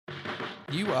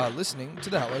You are listening to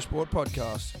the Hello Sport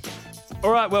Podcast.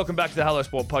 All right, welcome back to the Hello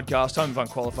Sport Podcast, home of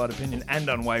unqualified opinion and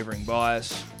unwavering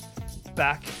bias.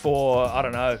 Back for, I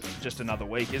don't know, just another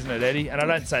week, isn't it, Eddie? And I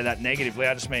don't say that negatively,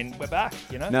 I just mean we're back,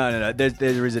 you know? No.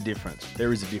 There is a difference.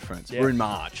 There is a difference. Yeah. We're in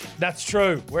March. That's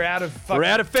true. We're out of We're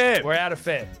out of Feb. We're out of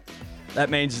Feb. That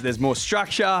means there's more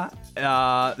structure,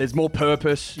 there's more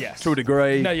purpose to a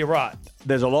degree. No, you're right.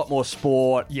 There's a lot more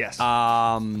sport. Yes.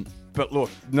 But look,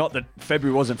 not that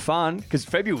February wasn't fun, because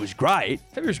February was great.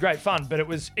 February was great fun, but it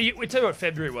was, we tell you what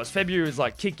February was. February was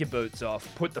like kick your boots off,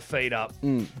 put the feet up,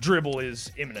 dribble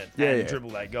is imminent, and dribble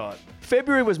they got.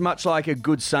 February was much like a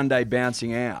good Sunday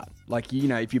bouncing out. Like, you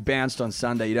know, if you bounced on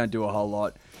Sunday, you don't do a whole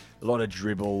lot. A lot of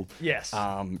dribble. Yes.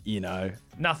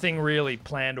 Nothing really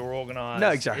planned or organised. No,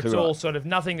 exactly It's right. all sort of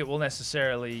nothing that will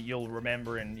necessarily you'll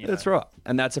remember in. That's right.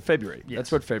 And that's a February. Yes.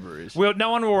 That's what February is. Well, no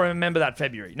one will remember that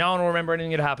February. No one will remember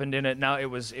anything that happened in it. No, it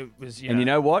was. You know. And you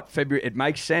know what? February, it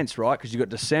makes sense, right? Because you've got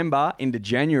December into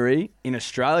January in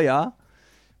Australia.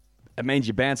 It means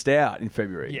you bounced out in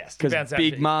February. Yes, you because bounced out.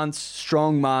 big months,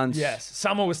 strong months. Yes,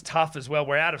 summer was tough as well.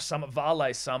 We're out of summer.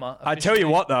 Vale summer. I tell you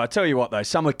what, though.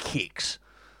 Summer kicks.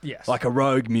 Yes. Like a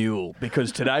rogue mule,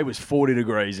 because today was 40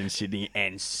 degrees in Sydney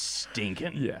and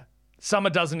stinking. Yeah. Summer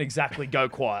doesn't exactly go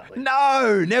quietly.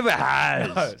 No, never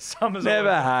has. No, summer's Never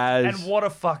always- has. And what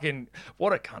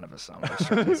a kind of a summer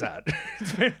Australia's had.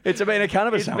 It's been a kind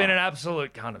of a It's summer. been an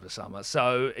absolute kind of a summer.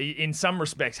 So, in some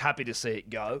respects, happy to see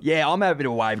it go. Yeah, I'm happy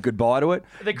to wave goodbye to it.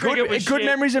 The cricket was good shit.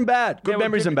 memories and bad. Good Yeah,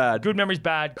 memories and bad. Good memories,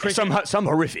 bad. Cricket, Some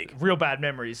horrific. real bad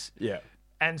memories. Yeah.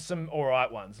 And some all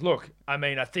right ones. Look, I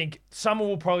mean, I think summer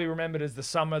will probably remember it as the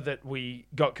summer that we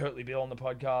got Curtly Bill on the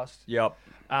podcast. Yep.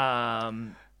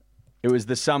 Um, It was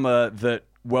the summer that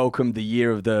welcomed the year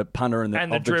of the punter and the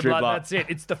dribbler. That's it.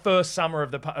 It's the first summer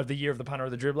of the year of the punter or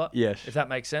the dribbler. Yes. If that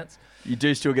makes sense. You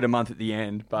do still get a month at the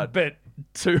end, but But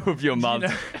two of your months. you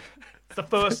know, it's the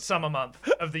first summer month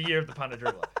of the year of the punter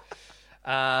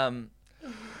dribbler.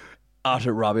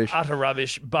 Utter rubbish. Utter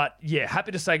rubbish. But yeah,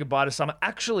 happy to say goodbye to summer.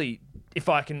 Actually,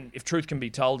 if truth can be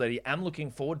told, Eddie, I'm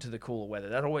looking forward to the cooler weather.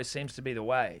 That always seems to be the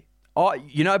way. Oh,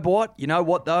 you know what? You know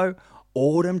what, though?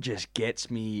 Autumn just gets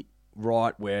me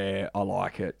right where I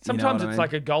like it. Sometimes it's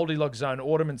like a Goldilocks zone,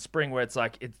 autumn and spring, where it's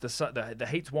like it's the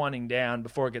heat's winding down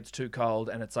before it gets too cold,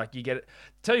 and it's like you get it.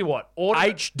 Tell you what, autumn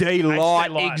HD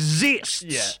light exists.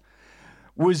 Yeah.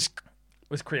 Was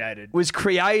created.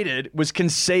 was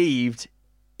conceived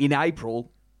in April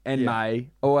and May.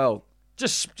 Oh, well.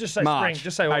 Just say March, spring.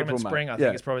 Just say autumn April, and spring. May. I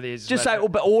think it's probably the easiest. Just way say, to-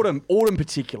 but autumn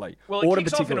particularly. Well, it autumn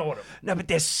kicks off in autumn. No, but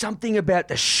there's something about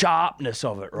the sharpness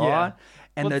of it, right? Yeah.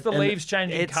 Well, it's the leaves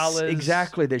changing colours.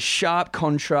 Exactly, the sharp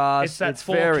contrast. It's that it's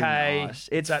very 4K. nice.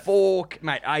 It's that 4K,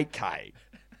 mate. 8K.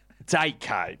 It's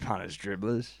 8K, punters,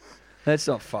 dribblers. Let's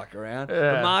not fuck around.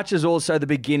 But March is also the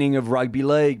beginning of rugby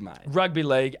league, mate. Rugby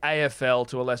league, AFL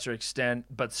to a lesser extent,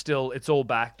 but still, it's all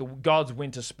back. The God's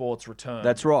winter sports return.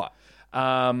 That's right.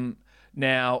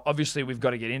 Now, obviously, we've got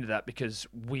to get into that because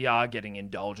we are getting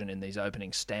indulgent in these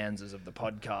opening stanzas of the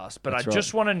podcast. But That's I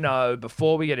just want to know,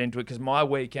 before we get into it, because my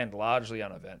weekend largely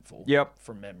uneventful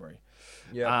from memory,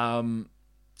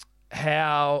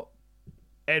 how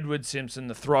Edward Simpson,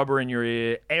 the throbber in your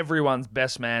ear, everyone's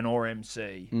best man or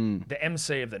MC, the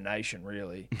MC of the nation,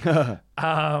 really,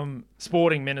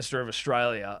 sporting minister of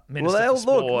Australia, minister for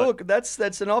sport. Look,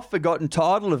 that's an oft-forgotten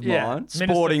title of mine.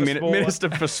 Sporting Minister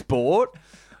for Sport.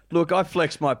 Look, I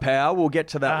flexed my power. We'll get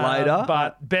to that later.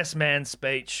 But best man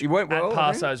speech went well, at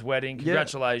Parso's wedding.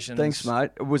 Congratulations. Thanks,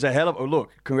 mate. It was a hell of a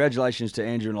look. Congratulations to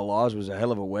Andrew and Eliza. It was a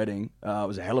hell of a wedding. It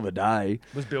was a hell of a day.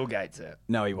 Was Bill Gates there?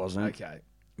 No, he wasn't. Okay.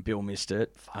 Bill missed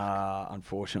it,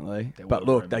 unfortunately. There But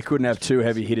were look, they couldn't have two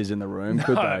heavy hitters in the room,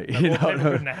 could they? People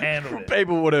couldn't have handled it.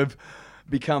 People would have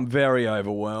become very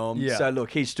overwhelmed. Yeah. So look,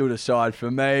 he stood aside for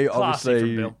me. Classy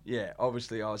from Bill.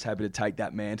 Obviously I was happy to take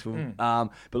that mantle. But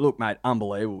look, mate,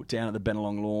 unbelievable. Down at the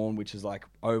Bennelong Lawn, which is like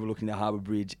overlooking the Harbour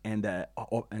Bridge and the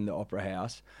Opera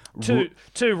House.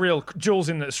 Two real jewels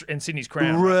in Sydney's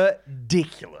crown.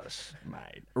 Ridiculous,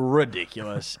 mate.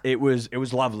 Ridiculous. It was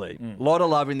lovely. A lot of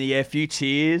love in the air, few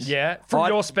tears. Yeah, from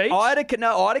your speech? I had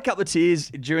a couple of tears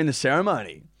during the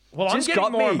ceremony. Well, I'm Just getting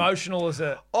got more me. emotional as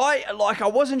a... I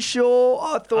wasn't sure.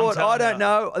 I thought, telling I don't you.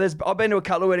 know. I've been to a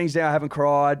couple of weddings now. I haven't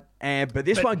cried, but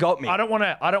this one got me. I don't want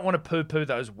to poo-poo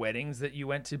those weddings that you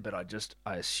went to, but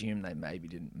I assume they maybe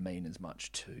didn't mean as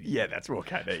much to you. Yeah, that's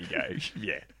okay. There you go.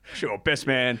 Yeah, sure. Best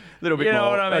man. A little bit You know more.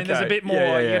 what I mean? Okay. There's a bit more.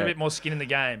 Yeah. You get a bit more skin in the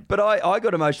game. But I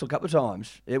got emotional a couple of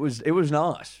times. It was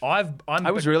nice.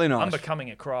 It was really nice. I'm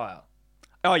becoming a crier.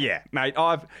 Oh, yeah, mate.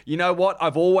 You know what?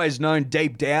 I've always known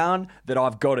deep down that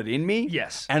I've got it in me.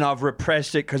 Yes. And I've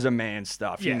repressed it because of man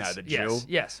stuff. You know Yes, the drill.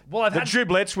 Yes. Well, I've The had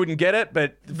driblets wouldn't get it,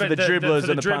 but for the dribblers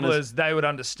and the punters. they would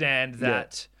understand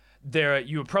that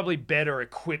you were probably better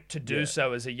equipped to do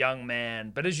so as a young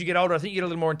man. But as you get older, I think you get a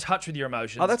little more in touch with your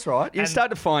emotions. Oh, that's right. You start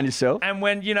to find yourself. And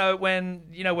when he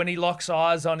locks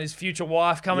eyes on his future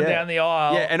wife coming down the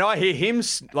aisle, Yeah, and I hear him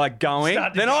going,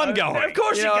 Start to then go. I'm going. Of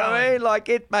course you you're know what I going. mean? Like,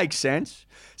 it makes sense.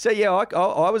 So yeah,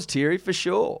 I was teary for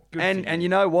sure, and you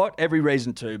know what? Every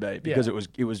reason to be because it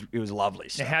was lovely.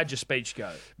 Now, how'd your speech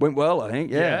go? Went well, I think.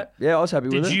 Yeah, I was happy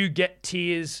with it. Did you get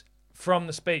tears from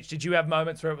the speech? Did you have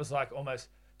moments where it was like almost?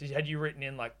 Had you written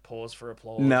in like pause for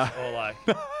applause No. or like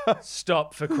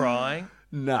stop for crying?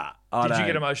 Nah. Did you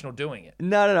get emotional doing it?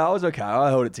 No, I was okay. I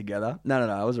held it together. No,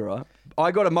 I was all right.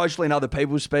 I got emotional in other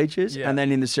people's speeches and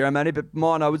then in the ceremony, but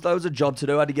mine, that was a job to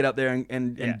do. I had to get up there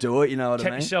and do it, you know what I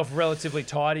mean? Kept yourself relatively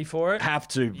tidy for it? Have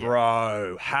to,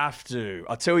 bro. Have to.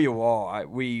 I'll tell you why.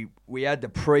 We had the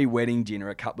pre-wedding dinner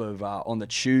a couple of, on the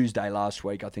Tuesday last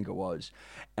week, I think it was.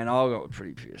 And I got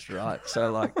pretty pissed, right?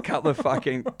 So, like, couple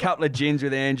of gins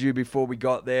with Andrew before we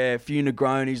got there, a few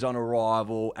Negronis on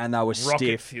arrival, and they were Rocket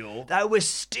stiff. fuel. They were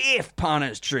stiff,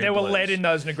 punters, dribblers. There were lead in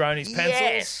those Negronis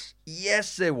pencils?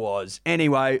 Yes, there was.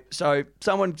 Anyway, so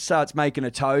someone starts making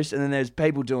a toast, and then there's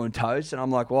people doing toast, and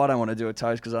I'm like, well, I don't want to do a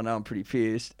toast because I know I'm pretty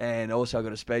pissed, and also I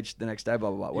got a speech the next day, blah,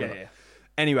 blah, blah, whatever. Yeah.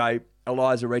 Anyway,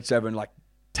 Eliza reaches over and, like,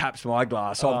 taps my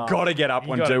glass. So I've got to get up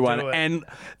and gotta do one. do it. And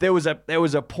there was a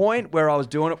point where I was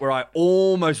doing it where I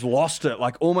almost lost it,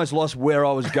 like almost lost where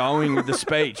I was going with the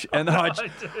speech. And then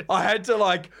I had to,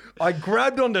 like, I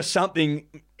grabbed onto something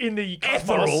In the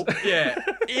ethereal. cosmos. Yeah,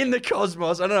 in the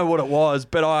cosmos. I don't know what it was,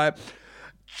 but I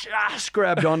just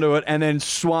grabbed onto it and then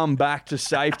swum back to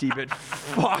safety. But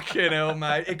fucking hell,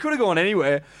 mate. It could have gone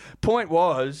anywhere. Point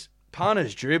was,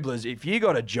 punters, dribblers, if you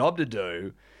got a job to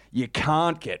do, you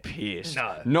can't get pissed.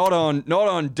 No. Not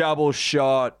on double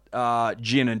shot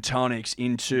gin and tonics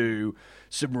into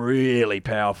some really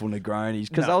powerful Negronis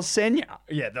because they'll send you.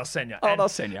 Yeah, they'll send you. Oh, they'll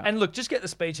send you. And look, just get the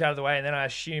speech out of the way, and then I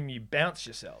assume you bounce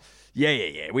yourself.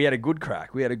 Yeah. We had a good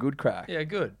crack. Yeah,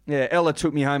 good. Yeah, Ella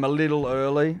took me home a little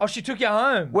early. Oh, she took you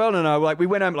home? Well, no. Like, we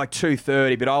went home at like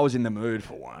 2:30, but I was in the mood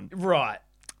for one. Right.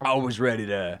 I was ready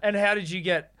to. And how did you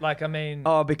get, like, I mean,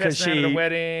 Because best man at she- a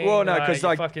wedding? Well, no, 'cause,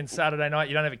 like- fucking Saturday night,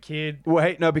 you don't have a kid. Well,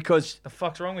 hey, no, because The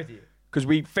fuck's wrong with you?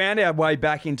 we found our way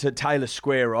back into Taylor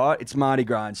Square, right? It's Mardi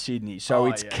Gras in Sydney, so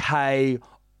it's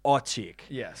chaotic.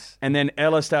 Yes. And then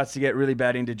Ella starts to get really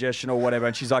bad indigestion or whatever,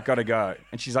 and she's like, "Gotta go."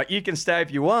 And she's like, "You can stay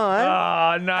if you want."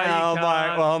 Oh, no, and you I'm can't.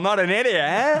 like, "Well, I'm not an idiot."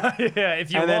 Yeah,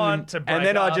 if you and want to then, break and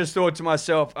then up. I just thought to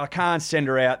myself, I can't send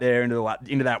her out there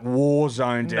into that war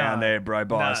zone down No, there, bro,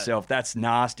 by no. herself. That's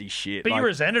nasty shit. But Like, you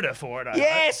resented her for it, I hope.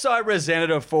 yes, I resented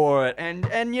her for it.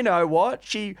 And you know what?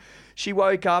 She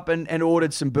woke up and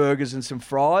ordered some burgers and some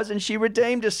fries, and she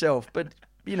redeemed herself. But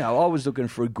you know, I was looking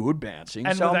for a good bouncing.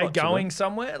 And so were I'm they not too going bad.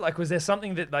 somewhere? Like, was there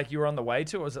something that, like, you were on the way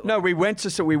to, or was it? No, we went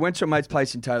to a mate's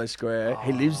place in Taylor Square.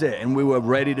 He lives there, and we were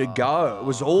ready to go. It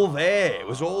was all there. It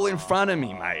was all in front of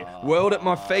me, mate. World at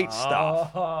my feet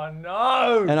stuff. Oh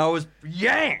no! And I was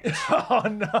yanked Oh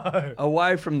no!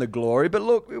 away from the glory. But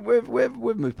look,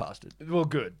 we've moved past it, Well,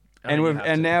 good.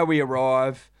 and now we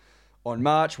arrive on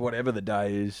March, whatever the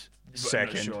day is,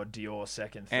 second, Sure, Dior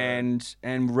second, third.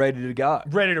 and ready to go,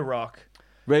 Ready to rock.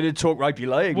 ready to talk rugby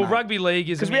league. Well, rugby league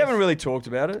is because we haven't really talked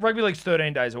about it. Rugby league's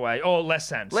 13 days away. Oh, less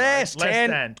than. sorry. Less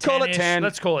 10. Call it 10-ish. 10.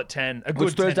 Let's call it 10. A good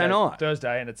What's Thursday 10 days. night?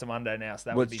 Thursday, and it's a Monday now, so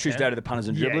that Well, would it's be Tuesday 10. to the punters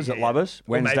and Yeah, dribblers yeah, that yeah. love us.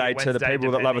 Or maybe Wednesday to the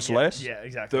people that love us depending, less. Yeah,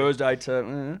 exactly. Thursday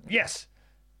to. Yes.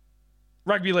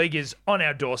 Rugby league is on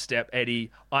our doorstep,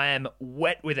 Eddie. I am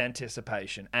wet with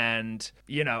anticipation. And,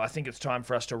 you know, I think it's time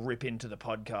for us to rip into the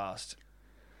podcast.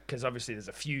 Because obviously there's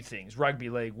a few things. Rugby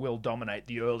league will dominate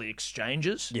the early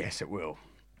exchanges. Yes, it will.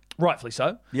 Rightfully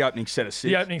so. The opening set of 6.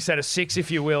 The opening set of 6, if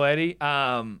you will, Eddie.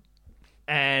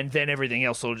 And then everything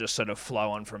else will just sort of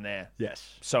flow on from there.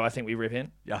 Yes. So I think we rip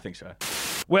in. Yeah, I think so.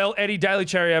 Well, Eddie, Daly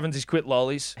Cherry Evans has quit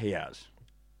lollies. He has.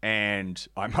 And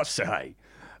I must say,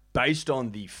 based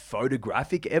on the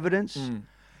photographic evidence,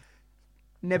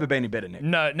 never been in better nick.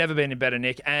 No, never been in better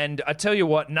nick. And I tell you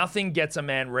what, nothing gets a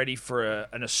man ready for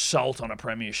an assault on a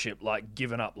premiership like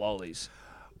giving up lollies.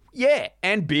 Yeah,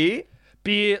 and beer.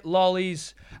 Beer,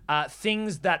 lollies,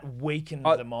 things that weaken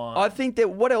the mind. I think that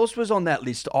what else was on that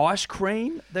list? Ice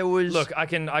cream. There was. Look, I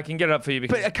can get it up for you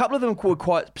because. But a couple of them were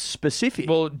quite specific.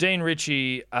 Well, Dean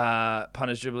Ritchie,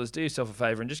 punters, dribblers, do yourself a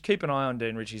favour and just keep an eye on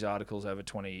Dean Ritchie's articles over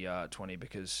 2020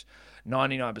 because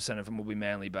 99% of them will be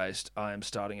Manly based. I am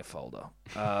starting a folder.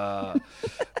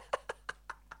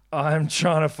 I'm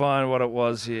trying to find what it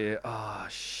was here. Oh,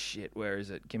 shit. Where is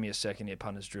it? Give me a second here,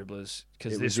 punters, dribblers.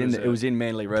 Because It was in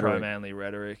Manly Rhetoric. Pro-Manly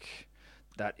Rhetoric.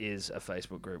 That is a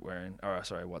Facebook group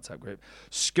WhatsApp group.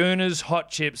 Schooners, hot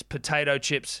chips, potato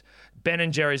chips,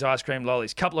 Ben & Jerry's ice cream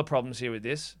lollies. Couple of problems here with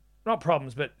this. Not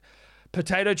problems, but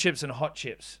potato chips and hot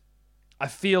chips. I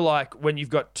feel like when you've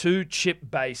got two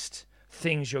chip-based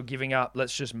things you're giving up,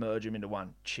 let's just merge them into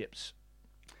one. Chips.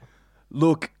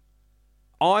 Look,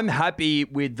 I'm happy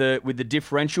with the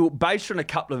differential based on a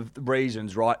couple of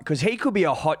reasons, right? Because he could be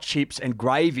a hot chips and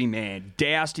gravy man,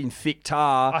 doused in thick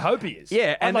tar. I hope he is.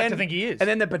 Yeah, I'd like to think he is. And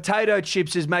then the potato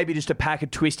chips is maybe just a pack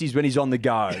of twisties when he's on the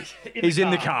go. He's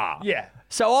in the car. Yeah.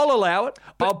 So I'll allow it.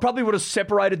 I probably would have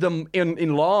separated them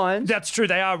in lines. That's true.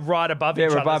 They are right above each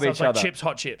other. They're above So each it's like other. chips,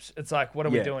 hot chips. It's like, what are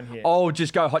we doing here? I'll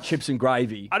just go hot chips and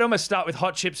gravy. I'd almost start with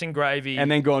hot chips and gravy. And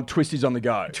then go on twisties on the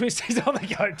go. Twisties on the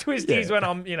go. Twisties when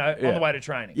I'm, on the way to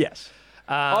training. Yes.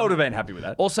 I would have been happy with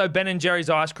that. Also, Ben & Jerry's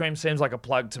ice cream seems like a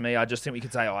plug to me. I just think we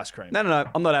could say ice cream. No.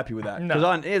 I'm not happy with that. No.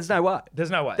 Because there's no way.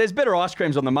 There's no way. There's better ice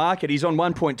creams on the market. He's on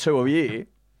 1.2 a year.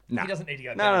 No. He doesn't need to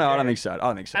go. No, I don't think so.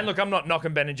 And look, I'm not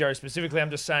knocking Ben & Jerry specifically. I'm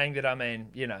just saying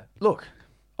that, Look,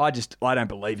 I don't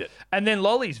believe it. And then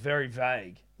Lolly's very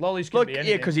vague. Lolly's can be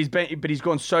anything. Yeah, because he's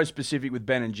gone so specific with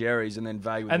Ben & Jerry's and then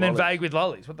vague with And then Lollies. vague with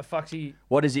Lolly's. What the fuck's he?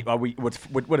 What is it?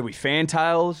 What are we?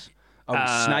 Fantails? Are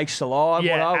we snakes alive?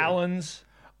 Yeah, what are Allen's.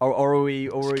 Or are we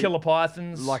Killer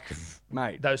pythons. like,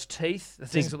 mate? Those teeth. The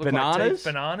things that look bananas? like teeth.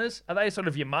 Bananas. Are they sort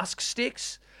of your musk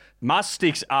sticks? Musk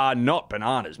sticks are not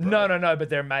bananas, bro. No, but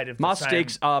they're made of the Musk same...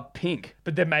 sticks are pink.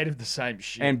 But they're made of the same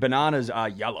shit. And bananas are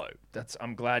yellow.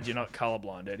 I'm glad you're not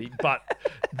colourblind, Eddie. But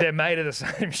they're made of the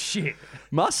same shit.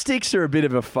 Musk sticks are a bit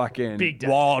of a fucking Big day.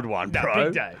 wild one, bro.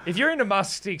 Big day. If you're into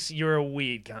musk sticks, you're a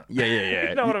weird cunt. Yeah.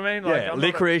 You know what I mean? Like, yeah, I'm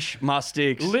licorice, musk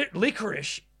sticks.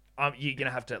 Licorice, you're going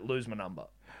to have to lose my number.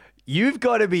 You've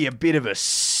got to be a bit of a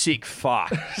sick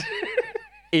fuck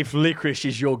if licorice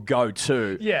is your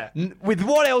go-to. Yeah. With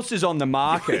what else is on the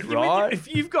market, right?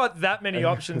 If you've got that many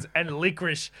options and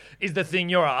licorice is the thing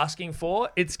you're asking for,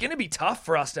 it's going to be tough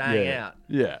for us to hang out.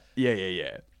 Yeah.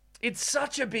 It's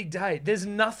such a big day. There's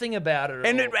nothing about it at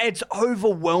And all. it's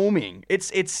overwhelming.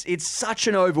 It's such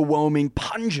an overwhelming,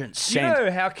 pungent Do you scent.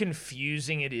 know how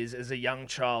confusing it is as a young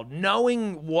child,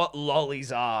 knowing what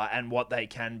lollies are and what they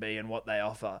can be and what they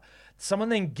offer? Someone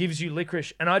then gives you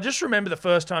licorice. And I just remember the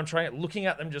first time trying it, looking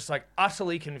at them just like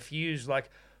utterly confused, like,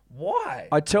 why?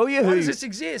 I tell you Why who does this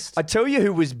exist? I tell you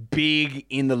who was big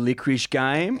in the licorice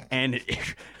game and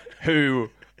who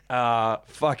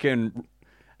fucking,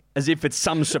 as if it's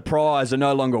some surprise, are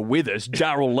no longer with us.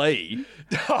 Daryl Lee.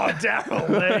 Oh, Daryl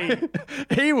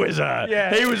Lee. He was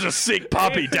a sick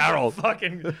puppy, Daryl.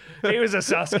 He was a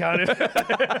sus cunt.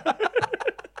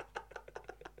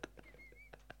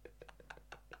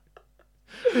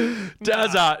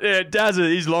 Dazza,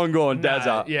 he's long gone,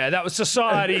 Dazza. Yeah, that was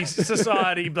society.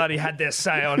 Society bloody had their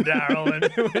say on Daryl, and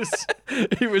it was.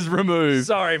 He was removed.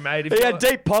 Sorry, mate. He had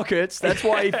deep pockets. That's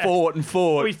why he fought and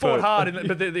fought. We fought hard,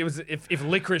 but there was if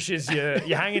licorice is you're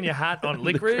hanging your hat on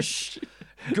licorice,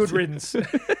 good riddance.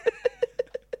 The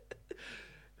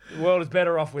world is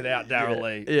better off without Daryl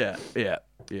Lee. Yeah.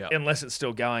 Unless it's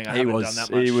still going. I haven't done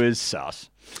that much. He was sus.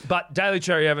 But Daly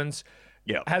Cherry Evans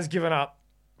Yep. has given up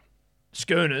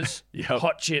schooners, Yep.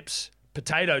 hot chips,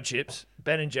 potato chips,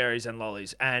 Ben & Jerry's and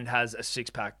lollies, and has a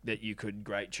 6-pack that you could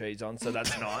grate cheese on, so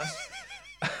that's nice.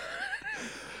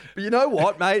 But you know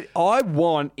what, mate? I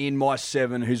want in my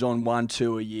 7 who's on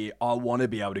 1-2 a year, I want to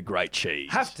be able to grate cheese.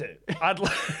 Have to.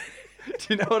 Do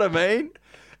you know what I mean?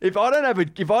 If I don't have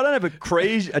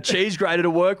a cheese grater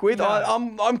to work with,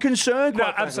 No. I'm concerned. No,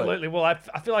 quite frankly. absolutely. Well, I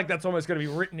feel like that's almost going to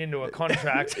be written into a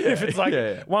contract. If it's like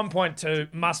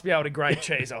 1.2, must be able to grate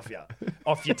cheese off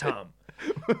your tongue.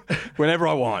 Whenever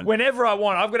I want. Whenever I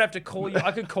want, I'm going to have to call you.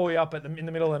 I could call you up in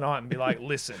the middle of the night and be like,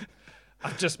 listen,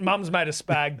 Mum's made a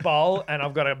spag bowl and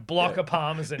I've got a block of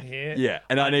parmesan here. Yeah,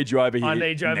 and I need you over here. I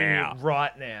need you over now. here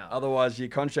right now. Otherwise, your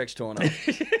contract's torn up.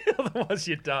 Otherwise,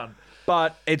 you're done.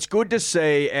 But it's good to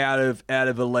see out of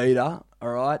a leader. All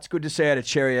right, it's good to see out of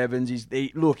Cherry Evans.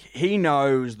 He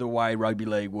knows the way rugby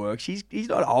league works. He's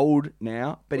not old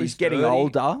now, but he's getting 30.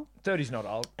 older. 30's not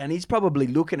old. And he's probably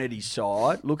looking at his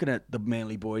side, looking at the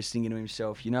Manly boys, thinking to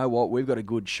himself, you know what, we've got a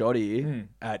good shot here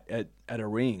at a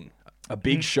ring. A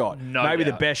big shot. No Maybe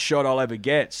doubt. the best shot I'll ever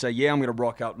get. So, yeah, I'm going to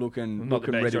rock up looking Not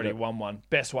the best, ready already to... won one.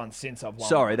 Best one since I've won.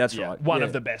 Sorry, one. that's Yeah, right. One Yeah.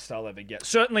 of the best I'll ever get.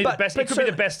 Certainly the best. but It could be the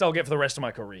certainly- best I'll get for the rest of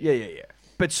my career. Yeah.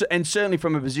 But certainly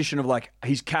from a position of like,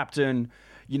 he's captain,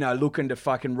 looking to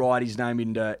fucking write his name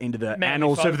into the Manly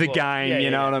annals of the folklore. game, Yeah,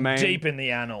 you know what I mean? Deep in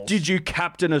the annals. Did you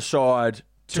captain a side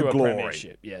to a glory.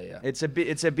 premiership. Yeah. It's a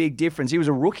big difference. He was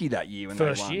a rookie that year when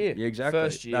First they won. year. Yeah, exactly.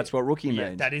 First year. That's what rookie Yeah,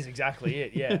 means. that is exactly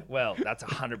it. Yeah. Well, that's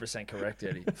 100% correct,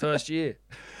 Eddie. First year.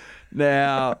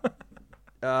 Now,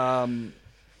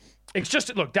 It's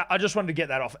just look. I just wanted to get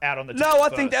that out on the. no, table I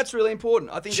think first. that's really important.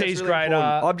 I think Cheese that's really grater.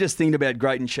 important. I'm just thinking about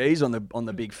grating cheese on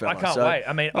the big fella. I can't So, wait.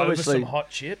 I mean, over obviously, some hot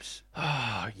chips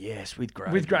oh yes, with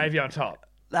gravy. with gravy on top.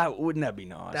 Wouldn't that be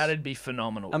nice? That'd be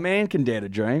phenomenal. A man can dare to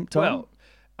dream. Tom. Well,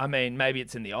 I mean, maybe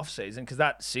it's in the off season because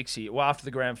that's 60. Well, after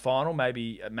the grand final,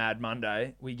 maybe a Mad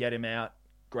Monday, we get him out,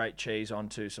 grate cheese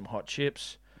onto some hot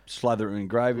chips, slather it in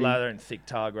gravy, lather in thick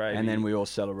tar gravy, and then we all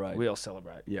celebrate. we all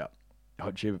celebrate. Yeah,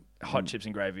 hot chip. Hot chips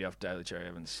and gravy off Daily Cherry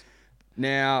Evans.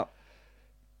 Now,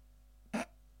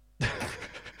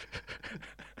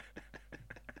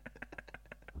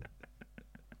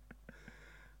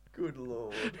 good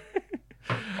Lord.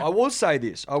 I will say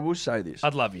this.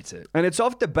 I'd love you to. And it's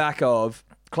off the back of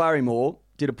Clary Moore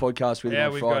did a podcast with him Yeah,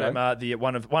 on we've Friday. got him. The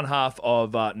one half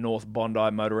of North Bondi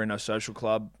Motorino Social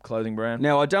Club clothing brand.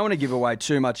 Now, I don't want to give away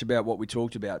too much about what we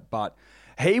talked about, but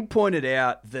he pointed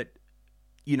out that,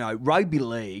 you know, rugby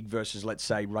league versus, let's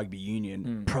say, rugby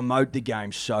union promote the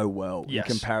game so well Yes.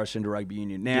 in comparison to rugby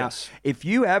union. Now, Yes. if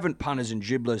you haven't, punters and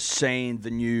dribblers, seen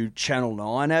the new Channel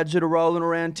 9 ads that are rolling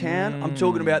around town, I'm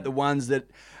talking about the ones that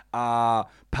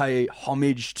pay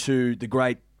homage to the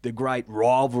great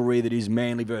rivalry that is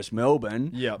Manly versus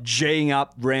Melbourne, Yep. G'ing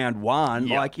up round one.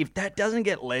 Yep. Like, if that doesn't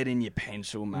get lead in your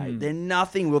pencil, mate, then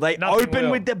nothing will. They Nothing open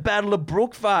will. with the Battle of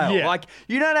Brookvale. Yeah. Like,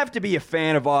 you don't have to be a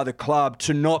fan of either club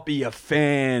to not be a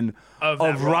fan Of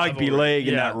of that rugby rivalry. league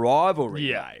and Yeah. that rivalry,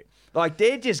 Yeah. mate. Like,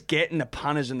 they're just getting the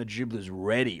punters and the dribblers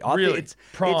ready. I Really? think it's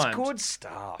Primed. good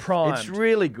stuff. Primed. It's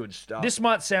really good stuff. This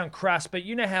might sound crass, but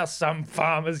you know how some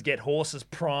farmers get horses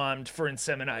primed for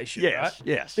insemination, Yes, right?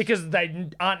 yes. Because they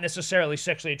aren't necessarily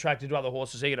sexually attracted to other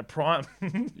horses. They get a prime.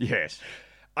 Yes.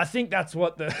 I think that's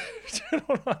what the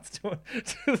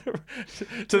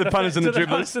To the punters and the dribblers?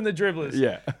 punters and the dribblers.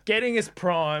 Yeah. Getting us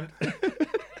primed.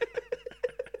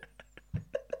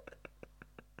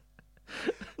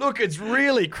 Look, it's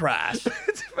really crass,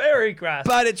 It's very crass.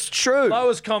 but it's true.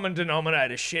 Lowest common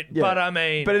denominator shit. Yeah. But I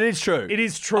mean, But it is true. It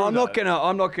is true. I'm not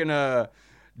gonna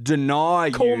deny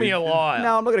you. Call me a liar.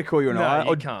 No, I'm not gonna call you a No, liar.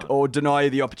 you can't. Or deny you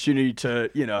the opportunity to,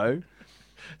 you know.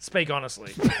 Speak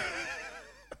honestly.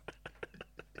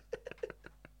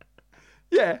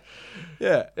 Yeah.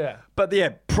 Yeah. But yeah,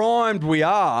 primed we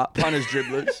are, punters,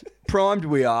 dribblers. Primed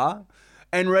we are,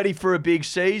 and ready for a big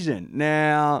season.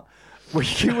 Now,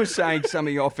 you were saying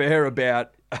something off air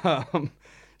about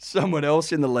someone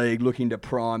else in the league looking to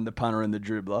prime the punter and the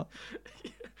dribbler.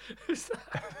 Who's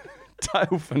that?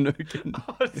 Dale Finucane.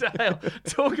 Oh, Dale,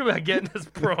 talk about getting us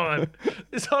primed.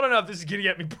 I don't know if this is going to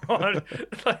get me primed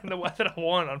in the way that I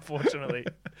want, unfortunately.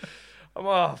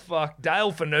 Oh, fuck.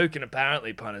 Dale Finucane,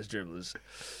 apparently, punters, dribblers.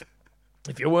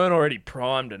 If you weren't already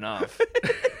primed enough.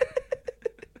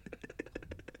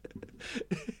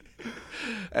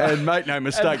 And make no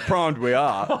mistake, primed we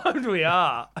are. Primed we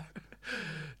are.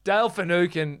 Dale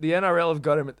Finucane, the NRL have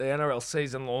got him at the NRL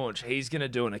season launch. He's going to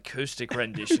do an acoustic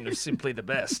rendition of Simply the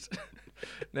Best.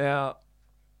 Now,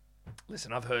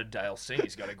 listen, I've heard Dale sing.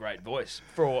 He's got a great voice.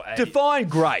 Define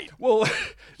great. Well,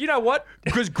 you know what?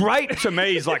 Because great to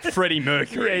me is like Freddie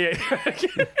Mercury.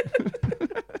 Yeah.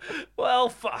 Well,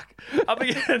 fuck. Up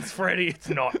against Freddie, it's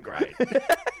not great.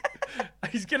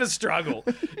 He's going to struggle.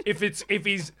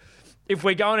 If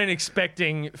we're going in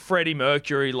expecting Freddie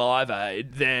Mercury Live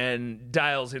Aid, then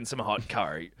Dale's in some hot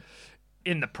curry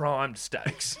in the primed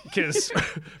stakes. Because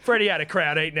Freddie had a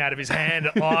crowd eating out of his hand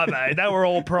at Live Aid. They were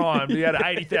all primed. He had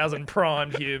 80,000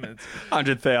 primed humans.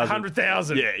 100,000.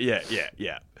 100,000. Yeah.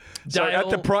 So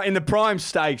Dale- in the prime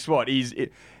stakes, what?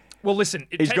 Well, listen.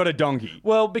 He's got a donkey.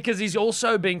 Well, because he's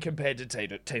also been compared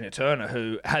to Tina Turner,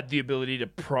 who had the ability to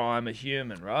prime a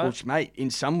human, right? Well, mate,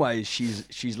 in some ways,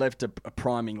 she's left a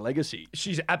priming legacy.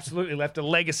 She's absolutely left a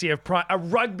legacy of a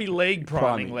rugby league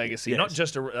priming legacy, yes. not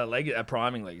just a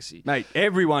priming legacy. Mate,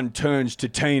 everyone turns to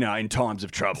Tina in times of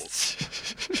trouble.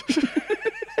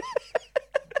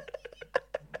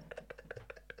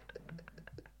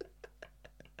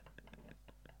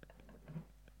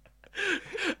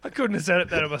 I couldn't have said it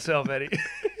better myself, Eddie.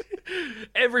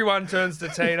 Everyone turns to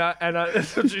Tina, and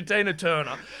to Tina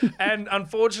Turner. And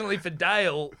unfortunately for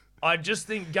Dale, I just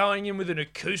think going in with an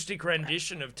acoustic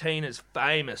rendition of Tina's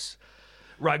famous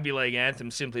rugby league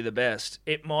anthem, Simply the Best,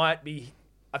 it might be...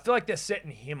 I feel like they're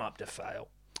setting him up to fail.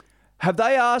 Have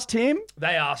they asked him?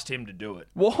 They asked him to do it.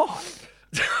 Why?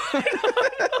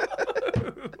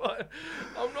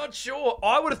 I'm not sure.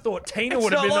 I would have thought Tina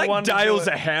would have It's been not the one like Dale's to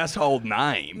do a it. household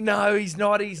name. No, he's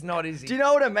not. He's not, is he? Do you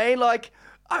know what I mean? Like,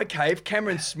 okay, if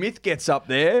Cameron Smith gets up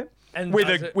there And with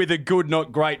does a it- with a good,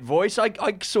 not great voice, I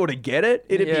sort of get it.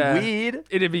 It'd be weird,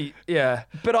 It'd be, yeah.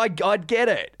 but I'd get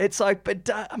it. It's like, but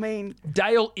I mean,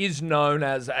 Dale is known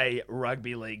as a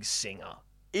rugby league singer.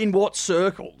 in what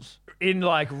circles? In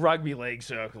like rugby league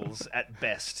circles at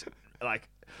best. Like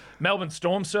Melbourne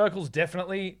Storm circles,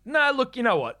 definitely. No, look, you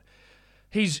know what?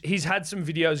 He's had some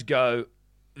videos go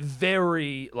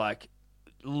very like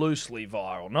loosely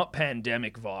viral, not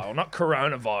pandemic viral, not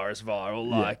coronavirus viral,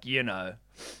 like, you know,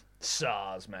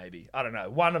 SARS maybe. I don't know.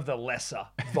 One of the lesser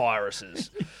viruses.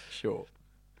 Sure.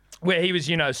 Where he was,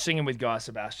 you know, singing with Guy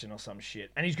Sebastian or some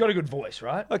shit. And he's got a good voice,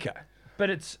 right? Okay. But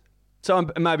it's, So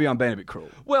maybe I'm being a bit cruel.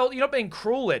 well, you're not being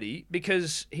cruel, Eddie,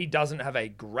 because he doesn't have a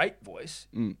great voice.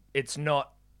 It's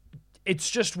not, it's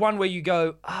just one where you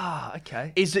go,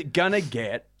 okay. Is it gonna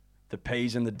get the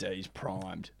P's and the D's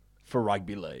primed for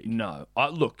rugby league? No.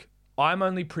 Look, I'm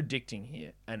only predicting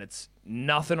here, and it's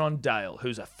nothing on Dale,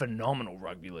 who's a phenomenal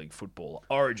rugby league footballer,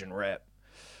 Origin rep.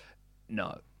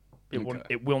 No.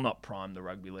 It will not prime the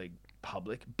rugby league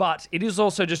public, but it is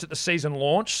also just at the season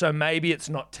launch, so maybe it's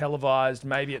not televised,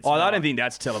 maybe it's I don't think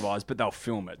that's televised, but they'll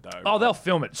film it though. Oh, they'll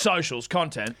film it. Socials,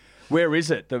 content. Where is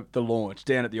it? The launch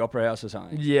down at the Opera House or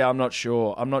something? Yeah, I'm not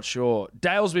sure.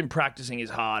 Dale's been practicing his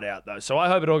heart out, though, so I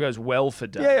hope it all goes well for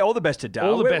Dale. Yeah, all the best to Dale.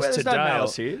 All the best There's to no Dale.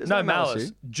 malice here. There's no malice.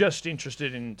 here. Just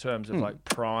interested in terms of like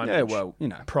prime. Yeah, well, you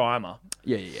know. Primer.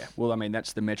 Yeah. Well, I mean,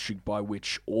 that's the metric by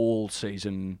which all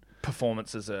season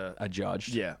Performances are judged.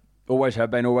 yeah. Always have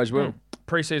been, always will.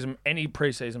 Any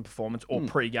pre-season performance or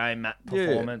pre-game Yeah.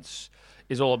 performance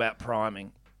is all about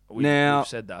priming. We've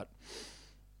said that.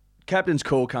 Captain's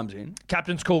call comes in.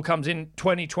 Captain's call comes in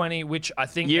 2020, which I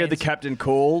think Year of the means- captain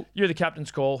call. Year of the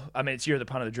captain's call. I mean, it's year of the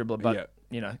punter, the dribbler, but Yeah.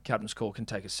 you know, captain's call can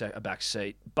take a back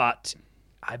seat. But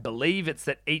I believe it's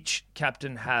that each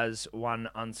captain has one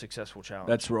unsuccessful challenge.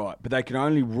 That's right. But they can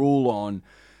only rule on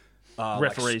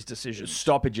referees' decisions.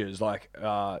 stoppages, like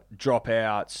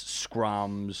dropouts,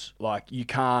 scrums. Like you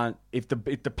can't if the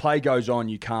play goes on,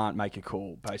 you can't make a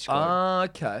call. Basically,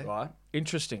 Okay. right.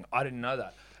 Interesting. I didn't know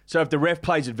that. So if the ref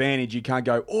plays advantage, you can't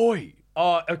go, oi.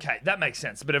 Oh, okay. That makes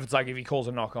sense. But if it's like if he calls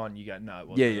a knock on, you go, no. It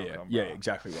wasn't a knock on, Yeah, bro.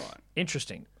 exactly right.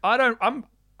 Interesting.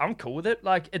 I'm cool with it.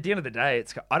 Like at the end of the day,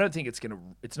 I don't think it's gonna.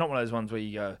 It's not one of those ones where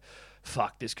you go,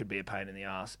 fuck, this could be a pain in the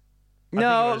ass. No,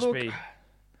 Think it'll just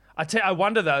be. I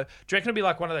wonder though. Do you reckon it'll be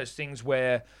like one of those things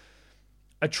where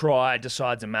a try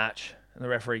decides a match, and the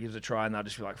referee gives a try, and they'll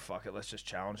just be like, "Fuck it, let's just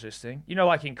challenge this thing." You know,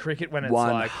 like in cricket when it's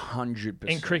like 100%.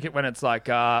 in cricket when it's like,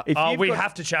 you've we got-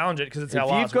 have to challenge it because it's our if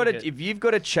last you've got wicket. if you've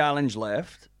got a challenge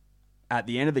left at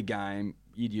the end of the game,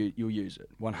 you'll use it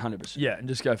 100%. Yeah, and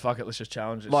just go, fuck it, let's just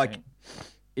challenge this Like thing.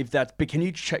 if that's, but can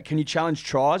you challenge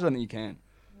tries? I don't think you can.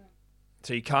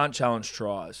 So you can't challenge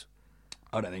tries.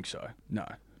 I don't think so. No,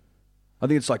 I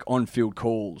think it's like on-field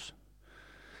calls.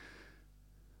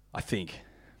 I think.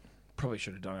 Probably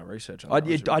should have done our research on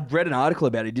that. I'd read an article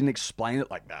about it. It didn't explain it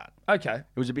like that. Okay.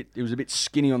 It was a bit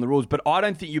skinny on the rules, but I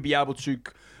don't think you'd be able to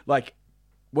like.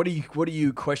 What are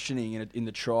you questioning in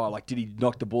the try? Like, did he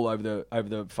knock the ball over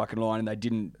the fucking line and they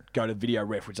didn't go to video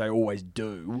ref, which they always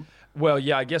do? Well,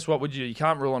 yeah, I guess what would you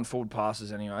can't rule on forward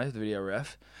passes anyway, the video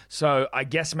ref. So I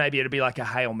guess maybe it'd be like a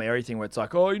Hail Mary thing where it's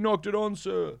like, oh, you knocked it on,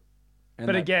 sir. And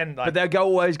But again, like- but they'll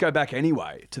always go back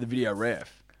anyway to the video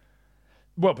ref.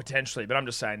 Well, potentially, but I'm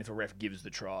just saying if a ref gives the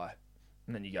try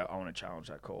and then you go, I want to challenge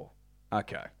that call.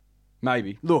 Okay,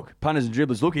 maybe. Look, punters and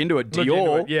dribblers, look into it. Look into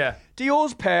Dior, it, yeah.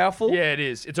 Dior's powerful. Yeah, it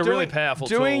is. It's a really powerful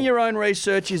tool. Doing your own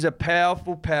research is a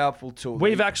powerful tool.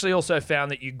 We've actually also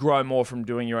found that you grow more from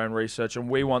doing your own research, and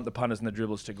we want the punters and the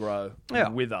dribblers to grow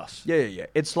with us. Yeah.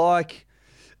 It's like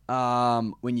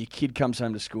when your kid comes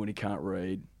home to school and he can't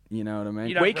read. You know what I mean?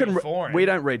 You don't read for him. We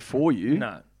don't read for you.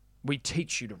 No. We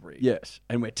teach you to read. Yes,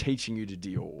 and we're teaching you to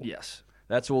Dior. Yes.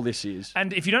 That's all this is.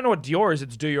 And if you don't know what Dior is,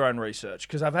 it's do your own research.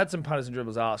 Because I've had some punters and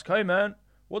dribblers ask, hey, man,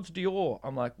 what's Dior?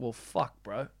 I'm like, well, fuck,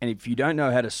 bro. And if you don't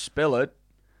know how to spell it,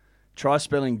 try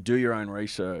spelling do your own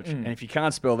research. And if you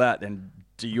can't spell that, then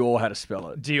Dior how to spell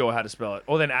it. Dior, how to spell it.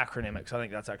 Or then acronymics. I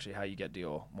think that's actually how you get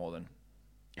Dior more than,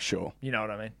 Sure. you know what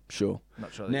I mean? Sure. I'm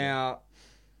not sure. That Now,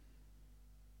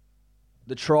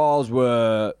 the trials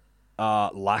were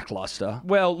lackluster.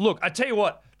 Well, look, I tell you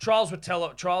what, trials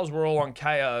were all on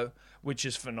KO, which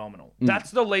is phenomenal.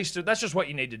 That's the least. That's just what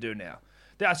you need to do now.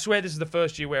 I swear this is the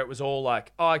first year where it was all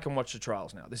like, oh, I can watch the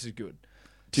trials now. This is good.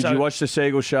 Did So- you watch the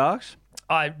Seagull Sharks?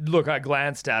 I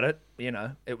glanced at it. You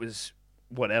know, it was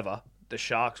whatever. the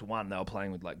Sharks won, they were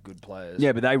playing with like good players.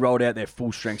 Yeah, but they rolled out their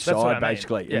full strength That's what I side mean.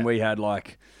 basically, Yeah. and we had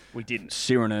like We didn't.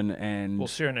 Sirinen and Well,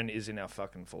 Sirinen is in our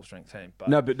fucking full strength team, but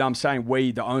no, but I'm saying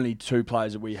the only two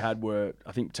players that we had were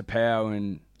I think Tapau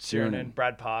and Sirinen.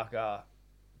 Brad Parker,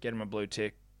 get him a blue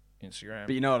tick, Instagram.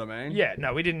 But you know what I mean? Yeah,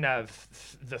 no, we didn't have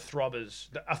the throbbers,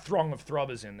 a throng of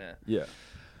throbbers in there. Yeah.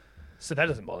 So that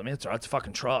doesn't bother me. It's all right. It's a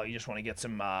fucking trial. You just want to get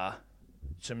some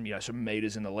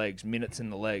meters in the legs, minutes in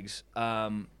the legs.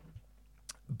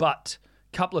 But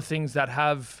a couple of things that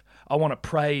I want to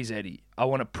praise, Eddie. I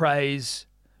want to praise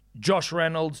Josh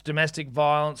Reynolds' domestic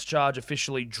violence charge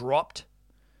officially dropped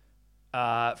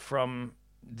from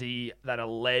that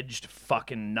alleged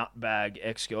fucking nutbag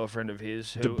ex-girlfriend of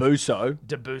his.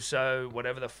 Debusso,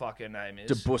 whatever the fuck her name is.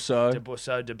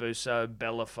 Debusso,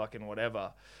 Bella fucking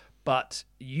whatever. But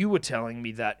you were telling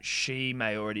me that she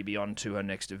may already be on to her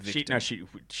next victim.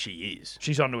 She is.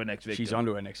 She's on to her next victim. She's on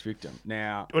to her next victim.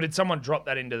 Now, or did someone drop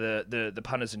that into the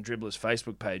Punters and Dribblers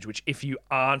Facebook page, which if you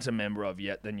aren't a member of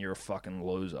yet, then you're a fucking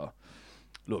loser.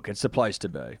 look, it's the place to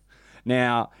be.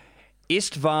 Now,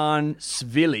 Istvan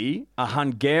Svili, a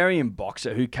Hungarian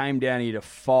boxer who came down here to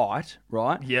fight,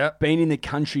 right? Yeah. Been in the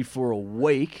country for a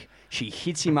week. She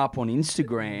hits him up on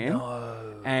Instagram.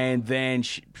 No. And then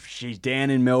she's down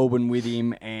in Melbourne with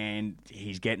him and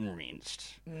he's getting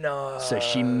rinsed. No. So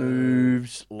she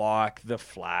moves like the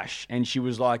Flash. And she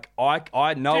was like,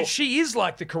 I know. Dude, she is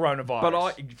like the coronavirus.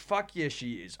 But fuck yeah,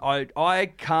 she is.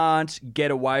 I can't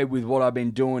get away with what I've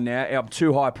been doing now. I'm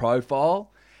too high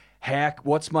profile.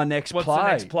 What's my next play? What's the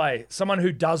next play? Someone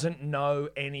who doesn't know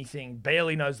anything,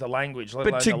 barely knows the language. Let But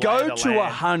alone to the go lay of the to a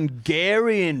land.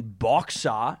 Hungarian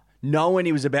boxer, knowing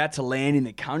he was about to land in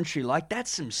the country, like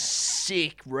that's some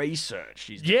sick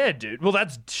research. Yeah, dude. Well,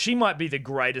 she might be the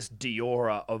greatest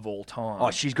Diora of all time.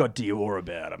 Oh, she's got Dior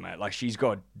about her, mate. Like she's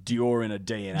got Dior in her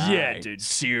DNA. Yeah, dude.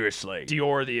 Seriously.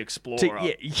 Diora the Explorer.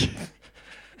 Yeah.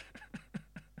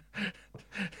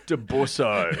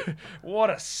 Debusso. What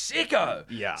a sicko.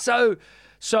 Yeah. So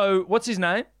what's his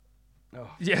name?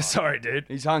 Oh, Yeah, sorry, dude.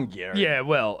 he's Hungarian. Yeah,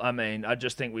 well, I mean, I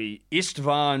just think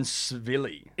Istvan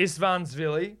Svili. Istvan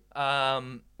Zvili.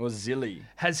 Or Zili.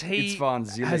 Istvan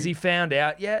Zili. Has he found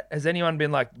out yet? Has anyone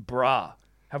been like, bruh,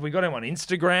 have we got him on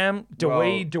Instagram? Do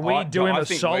we do him a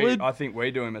solid? I think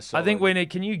we do him a solid. I think we need.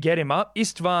 Can you get him up,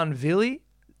 Istvan Vili?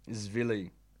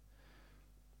 Zvili.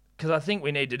 Because I think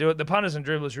we need to do it. The Punters and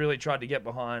Dribblers really tried to get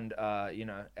behind,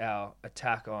 our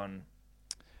attack on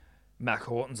Mac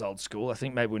Horton's old school. I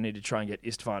think maybe we need to try and get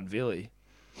Istvan Vili.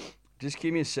 Just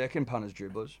give me a second, Punters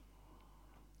Dribblers.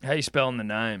 How you spelling the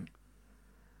name?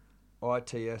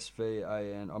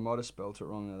 Itsvan. I might have spelt it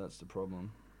wrong there. That's the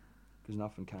problem. Because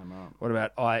nothing came up. What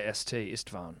about IST,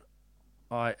 Istvan?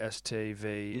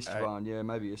 ISTV. Istvan, yeah,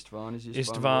 maybe Istvan. Is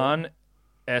Istvan,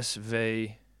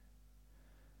 SV.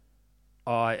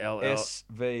 ILL.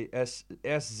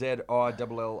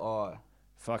 SZILLI.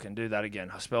 Fucking do that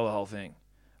again. I spell the whole thing.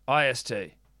 IST.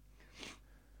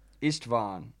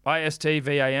 Istvan.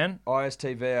 ISTVAN.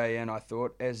 ISTVAN. I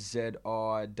thought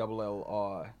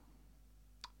SZILLI.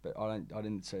 But I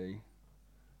didn't see.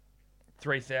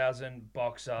 3,000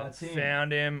 boxer. That's him.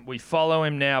 Found him. We follow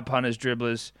him now, Punters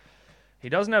Dribblers. He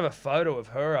doesn't have a photo of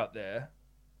her up there.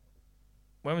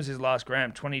 When was his last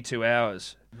gram? 22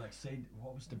 hours. Like, see,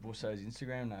 what was Debusso's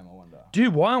Instagram name, I wonder?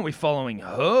 Dude, why aren't we following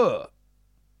her?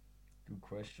 Good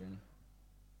question.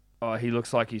 Oh, he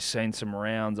looks like he's seen some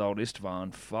rounds, old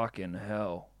Istvan. Fucking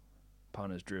hell.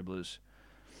 Punters Dribblers.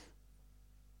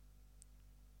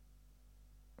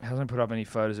 Hasn't put up any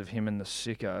photos of him and the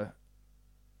sicko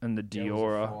and the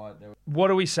Diora. What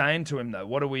are we saying to him, though?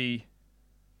 What are we...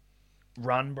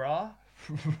 Run, brah?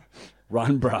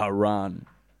 Run, brah, run.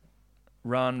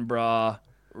 Run, brah,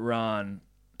 run.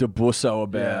 Debusso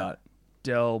about.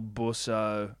 Del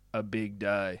Busso, a big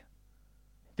day.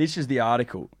 This is the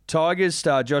article. Tigers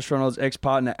star Josh Reynolds'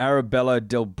 ex-partner Arabella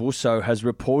Del Busso has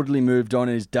reportedly moved on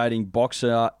and is dating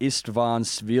boxer Istvan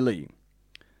Svili.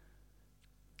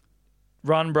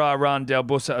 Run, brah, run. Del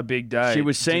Busso, a big day. She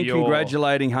was seen Dior.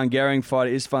 congratulating Hungarian fighter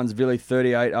Istvan Svili,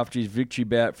 38, after his victory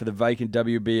bout for the vacant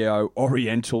WBO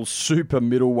Oriental Super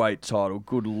Middleweight title.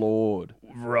 Good Lord.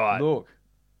 Right. Look,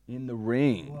 in the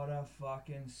ring. What a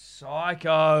fucking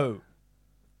psycho.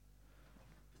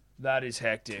 That is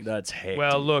hectic. That's hectic.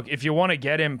 Well, look, if you want to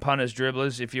get him, Punters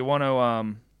Dribblers, if you want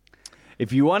to...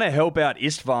 If you want to help out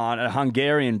Istvan, a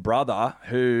Hungarian brother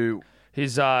who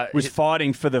was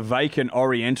fighting for the vacant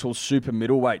Oriental Super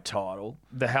Middleweight title.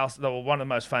 one of the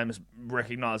most famous,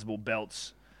 recognisable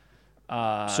belts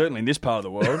Certainly in this part of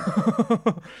the world.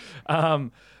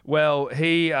 Well,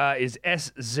 he is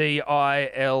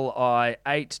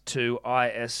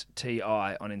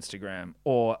SZILI82ISTI on Instagram,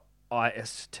 or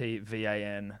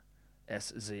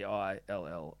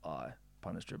ISTVANSZILLI,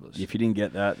 punters dribblers. If you didn't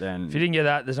get that, then... If you didn't get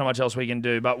that, there's not much else we can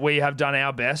do. But we have done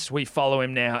our best. We follow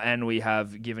him now, and we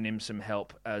have given him some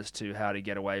help as to how to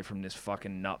get away from this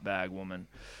fucking nutbag woman.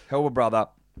 Help a brother.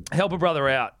 Help a brother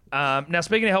out. Now,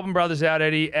 speaking of helping brothers out,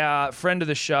 Eddie, our friend of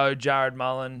the show, Jared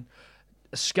Mullen,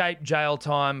 escaped jail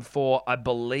time for, I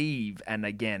believe, and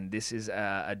again, this is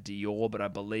a Dior, but I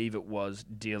believe it was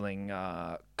dealing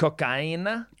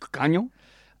cocaine. Cocaine?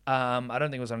 I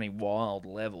don't think it was on any wild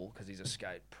level because he's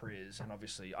escaped priz, and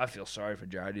obviously I feel sorry for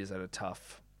Jared. He's had a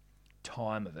tough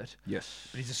time of it. Yes.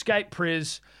 But he's escaped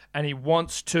priz, and he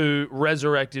wants to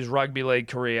resurrect his rugby league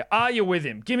career. Are you with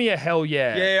him? Give me a hell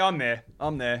yeah. Yeah, I'm there.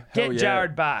 Hell Get yeah.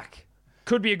 Jared back.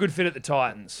 Could be a good fit at the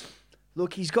Titans.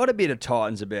 Look, he's got a bit of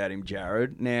Titans about him,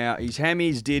 Jared. Now, his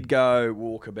hammies did go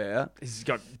walkabout. He's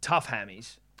got tough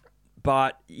hammies.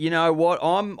 But you know what?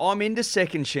 I'm into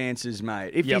second chances,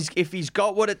 mate. If he's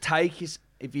got what it takes,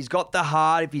 if he's got the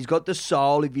heart, if he's got the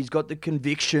soul, if he's got the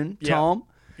conviction, Tom,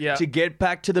 to get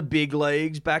back to the big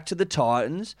leagues, back to the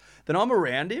Titans, then I'm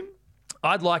around him.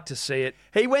 I'd like to see it.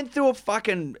 He went through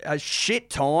a shit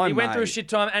time. He went through a shit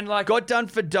time and got done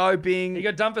for doping. He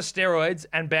got done for steroids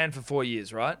and banned for 4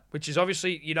 years, right? Which is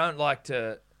obviously you don't like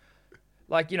to,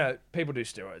 people do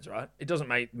steroids, right? It doesn't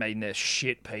mean they're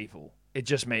shit people. It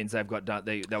just means they've got done.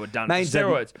 They were done for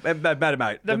steroids.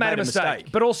 They've made a mistake.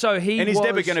 But also he's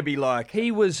never going to be like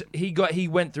he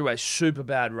went through a super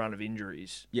bad run of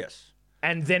injuries. Yes.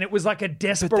 And then it was like a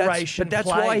desperation. But that's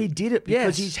why he did it,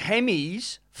 because his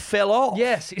hammies fell off.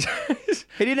 Yes.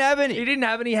 He didn't have any. He didn't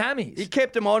have any hammies. He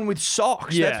kept them on with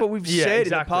socks. Yeah. That's what we've said in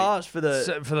the past for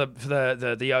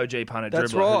the OG punter dribbler.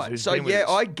 That's right. Who's So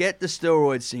I get the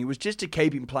steroids thing. It was just to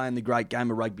keep him playing the great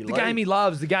game of rugby league. The game he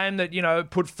loves, the game that,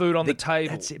 put food on the table.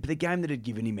 That's it. But the game that had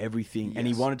given him everything, and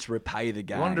he wanted to repay the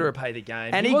game. He wanted to repay the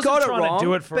game. And he got it wrong. To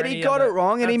do it for but he got it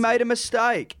wrong, and he made a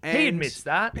mistake. And he admits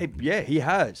that. He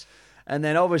has. And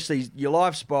then obviously your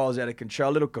life spirals out of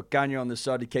control. A little cocaine on the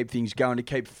side to keep things going, to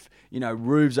keep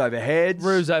roofs over heads.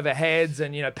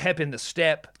 And pep in the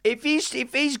step. If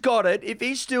he's got it, if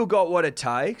he's still got what it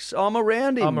takes, I'm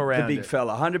around him. The big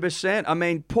fella, 100%. I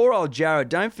mean, poor old Jared.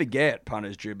 Don't forget,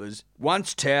 punters dribblers,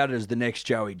 once touted as the next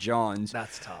Joey Johns.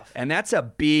 That's tough, and that's a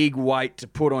big weight to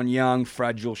put on young,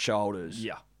 fragile shoulders.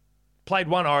 Yeah. Played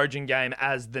one Origin game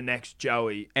as the next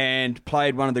Joey. And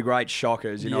played one of the great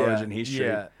shockers in Origin history.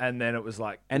 Yeah, and then it was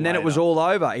like... And then it was all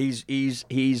over.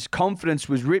 His confidence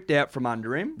was ripped out from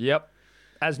under him. Yep.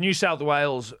 As New South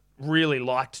Wales really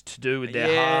liked to do with their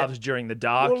halves during the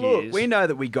dark years. We know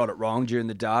that we got it wrong during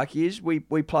the dark years. We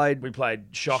played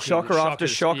shocker after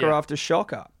shocker after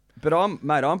shocker. But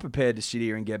I'm prepared to sit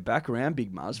here and get back around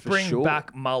Big Muzz for sure. Bring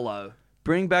back Mullo.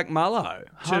 Bring back Mullo.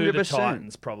 100%. To the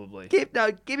Titans, probably.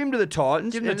 Give him to the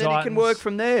Titans, and then he can work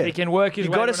from there. He can work his way.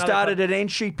 You've got to start at an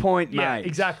entry point, mate. Yeah,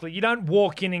 exactly. You don't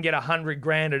walk in and get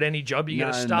 $100,000 at any job. You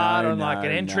got to start on like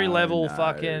an entry level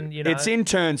fucking, It's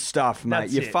intern stuff,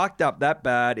 mate. You fucked up that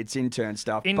bad. It's intern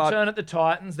stuff. Intern at the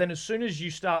Titans. Then as soon as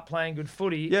you start playing good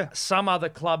footy, some other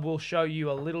club will show you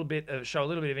a little bit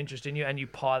of interest in you, and you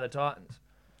pie the Titans.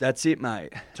 That's it, mate.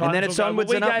 Titans and then it's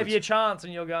onwards and upwards. We gave you a chance,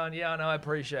 and you're going, I know, I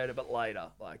appreciate it, but later.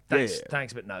 Like,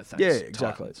 thanks, but no thanks. Yeah,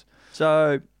 exactly. Titans.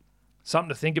 So, something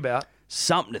to think about.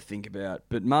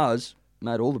 But Muzz,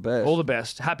 mate, all the best. All the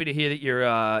best. Happy to hear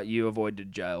that you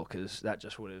avoided jail, because that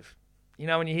just would have...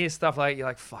 when you hear stuff like you're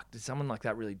like, fuck, did someone like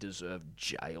that really deserve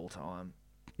jail time?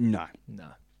 No.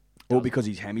 All because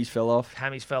his hammies fell off.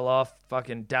 Hammies fell off,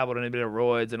 fucking dabbled in a bit of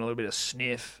roids and a little bit of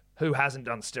sniff. Who hasn't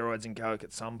done steroids and coke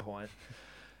at some point?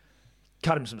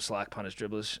 Cut him some slack, punters,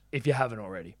 dribblers, if you haven't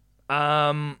already.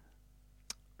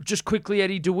 Just quickly,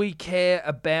 Eddie, do we care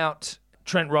about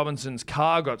Trent Robinson's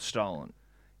car got stolen?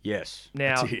 Yes.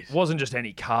 Now, it wasn't just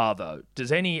any car, though.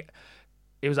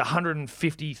 It was a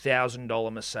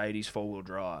 $150,000 Mercedes four-wheel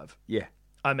drive. Yeah.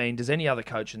 I mean, does any other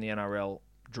coach in the NRL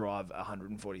drive a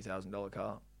 $140,000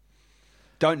 car?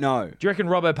 Don't know. Do you reckon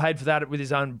Robbo paid for that with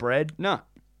his own bread? No.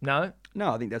 No?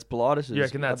 No, I think that's Politis. You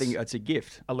reckon I think it's a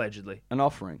gift. Allegedly. An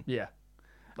offering. Yeah.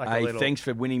 Hey, thanks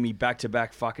for winning me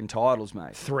back-to-back fucking titles,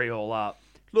 mate. 3 all up.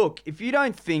 Look, if you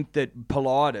don't think that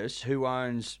Politis, who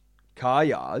owns car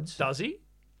yards... Does he?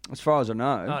 As far as I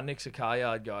know. Oh, Nick's a car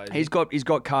yard guy. He's got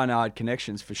car yard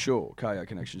connections for sure. Car yard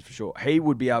connections for sure. He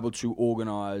would be able to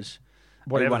organise...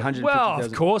 Whatever. Well,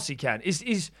 of course he can.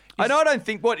 I don't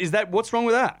think... What's wrong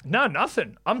with that? No,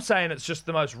 nothing. I'm saying it's just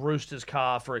the most Roosters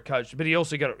car for a coach. But he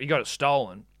also got it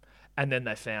stolen, and then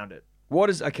they found it.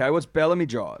 What's Bellamy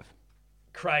drive?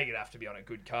 Craig would have to be on a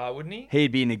good car, wouldn't he?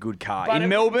 He'd be in a good car. But In it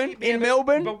Melbourne? wouldn't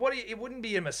be- But it wouldn't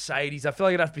be a Mercedes. I feel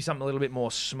like it'd have to be something a little bit more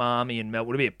smarmy and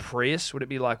Would it be a Prius? Would it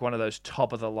be like one of those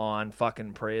top of the line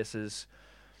fucking Priuses?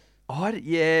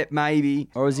 Yeah, maybe.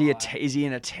 Or is he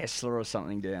in a Tesla or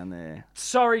something down there?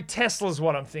 Sorry, Tesla's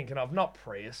what I'm thinking of, not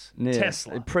Prius. Yeah.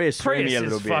 Tesla. Prius threw me a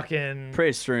little is bit. Fucking...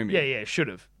 Prius threw me. Yeah, should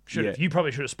have. Yeah. You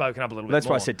probably should have spoken up a little bit That's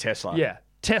more. why I said Tesla. Yeah,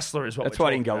 Tesla is what That's we're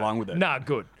why I didn't talking go about. along with it. Nah,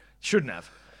 good. Shouldn't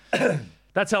have.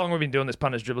 That's how long we've been doing this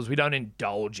punters dribbles. We don't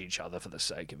indulge each other for the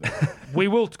sake of it. We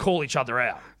will call each other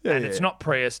out. And it's not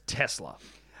Prius, Tesla.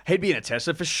 He'd be in a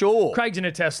Tesla for sure. Craig's in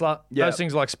a Tesla. Yeah. Those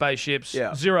things are like spaceships.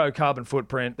 Yeah. Zero carbon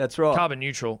footprint. That's right. Carbon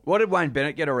neutral. What did Wayne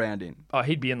Bennett get around in? Oh,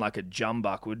 he'd be in like a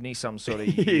jumbuck, wouldn't he? Some sort of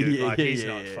he's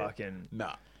not fucking...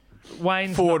 Nah.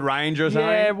 Wayne's Ford not, Ranger or something?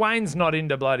 Yeah, Wayne's not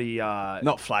into bloody...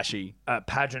 Not flashy.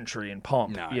 pageantry and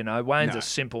pomp. No. You know, Wayne's No. a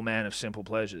simple man of simple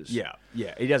pleasures. Yeah.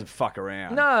 He doesn't fuck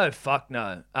around. No, fuck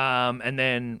no. And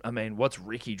then, I mean, what's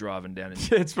Ricky driving down in...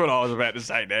 That's what I was about to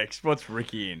say next. What's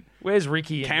Ricky in? Where's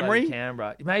Ricky in Camry? bloody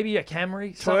Canberra? Maybe a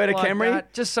Camry? Toyota Something like Camry?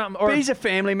 that. Just something... Or But he's a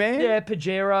family man. yeah,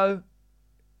 Pajero.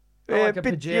 Like a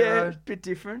Pajero. Yeah, bit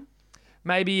different.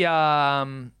 Maybe...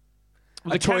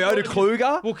 A Toyota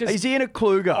Kluger? Well, 'cause is he in a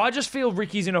Kluger? I just feel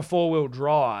Ricky's in a four-wheel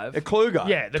drive. A Kluger?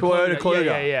 Yeah, the Toyota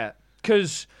Kluger. Yeah.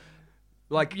 Because,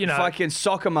 Like, you know- fucking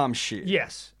soccer mum shit.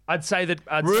 yes, I'd say that...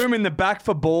 Room in the back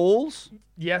for balls.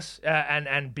 Yes,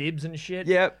 and bibs and shit.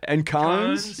 Yep. And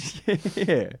cones.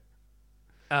 Yeah.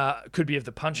 Could be of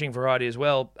the punching variety as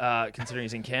well, considering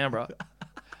he's in Canberra.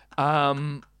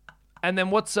 And then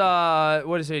what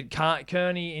is it?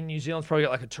 Kearney in New Zealand's probably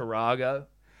got like a Tarago.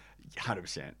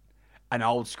 100%. An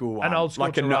old school one. An old school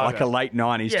like Tarago. like a late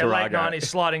 90s Yeah, Tarago. late 90s,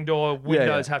 sliding door,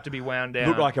 windows have to be wound down.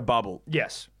 Look like a bubble.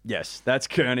 Yes. Yes, that's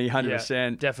Kearney, 100%. Yeah,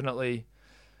 definitely.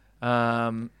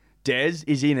 Des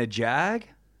is in a Jag.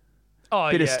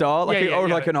 Oh, Bit of style. Like like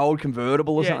but- an old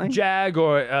convertible or something. Jag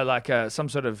or like some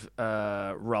sort of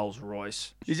Rolls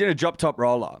Royce. He's in a drop top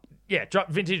roller. Yeah,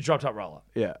 vintage drop top roller.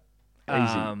 Yeah.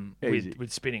 Easy.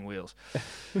 With spinning wheels.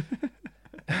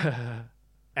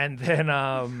 And then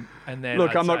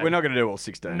Look, I'd say- we're not going to do all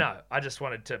 16. No, I just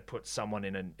wanted to put someone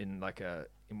in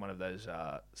one of those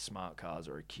smart cars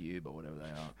or a cube or whatever they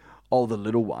are. Oh, the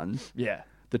little ones. Yeah,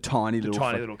 The tiny the little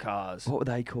tiny little cars. What were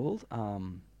they called?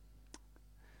 The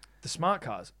smart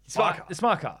cars. Smart car. The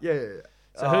smart car. Yeah.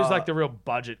 So who's like the real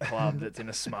budget club that's in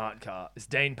a smart car? Is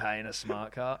Dean Pay in a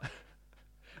smart car?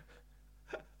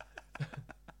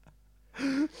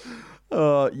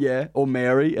 Yeah. Or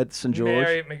Mary at St.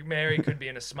 George. Mary could be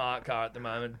in a smart car at the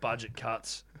moment. Budget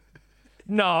cuts.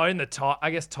 No, in the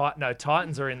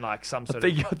Titans are in like some sort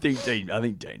I think Dean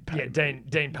Pay. Yeah,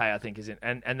 Dean Pay, I think, is in,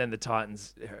 and then the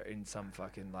Titans are in some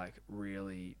fucking like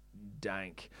really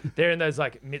dank. They're in those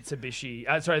like Mitsubishi.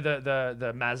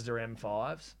 The Mazda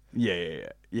M5s.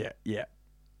 Yeah.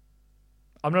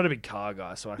 I'm not a big car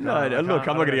guy, so I can't. No, look,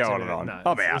 I'm not going to go on too and on. No,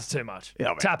 I'm out. It's too much.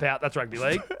 Yeah, I'm Tap out. That's rugby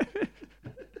league.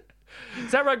 Is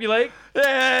that rugby league?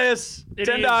 Yes. It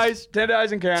 10 is. days. 10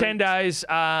 days and counting. 10 days.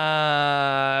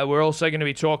 We're also going to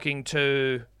be talking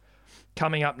to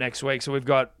coming up next week. So we've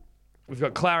got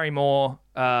Clary Moore,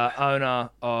 owner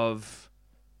of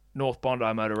North Bondi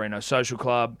Motorino Social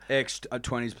Club,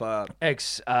 Ex-20s player.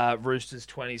 Roosters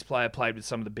 20s player, played with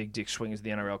some of the big dick swingers of the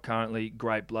NRL currently.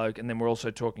 Great bloke. And then we're also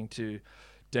talking to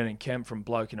Denon Kemp from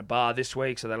Bloke in a Bar this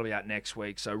week, so that'll be out next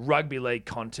week. So rugby league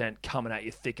content coming at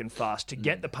you thick and fast to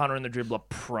get the punter and the dribbler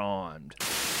primed.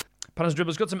 Punters and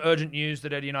Dribblers, got some urgent news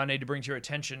that Eddie and I need to bring to your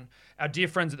attention. Our dear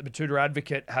friends at the Batuta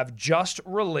Advocate have just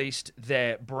released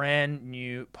their brand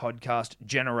new podcast,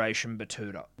 Generation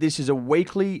Batuta. This is a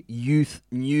weekly youth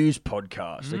news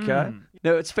podcast, okay?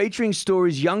 Now, it's featuring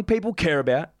stories young people care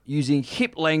about using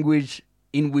hip language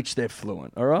in which they're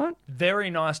fluent, all right? Very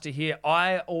nice to hear.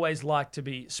 I always like to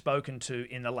be spoken to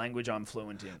in the language I'm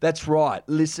fluent in. That's right.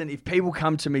 Listen, if people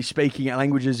come to me speaking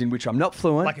languages in which I'm not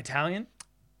fluent, Like Italian,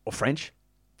 or French,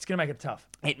 it's going to make it tough.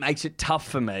 it makes it tough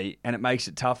for me, and it makes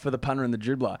it tough for the punter and the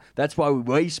dribbler. That's why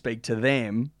we speak to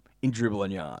them in dribble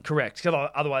and yarn. Correct. 'Cause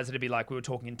otherwise it'd be like we were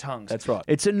talking in tongues. That's right.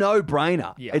 It's a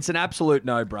no-brainer. Yeah. It's an absolute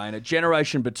no-brainer.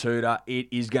 Generation Batuta, it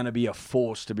is going to be a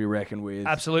force to be reckoned with.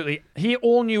 Absolutely. Hear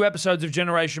all new episodes of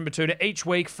Generation Batuta each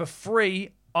week for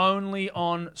free only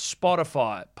on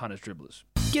Spotify, Punters Dribblers.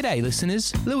 G'day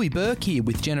listeners, Louis Burke here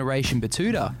with Generation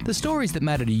Batuta, the stories that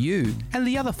matter to you and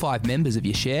the other 5 members of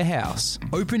your share house.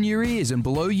 Open your ears and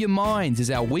blow your minds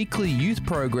as our weekly youth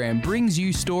program brings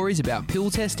you stories about pill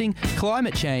testing,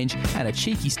 climate change and a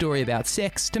cheeky story about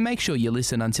sex to make sure you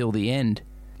listen until the end.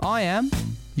 I am,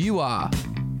 you are,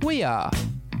 we are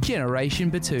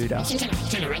Generation Batuta.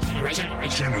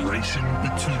 Generation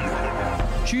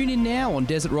Batuta. Tune in now on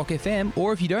Desert Rock FM,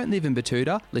 or if you don't live in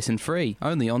Batuta, listen free,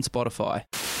 only on Spotify.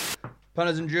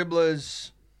 Punters and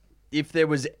dribblers, if there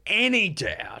was any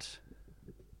doubt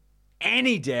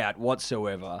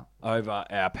whatsoever over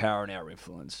our power and our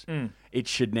influence, it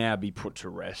should now be put to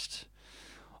rest.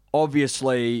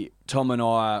 Obviously, Tom and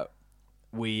I,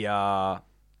 we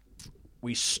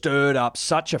stirred up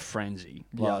such a frenzy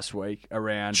last week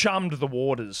around Chummed the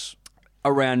waters.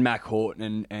 Around Mac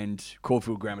Horton and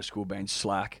Caulfield Grammar School being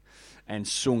slack and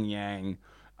Sung Yang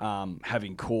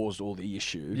having caused all the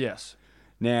issue. Yes.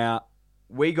 Now,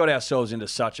 we got ourselves into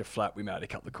such a flat, we made a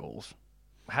couple of calls.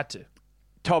 Had to.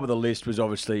 Top of the list was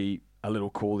obviously a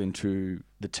little call into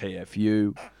the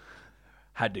TFU.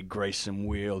 Had to grease some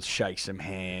wheels, shake some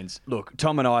hands. Look,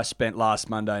 Tom and I spent last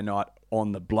Monday night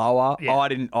on the blower. Yeah. I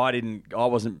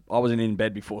wasn't in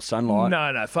bed before sunlight.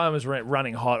 No. Farmers were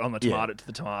running hot on the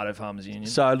Tomato Farmers Union.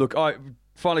 So look, I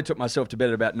finally took myself to bed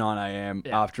at about 9 a.m.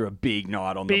 after a big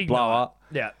night on the blower.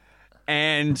 Night. Yeah.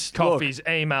 And coffees,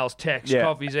 emails, texts,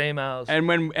 coffees, emails.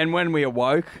 And when we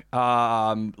awoke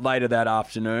later that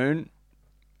afternoon,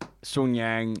 Sung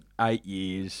Yang, 8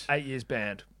 years. 8 years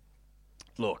banned.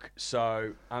 Look,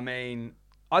 so, I mean,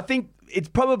 I think it's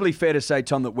probably fair to say,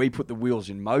 Tom, that we put the wheels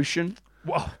in motion.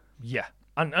 Well, yeah,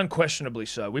 unquestionably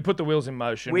so. We put the wheels in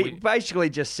motion. We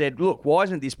basically just said, look, why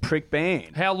isn't this prick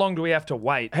banned? How long do we have to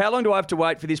wait? How long do I have to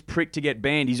wait for this prick to get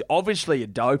banned? He's obviously a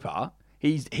doper.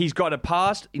 He's got a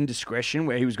past indiscretion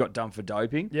where he got done for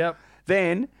doping. Yep.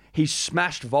 Then he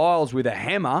smashed vials with a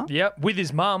hammer. Yep, with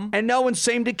his mum. And no one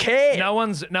seemed to care. No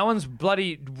one's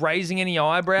bloody raising any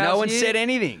eyebrows. No one here. said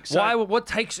anything. So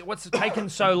What's taken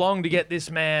so long to get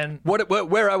this man? Where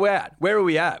are we at? Where are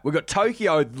we at? We've got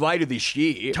Tokyo later this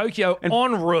year. Tokyo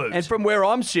en route. And from where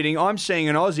I'm sitting, I'm seeing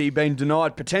an Aussie being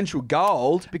denied potential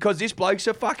gold because this bloke's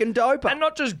a fucking doper. And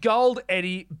not just gold,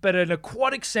 Eddie, but an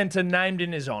aquatic centre named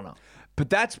in his honour. But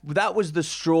that was the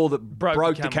straw that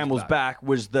broke the camel's back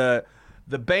was the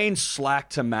being slack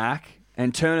to Mac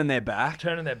and turning their back.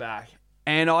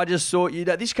 And I just thought,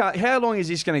 this can't. How long is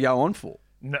this going to go on for?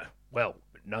 No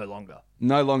longer.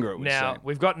 No longer, it was Now, saying.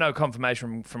 we've got no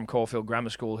confirmation from Caulfield Grammar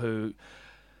School, who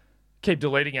keep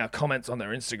deleting our comments on their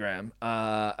Instagram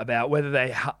about whether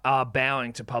they are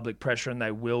bowing to public pressure, and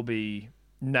they will be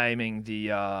naming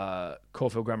the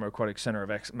Caulfield Grammar Aquatic Centre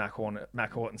of Mac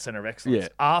Horton Centre of Excellence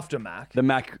after Mac. The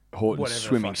Mac Horton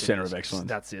Swimming Centre of Excellence.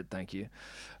 That's it, thank you.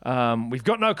 We've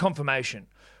got no confirmation.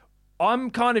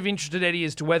 I'm kind of interested, Eddie,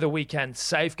 as to whether we can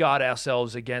safeguard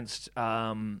ourselves against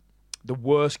the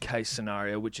worst case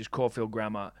scenario, which is Caulfield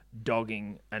Grammar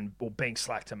dogging or being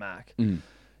slack to Mac.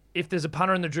 If there's a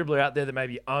punter and the dribbler out there that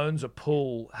maybe owns a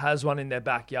pool, has one in their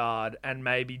backyard, and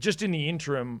maybe just in the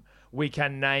interim, we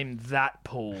can name that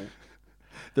pool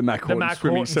the Mac Horton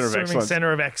Swimming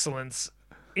Centre of Excellence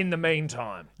in the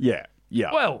meantime. Yeah.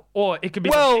 Yeah. Well, or it could be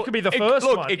the first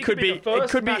one. It could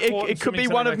be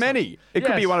one of many. It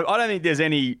could be one of. I don't think there's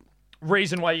any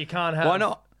reason why you can't have. Why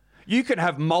not? You can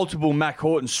have multiple Mac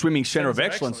Horton Swimming Centre of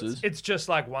Excellences. It's just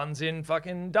like one's in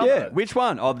fucking Dubbo. Yeah, which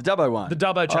one? Oh, the Dubbo one. The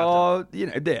Dubbo chapter. Oh,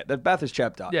 the Bathurst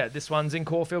chapter. Yeah, this one's in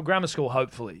Caulfield Grammar School,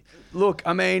 hopefully. Look,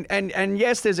 I mean, and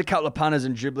yes, there's a couple of punters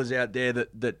and dribblers out there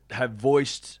that have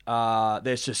voiced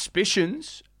their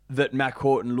suspicions that Mac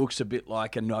Horton looks a bit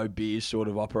like a no beers sort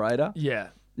of operator. Yeah.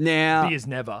 Now, beers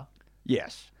never.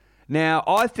 Yes. Now,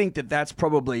 I think that's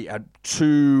probably a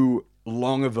too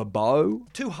long of a bow.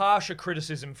 Too harsh a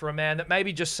criticism for a man that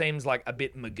maybe just seems like a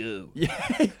bit Magoo. Yeah.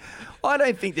 I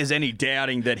don't think there's any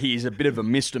doubting that he's a bit of a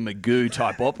Mr. Magoo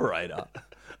type operator.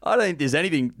 I don't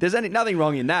think there's nothing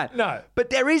wrong in that. No. But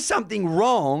there is something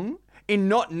wrong in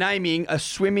not naming a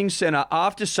swimming centre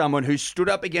after someone who stood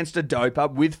up against a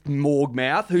doper with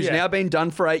Morgmouth, who's now been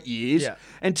done for 8 years,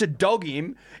 and to dog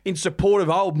him in support of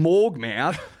old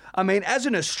Morgmouth. I mean, as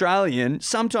an Australian,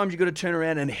 sometimes you've got to turn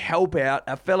around and help out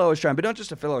a fellow Australian, but not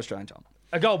just a fellow Australian, Tom.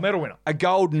 A gold medal winner. A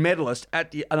gold medalist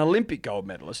an Olympic gold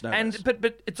medalist.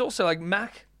 But it's also like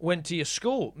Mac went to your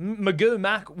school. Magoo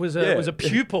Mac was a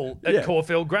pupil at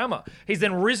Caulfield Grammar. He's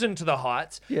then risen to the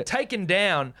heights, taken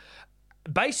down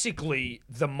basically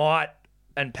the might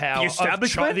and power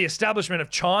of the establishment of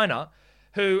China,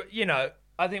 who,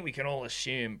 I think we can all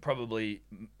assume probably,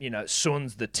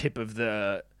 Sun's the tip of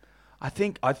the I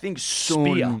think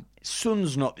spear.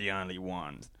 Sun's not the only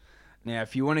one. Now,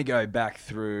 if you want to go back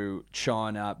through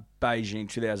China, Beijing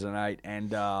 2008,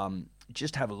 and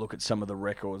just have a look at some of the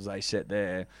records they set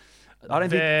there, I don't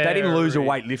think they didn't lose a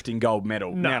weightlifting gold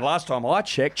medal. No. Now, last time I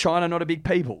checked, China not a big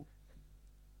people.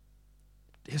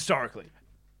 Historically.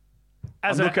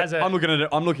 I'm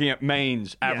looking at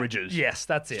means, averages. Yes,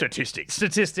 that's it.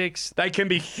 Statistics. They can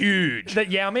be huge.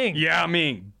 That Yao Ming. Yao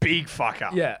Ming, big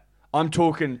fucker. Yeah. I'm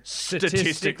talking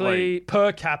statistically.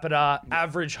 Per capita,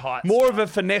 average height. More of a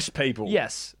finesse people.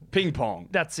 Yes. Ping pong.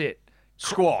 That's it.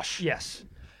 Squash. Yes.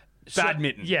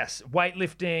 Badminton. Yes.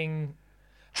 Weightlifting.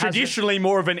 Traditionally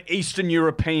more of an Eastern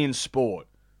European sport.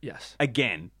 Yes.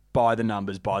 Again, by the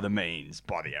numbers, by the means,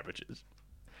 by the averages.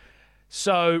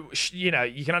 So, you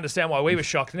can understand why we were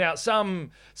shocked. Now,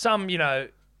 some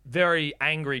very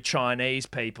angry Chinese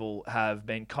people have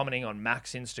been commenting on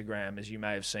Mac's Instagram, as you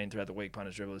may have seen throughout the week,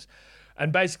 punters, dribblers,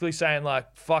 and basically saying,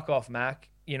 like, fuck off, Mac.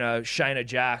 Shayna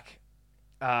Jack,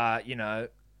 had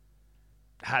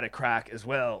a crack as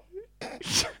well.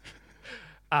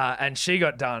 And she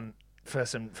got done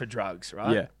for drugs,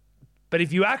 right? Yeah. But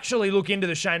if you actually look into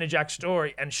the Shayna Jack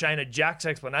story and Shayna Jack's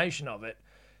explanation of it,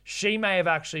 she may have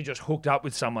actually just hooked up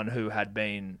with someone who had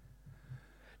been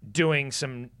doing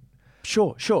some...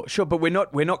 Sure. But we're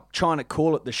not trying to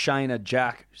call it the Shayna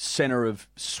Jack Centre of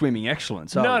Swimming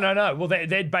Excellence. No. Well,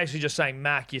 they're basically just saying,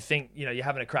 Mac, you think you're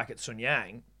having a crack at Sun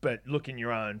Yang, but look in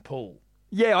your own pool.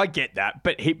 Yeah, I get that,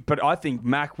 but I think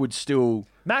Mac would still.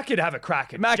 Mac could have a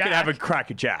crack at Mac Jack. could have a crack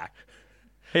at Jack.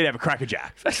 He'd have a crack at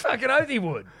Jack. That's fucking oath he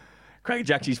would. Crack at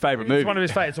Jack's his favourite movie. It's one of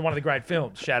his favourites. It's one of the great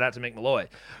films. Shout out to Mick Malloy,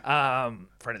 friend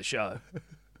of the show,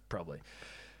 probably.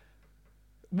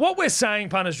 What we're saying,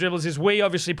 punters, dribblers, is we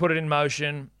obviously put it in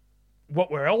motion. What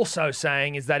we're also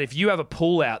saying is that if you have a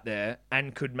pool out there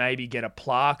and could maybe get a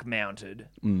plaque mounted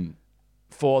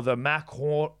for the Mac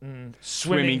Horton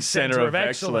Swimming Centre of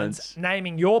Excellence,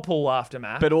 naming your pool after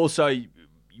Mac. But also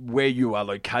where you are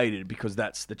located, because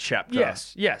that's the chapter.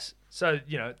 Yes. So,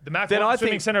 the Mac Horton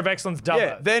Swimming Centre of Excellence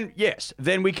Dubbo. Yeah,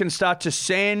 then we can start to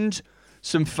send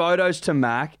some photos to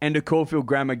Mac and to Caulfield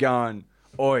Grammar going,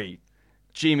 oi,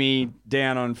 Jimmy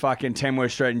down on fucking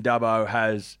Tamworth Street in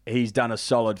Dubbo he's done a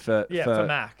solid for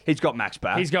Mac. He's got Mac's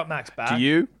back. Do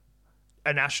you?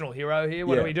 A national hero here?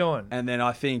 What are we doing? And then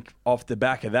I think off the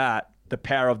back of that, the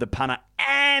power of the punter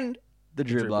and the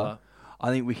dribbler,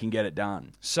 I think we can get it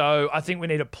done. So I think we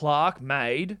need a plaque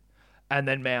made and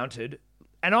then mounted.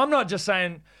 And I'm not just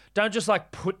saying, don't just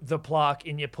put the plaque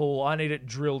in your pool. I need it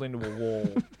drilled into a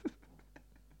wall.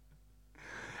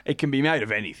 It can be made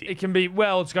of anything. It can be,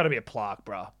 it's got to be a plaque,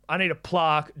 bro. I need a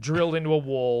plaque drilled into a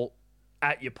wall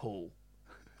at your pool.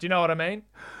 Do you know what I mean?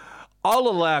 I'll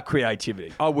allow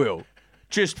creativity. I will.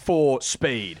 Just for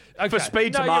speed. Okay. For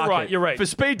speed to market. You're right. For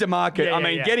speed to market,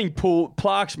 getting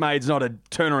plaques made is not a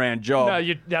turnaround job.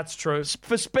 No, that's true.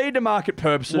 For speed to market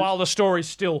purposes. While the story's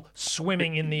still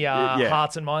swimming in the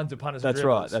hearts and minds of punters and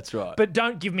dribblers. That's right. But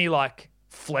don't give me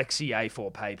flexi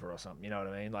A4 paper or something, you know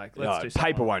what I mean? Let's do something.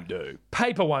 Paper won't do.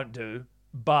 Paper won't do,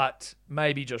 but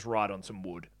maybe just write on some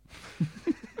wood.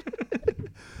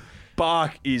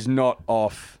 Bark is not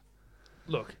off.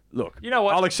 Look. You know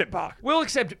what? I'll accept bark. We'll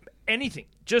accept anything.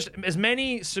 Just as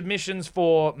many submissions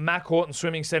for Mac Horton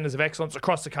Swimming Centres of Excellence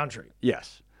across the country.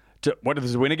 Yes. What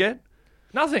does the winner get?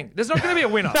 Nothing. There's not going to be a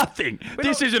winner. Nothing.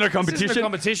 This isn't a competition.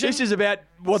 This is about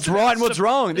what's right and what's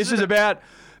wrong. This is about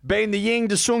being the yin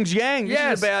to Sung's yang. This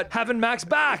is about having Max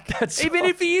back. Even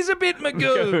if he is a bit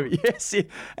Magoo. Yes.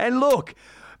 And look,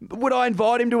 would I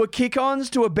invite him to a kick-ons,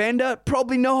 to a bender?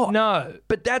 Probably not. No.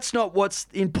 But that's not what's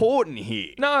important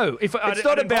here. No. It's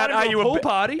not about are you a pool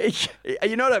party.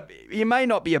 You may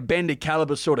not be a bender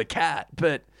caliber sort of cat,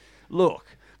 but look,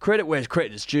 credit where's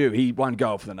credit's due. He won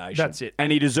gold for the nation. That's it.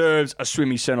 And he deserves a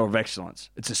swimming centre of excellence.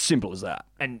 It's as simple as that.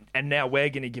 And now we're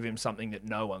going to give him something that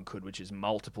no one could, which is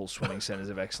multiple swimming centres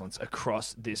of excellence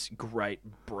across this great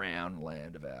brown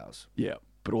land of ours. Yeah.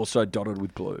 But also dotted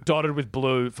with blue. Dotted with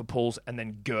blue for pools and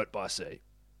then girt by sea.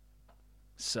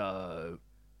 So...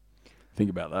 think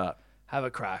about that. Have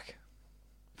a crack.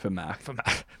 For Mac.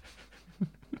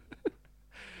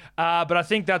 But I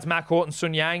think that's Mac Horton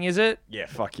Sun Yang, is it? Yeah,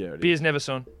 fuck yeah. Beers never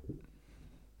Sun.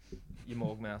 You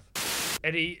morgue mouth.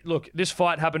 Eddie, look, this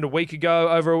fight happened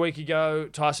over a week ago.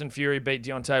 Tyson Fury beat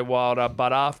Deontay Wilder,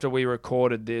 but after we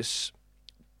recorded this,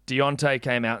 Deontay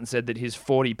came out and said that his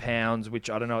 40 pounds, which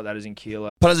I don't know what that is in kilo.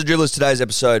 Punters and Dribblers, today's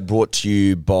episode brought to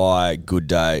you by Good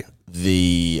Day,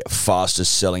 the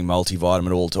fastest selling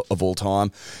multivitamin of all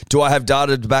time. Do I have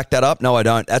data to back that up? No, I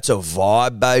don't. That's a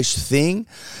vibe-based thing.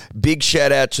 Big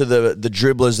shout out to the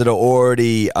dribblers that are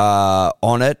already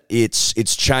on it. It's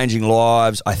changing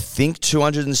lives. I think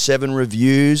 207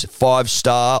 reviews,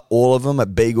 5-star, all of them at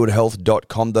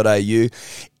begoodhealth.com.au.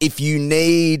 If you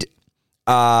need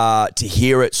to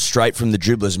hear it straight from the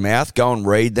dribbler's mouth, go and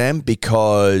read them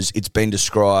because it's been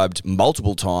described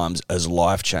multiple times as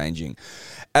life-changing.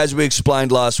 As we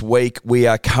explained last week, we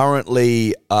are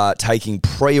currently taking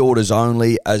pre-orders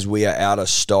only as we are out of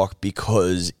stock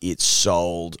because it's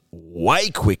sold way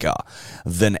quicker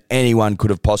than anyone could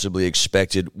have possibly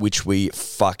expected, which we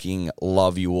fucking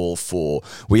love you all for.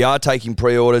 We are taking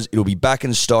pre-orders. It'll be back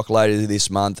in stock later this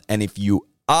month, and if you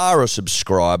are a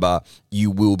subscriber,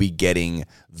 you will be getting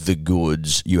the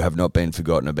goods. You have not been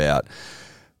forgotten about.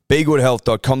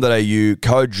 BeGoodHealth.com.au,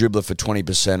 code Dribbler for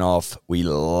 20% off. We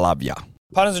love ya.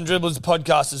 Punters and Dribblers, the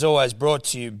podcast is always brought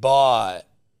to you by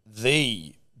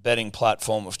the betting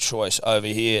platform of choice over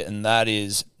here, and that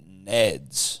is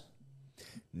Neds.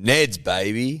 Neds,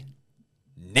 baby.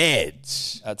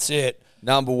 Neds. That's it.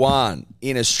 Number one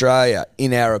in Australia,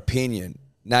 in our opinion.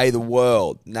 Nay the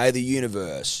world, nay the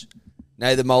universe,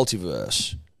 nay the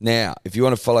multiverse. Now, if you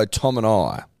want to follow Tom and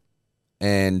I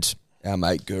and our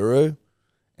mate Guru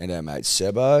and our mate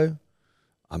Sebo,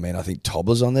 I mean, I think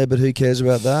Toddler's on there, but who cares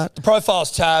about that? The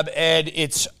Profiles tab, Ed,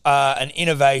 it's an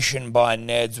innovation by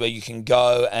Neds where you can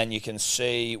go and you can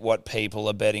see what people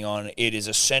are betting on. It is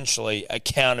essentially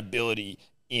accountability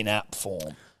in app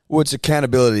form. Well, it's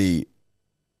accountability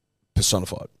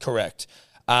personified. Correct.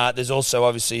 There's also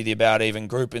obviously the About Even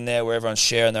group in there where everyone's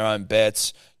sharing their own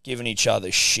bets, giving each other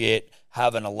shit,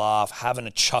 having a laugh, having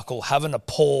a chuckle, having a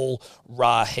Paul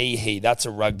Rah-hee-hee. That's a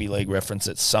rugby league reference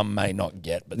that some may not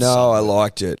get. But no, I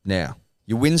liked it. Now,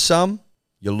 you win some,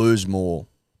 you lose more.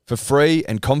 For free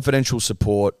and confidential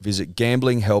support, visit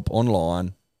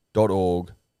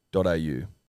gamblinghelponline.org.au.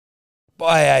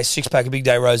 Buy a six-pack of Big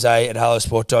Day Rosé at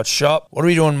hellosport.shop. What are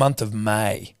we doing month of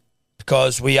May?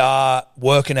 Because we are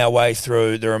working our way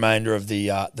through the remainder of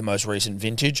the most recent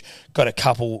vintage. Got a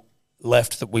couple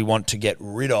left that we want to get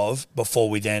rid of before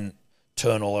we then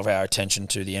turn all of our attention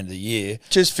to the end of the year.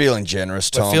 Just feeling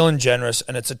generous, Tom. We're feeling generous,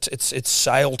 and it's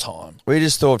sale time. We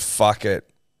just thought, fuck it.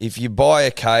 If you buy a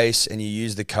case and you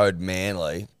use the code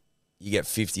MANLY, you get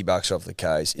 $50 off the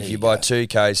case. If you buy 2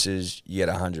 cases, you get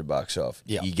 $100 off.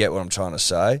 Yep. You get what I'm trying to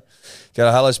say? Go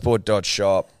to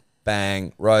hellosport.shop.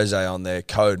 Bang, rosé on there,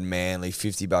 code MANLY,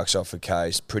 $50 off a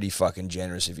case. Pretty fucking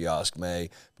generous if you ask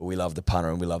me. But we love the punter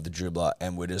and we love the dribbler,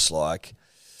 and we're just like,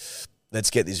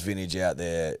 let's get this vintage out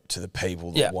there to the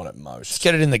people that want it most. Let's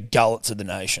get it in the gullets of the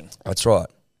nation. That's right.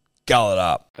 Gull it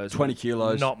up. 20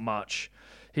 kilos. Not much.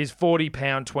 His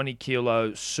 40-pound,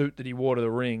 20-kilo suit that he wore to the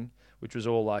ring, which was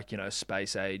all like,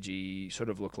 space agey, sort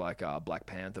of looked like Black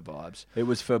Panther vibes. It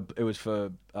was for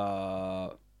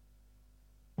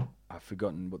I've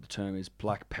forgotten what the term is,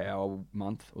 Black Power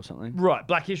Month or something. Right,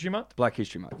 Black History Month? Black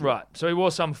History Month. Right, so he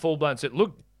wore some full-blown suit. It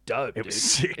looked dope, It dude. was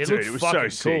sick, It dude. looked It was fucking so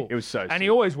sick. cool. It was so And sick. he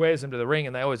always wears them to the ring,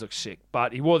 and they always look sick.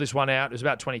 But he wore this one out. It was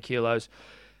about 20 kilos.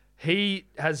 He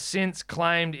has since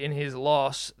claimed in his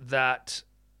loss that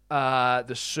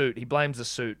the suit, he blames the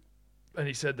suit, and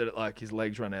he said that his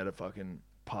legs run out of fucking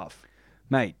puff.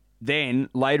 Mate, then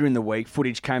later in the week,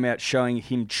 footage came out showing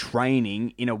him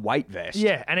training in a weight vest.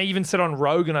 Yeah, and he even said on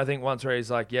Rogan, I think once, where he's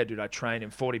like, yeah, dude, I trained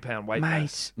in 40-pound weight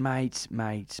vest. Mate.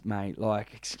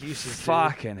 Like, Excuses, dude.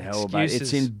 fucking hell, mate. It's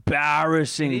Excuses.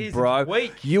 embarrassing, It is, bro. it's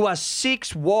weak. You are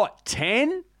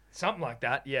 6'10"? Something like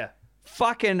that, yeah.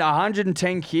 Fucking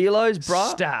 110 kilos, bro.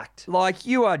 Stacked. Like,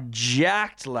 you are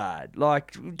jacked, lad.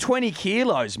 Like, 20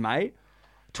 kilos, mate.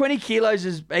 20 kilos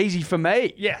is easy for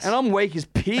me. Yes. And I'm weak as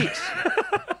piss.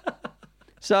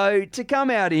 So to come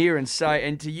out here and say,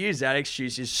 and to use that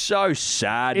excuse is so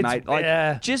sad, mate.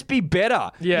 Like, just be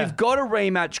better. Yeah. You've got a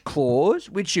rematch clause,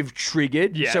 which you've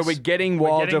triggered. Yes. So we're getting We're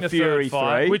Wilder getting the Fury third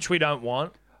fight, 3. which we don't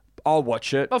want. I'll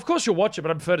watch it. Of course you'll watch it,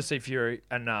 but I prefer to see Fury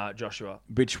and Joshua.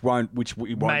 Which won't.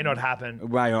 May not happen.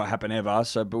 May not happen ever.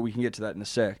 So, but we can get to that in a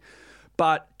sec.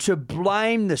 But to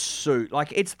blame the suit,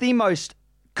 like, it's the most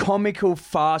comical,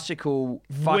 farcical,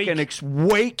 fucking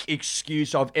weak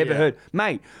excuse I've ever heard,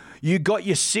 mate. You got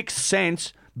your sixth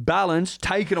sense balance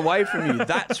taken away from you.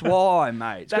 That's why,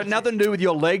 mate. It's got nothing to do with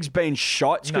your legs being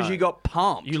shot. It's because you got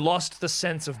pumped. You lost the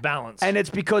sense of balance. And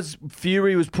it's because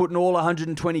Fury was putting all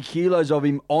 120 kilos of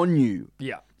him on you.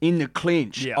 Yeah. In the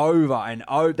clinch. Yeah. Over and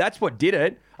over. That's what did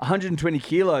it. 120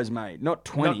 kilos, mate. Not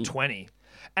 20. Not 20.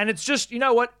 And it's just, you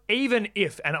know what? Even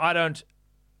if, and I don't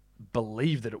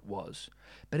believe that it was,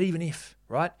 but even if,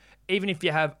 right? Even if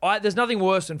you have, there's nothing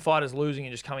worse than fighters losing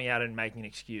and just coming out and making an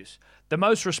excuse. The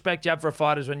most respect you have for a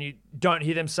fighter is when you don't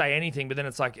hear them say anything, but then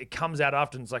it's like, it comes out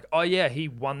after and it's like, oh yeah, he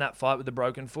won that fight with a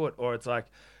broken foot. Or it's like,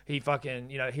 he fucking,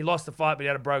 he lost the fight, but he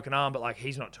had a broken arm, but like,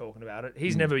 he's not talking about it.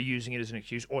 He's never using it as an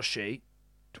excuse. Or she,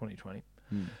 2020.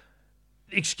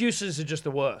 Excuses are just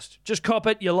the worst. Just cop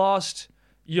it. You lost.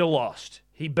 You lost.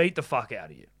 He beat the fuck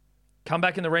out of you. Come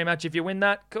back in the rematch. If you win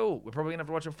that, cool. We're probably going to have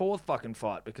to watch a fourth fucking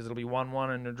fight because it'll be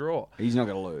 1-1 and a draw. He's not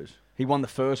going to lose. He won the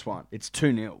first one. It's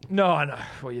 2-0. No, I know.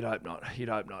 Well, you'd hope not. You'd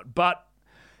hope not. But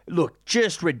Look,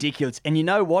 just ridiculous. And you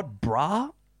know what,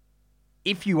 brah?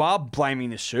 If you are blaming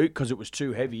the suit because it was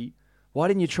too heavy, why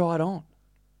didn't you try it on?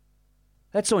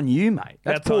 That's on you, mate.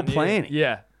 That's poor on you. planning.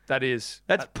 Yeah, that is.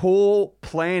 That's poor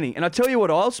planning. And I tell you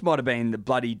what else might have been the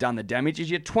bloody done the damage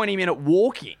is your 20-minute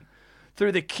walking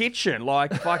through the kitchen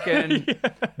like fucking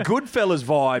Goodfellas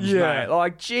vibes, Yeah. mate.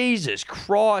 Like, Jesus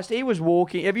Christ. He was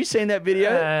walking. Have you seen that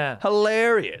video? Yeah.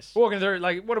 Hilarious. Walking through,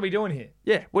 like, what are we doing here?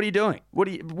 Yeah, what are you doing?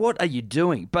 What are you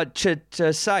doing? But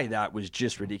to say that was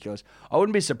just ridiculous. I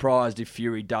wouldn't be surprised if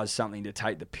Fury does something to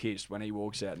take the piss when he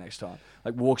walks out next time.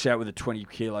 Like walks out with a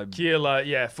 20-kilo... Kilo,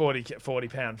 yeah,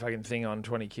 40-pound fucking thing on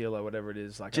 20 kilo, whatever it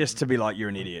is. Like, Just to be like, you're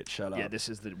an idiot, shut up. yeah, this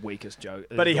is the weakest joke.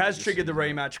 But he has triggered the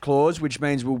rematch clause, which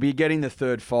means we'll be getting the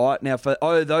third fight. Now, for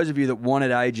those of you that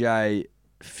wanted AJ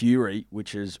Fury,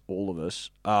 which is all of us,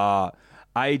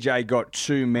 AJ got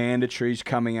 2 mandatories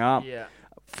coming up. Yeah.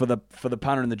 For the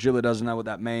punter and the driller doesn't know what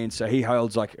that means, so he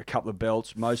holds like a couple of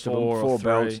belts, most of them 4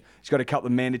 belts. He's got a couple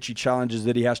of mandatory challenges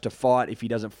that he has to fight. If he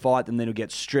doesn't fight, then he'll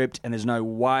get stripped. And there is no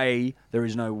way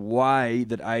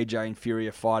that AJ and Fury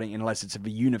are fighting unless it's a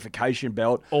unification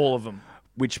belt. All of them.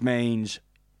 Which means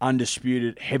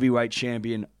undisputed heavyweight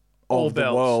champion All of the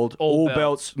belts. world. All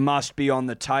belts must be on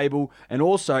the table. And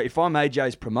also, if I'm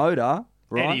AJ's promoter,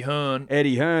 right?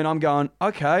 Eddie Hearn, I'm going,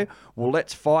 okay, well,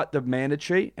 let's fight the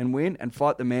mandatory and win, and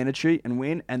fight the mandatory and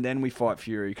win, and then we fight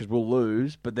Fury because we'll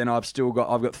lose. But then I've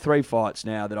got 3 fights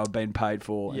now that I've been paid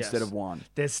for instead of 1.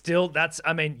 There's still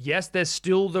there's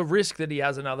still the risk that he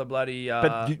has another bloody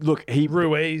But look,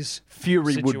 Ruiz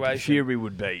situation. Fury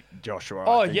would beat Joshua.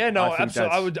 Oh yeah, no,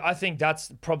 absolutely. I think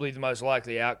that's probably the most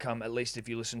likely outcome, at least if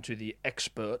you listen to the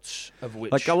experts of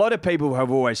which. Like a lot of people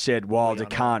have always said, Wilder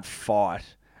can't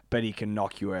fight, but he can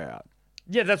knock you out.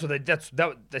 Yeah,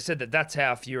 they said that's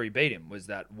how Fury beat him, was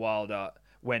that Wilder,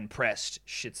 when pressed,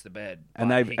 shits the bed.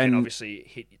 And he can obviously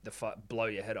hit the fight, blow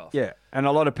your head off. Yeah, and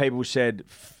a lot of people said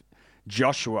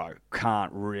Joshua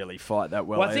can't really fight that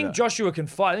well. Well, I think Joshua can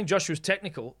fight. I think Joshua's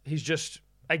technical. He's just,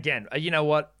 again, you know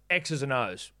what? X's and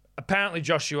O's. Apparently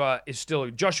Joshua's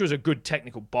a good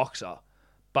technical boxer,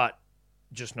 but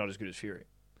just not as good as Fury.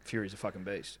 Fury's a fucking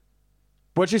beast.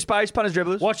 Watch your space, punters,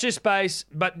 dribblers. Watch your space,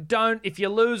 but don't, if you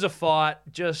lose a fight,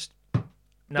 just...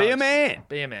 Be a man.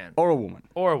 Be a man. Or a woman.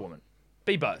 Or a woman.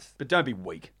 Be both. But don't be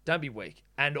weak. Don't be weak.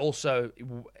 And also,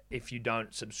 if you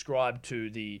don't subscribe to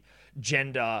the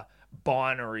gender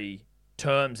binary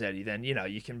terms, Eddie, then,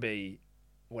 you can be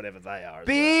whatever they are.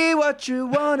 Be what you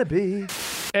want to be.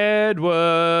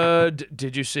 Edward,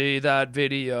 did you see that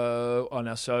video on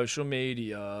our social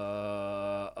media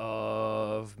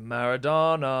of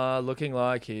Maradona looking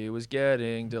like he was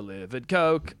getting delivered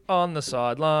coke on the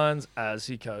sidelines as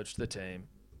he coached the team?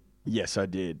 Yes, I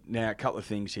did. Now, a couple of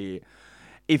things here.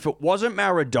 If it wasn't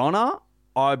Maradona,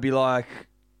 I'd be like,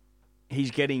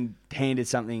 he's getting handed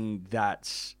something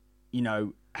that's,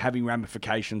 having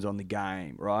ramifications on the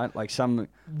game, right? Like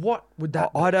What would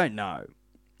that be? I don't know.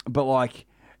 But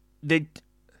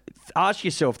ask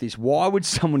yourself this: why would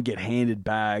someone get handed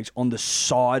bags on the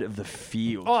side of the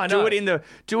field? Oh, I know.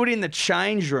 Do it in the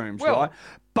change rooms, right?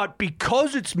 But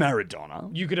because it's Maradona,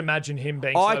 You could imagine him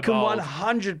being I so can bold.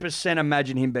 100%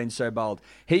 imagine him being so bold.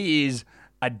 He is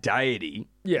a deity.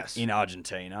 Yes. In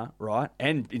Argentina, right?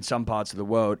 And in some parts of the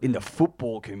world. In the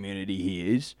football community,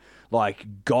 he is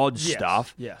like God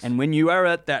stuff. yes. And when you are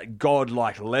at that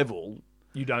God-like level,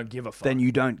 You don't give a fuck. then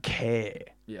you don't care.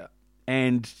 Yeah.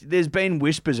 And there's been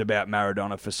whispers about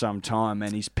Maradona for some time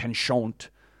and his penchant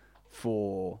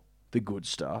for the good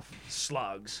stuff.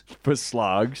 Slugs. For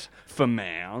slugs, for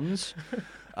mounds.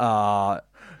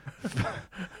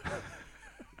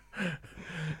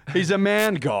 He's a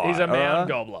man guy. He's a mound alright?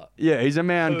 gobbler. Yeah, he's a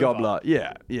mound Hoover. gobbler.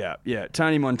 Yeah.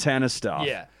 Tony Montana stuff.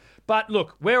 Yeah. But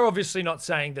look, we're obviously not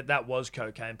saying that was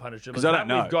cocaine punishment. 'Cause I don't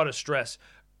know. We've got to stress.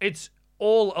 It's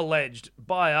all alleged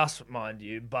by us, mind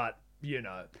you, but,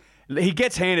 He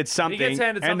gets handed something,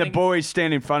 and the something. boys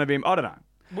stand in front of him. I don't know.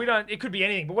 It could be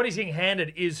anything, but what he's getting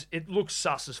handed it looks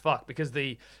sus as fuck because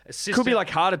the assistant... Could be like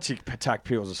heart attack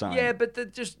pills or something. Yeah, but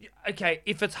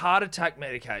if it's heart attack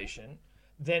medication,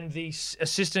 then the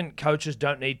assistant coaches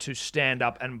don't need to stand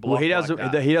up and block Well, he doesn't.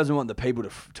 like that. He doesn't want the people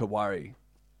to worry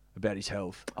about his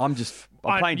health. I'm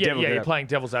playing devil's advocate. You're playing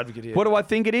devil's advocate here. What do I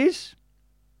think it is?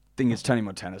 I think it's Tony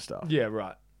Montana stuff. Yeah,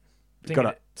 right.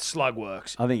 Slug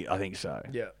works. I think so.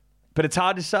 Yeah. But it's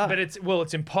hard to say. But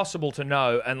it's impossible to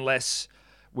know unless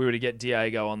we were to get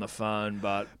Diego on the phone,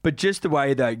 but just the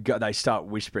way they start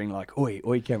whispering like, oi,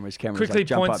 cameras. quickly like,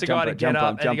 jump points up, the jump guy to up, get jump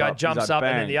up, and the guy He's jumps like, up,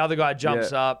 bang. and then the other guy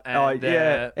jumps up, and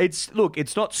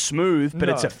It's not smooth, but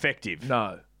it's No. effective.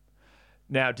 No.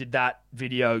 Now, did that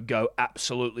video go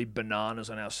absolutely bananas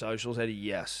on our socials, Eddie?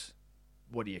 Yes.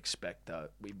 What do you expect, though?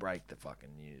 We break the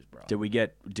fucking news, bro. Did we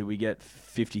get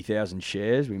 50,000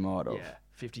 shares? We might have. Yeah,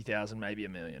 50,000, maybe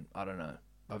 1 million. I don't know.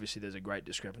 Obviously, there's a great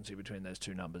discrepancy between those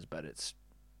two numbers, but it's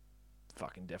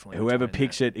fucking definitely. Whoever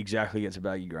picks it exactly gets a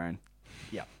baggy grain.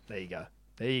 Yeah, there you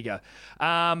go.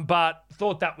 But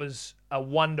thought that was a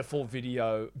wonderful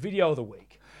video of the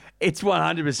week. It's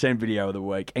 100% video of the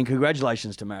week, and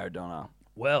congratulations to Maradona.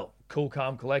 Well, cool,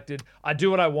 calm, collected. I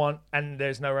do what I want, and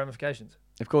there's no ramifications.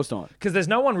 Of course not. Because there's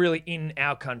no one really in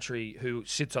our country who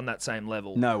sits on that same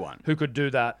level. No one who could do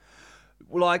that.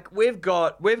 Like we've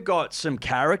got some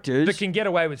characters that can get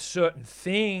away with certain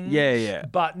things. Yeah.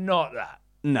 But not that.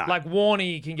 No. Like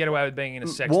Warney can get away with being in a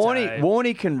sex tape.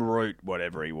 Warney can root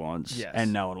whatever he wants. Yes.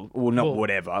 And no one will, not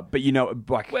whatever, but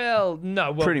like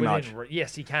pretty much.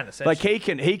 Yes, he can essentially. Like he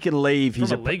can leave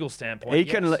from a legal standpoint. He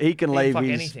can leave fuck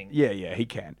his anything. Yeah, he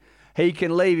can. He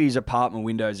can leave his apartment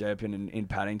windows open in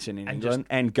Paddington in England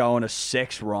and go on a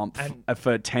sex romp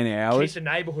for 10 hours. Keep the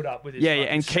neighbourhood up with his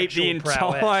and keep the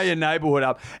entire prowess. neighbourhood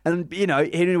up. And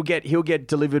he'll get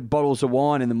delivered bottles of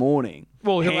wine in the morning.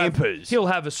 Well, he'll Hampers.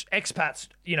 have expats,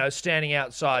 standing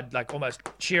outside, like almost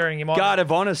cheering him on. Guard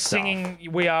of honour singing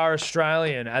 "We Are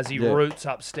Australian" as he roots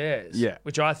upstairs. Yeah,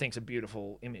 which I think is a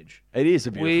beautiful image. It is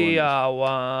a beautiful image. We are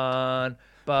one,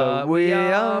 but we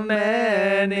are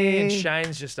many. And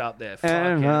Shane's just up there.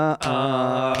 And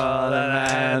all the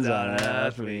lands on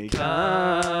earth we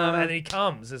come. And he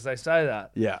comes as they say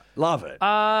that. Yeah, love it.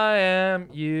 I am,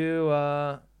 you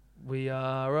are, we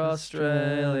are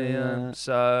Australian.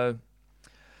 So...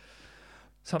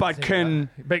 But can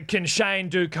Shane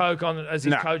do coke as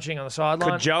he's coaching on the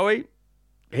sideline? Could Joey?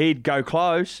 He'd go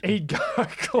close. He'd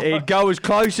go as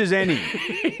close as any.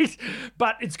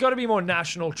 But it's got to be more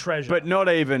national treasure. But not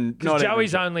even.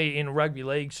 Joey's only in rugby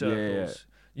league circles.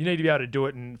 Yeah. You need to be able to do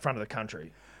it in front of the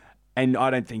country. And I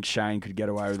don't think Shane could get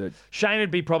away with it. Shane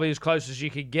would be probably as close as you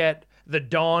could get. The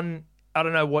Don, I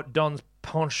don't know what Don's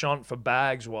penchant for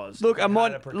bags was. Look,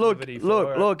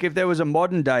 if there was a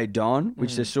modern day Don,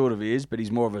 which there sort of is, but he's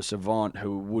more of a savant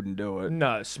who wouldn't do it.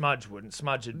 No, Smudge wouldn't.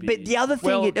 Smudge would be. But the other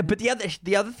thing,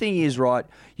 the other thing is, right,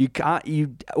 you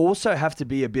also have to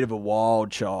be a bit of a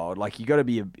wild child. Like you got to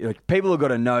be people have got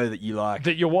to know that you like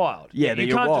that you're wild. Yeah,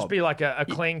 you can't just be like a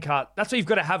clean cut. That's why you've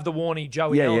got to have the Warney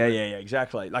Joey. Yeah,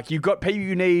 exactly. Like you've got people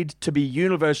you need to be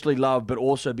universally loved, but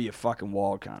also be a fucking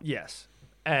wild cunt. Yes.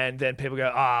 And then people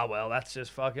go, well, that's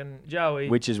just fucking Joey.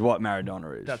 Which is what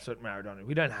Maradona is. That's what Maradona is.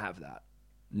 We don't have that.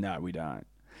 No, we don't.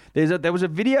 There was a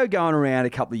video going around a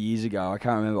couple of years ago, I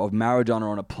can't remember, of Maradona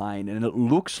on a plane, and it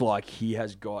looks like he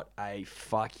has got a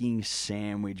fucking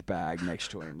sandwich bag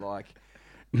next to him. Like,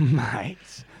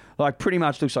 mate. Like, pretty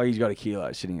much looks like he's got a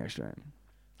kilo sitting next to him.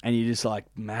 And you're just like,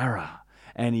 Mara.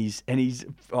 And he's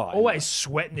always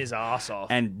sweating his ass off.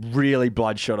 And really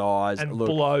bloodshot eyes. And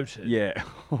bloated. Yeah.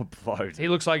 Bloated. He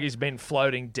looks like he's been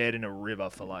floating dead in a river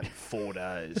for like 4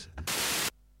 days.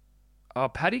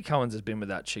 Paddy Cummins has been with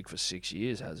that chick for 6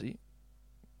 years, has he?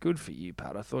 Good for you,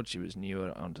 Pat. I thought she was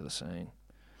newer onto the scene.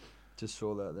 Just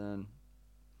saw that then.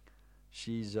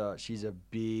 She's a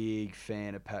big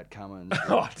fan of Pat Cummins.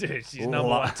 Oh, dude, she's number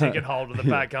one ticket holder of the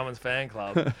Pat Cummins fan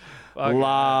club.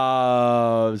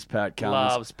 Loves Pat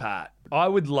Cummins. Loves Pat. I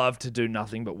would love to do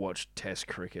nothing but watch Test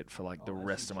cricket for like the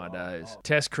rest of my days.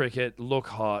 Test cricket, look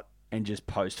hot. And just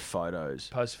post photos.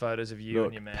 Post photos of you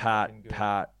and your man. Pat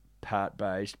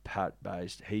based.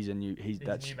 He's a new.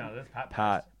 That's new man. That's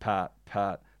Pat.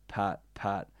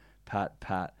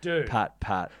 Dude.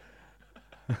 Pat.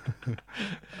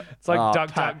 It's like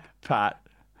duck. Pat.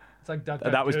 It's like duck.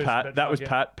 That was goose, Pat. That was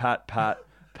Pat. Pat.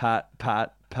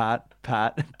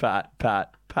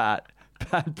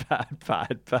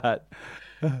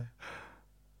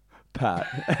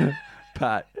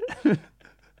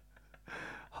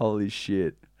 Holy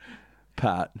shit.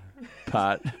 Pat.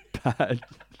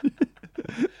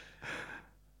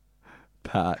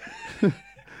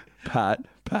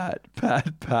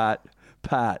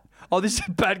 Oh, this is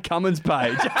Pat Cummins'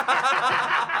 page.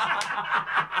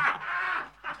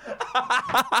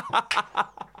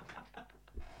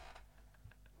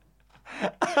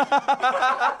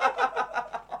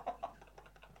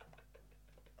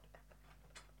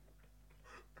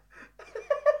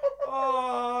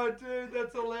 Oh, dude,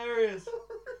 that's hilarious.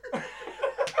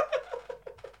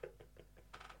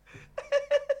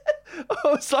 I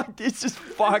was like, this is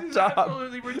fucked up.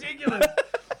 Absolutely ridiculous.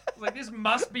 like, this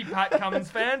must be Pat Cummins'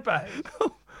 fan page.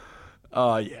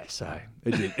 Oh, yeah, so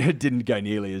it didn't go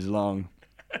nearly as long.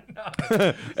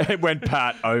 It went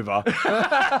Pat over.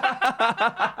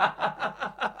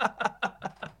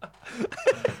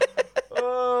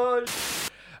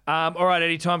 All right,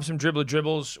 Eddie, time for some dribbler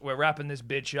dribbles. We're wrapping this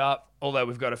bitch up, although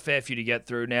we've got a fair few to get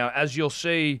through. Now, as you'll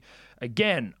see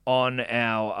again on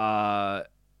our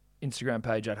Instagram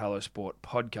page at Hello Sport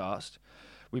Podcast,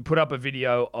 we put up a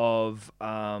video of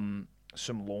some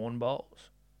lawn bowls,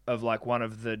 of like one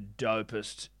of the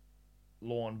dopest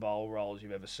lawn bowl rolls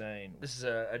you've ever seen. This is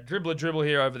a dribbler dribble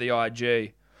here over the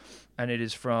IG, and it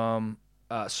is from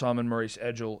Simon Maurice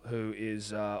Edgell, who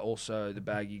is also the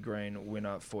Baggy Green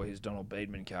winner for his Donald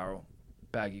Beedman Carroll.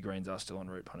 Baggy Greens are still en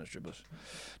route, punters dribblers.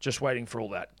 Just waiting for all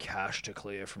that cash to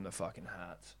clear from the fucking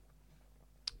hats.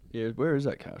 Yeah, where is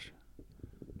that cash?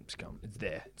 It's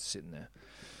there. It's sitting there.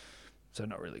 So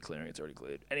not really clearing. It's already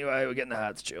cleared. Anyway, we're getting the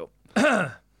hats. Chill.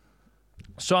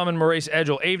 Simon Maurice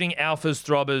Edgell, evening alphas,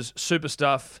 throbbers, super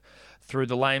stuff through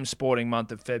the lame sporting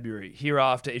month of February.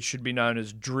 Hereafter, it should be known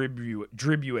as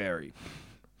Dribuary.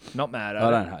 Not mad at it.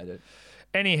 I don't hate it.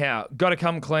 Anyhow, got to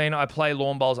come clean. I play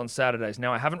lawn bowls on Saturdays.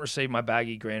 Now, I haven't received my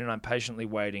baggy green, and I'm patiently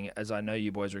waiting as I know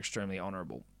you boys are extremely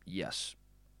honourable. Yes.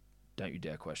 Don't you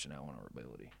dare question our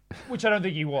honourability. Which I don't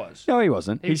think he was. No, he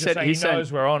wasn't. He said he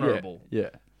knows we're honourable. Yeah.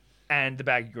 And the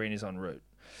baggy green is en route.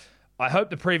 I hope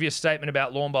the previous statement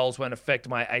about lawn bowls won't affect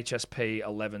my HSP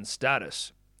 11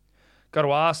 status. Got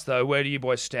to ask, though, where do you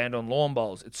boys stand on lawn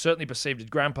bowls? It's certainly perceived as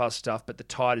grandpa's stuff, but the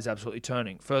tide is absolutely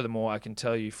turning. Furthermore, I can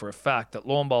tell you for a fact that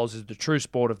lawn bowls is the true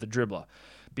sport of the dribbler.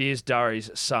 Beers, durries,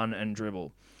 sun, and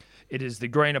dribble. It is the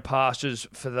greener pastures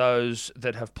for those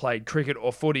that have played cricket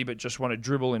or footy but just want to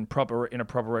dribble in a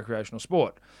proper recreational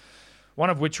sport. One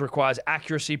of which requires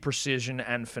accuracy, precision,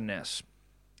 and finesse.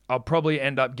 I'll probably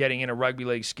end up getting in a rugby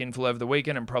league skinful over the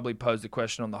weekend and probably pose the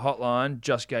question on the hotline.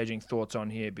 Just gauging thoughts on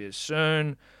here, beers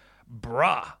soon.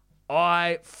 Bruh,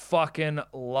 I fucking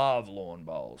love lawn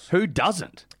bowls. Who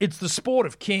doesn't? It's the sport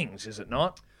of kings, is it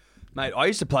not? Mate, I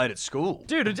used to play it at school.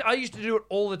 Dude, I used to do it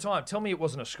all the time. Tell me it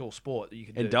wasn't a school sport that you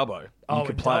could do. In Dubbo. Oh, you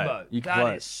could in play Dubbo. it. You could That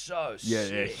play is it. so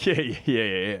Yeah, sick.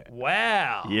 yeah.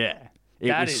 Wow. Yeah. It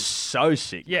That was is- so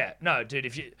sick. Yeah, no,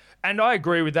 dude, and I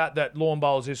agree with that lawn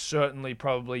bowls is certainly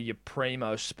probably your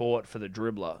primo sport for the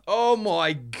dribbler. Oh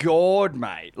my God,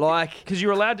 mate. Like, Because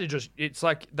you're allowed to it's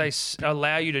like they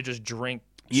allow you to just drink.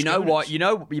 you know what?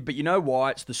 schooners. But you know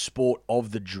why it's the sport of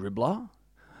the dribbler?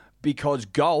 Because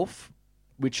golf,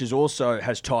 which is also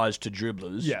has ties to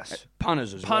dribblers. Yes.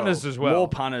 Punters as well. Punters as well. More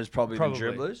punters probably than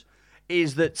dribblers.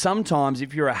 Is that sometimes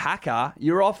if you're a hacker,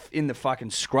 you're off in the fucking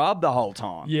scrub the whole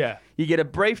time. Yeah. You get a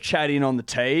brief chat in on the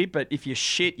tee, but if you're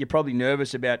shit, you're probably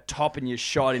nervous about topping your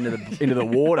shot into the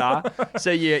water.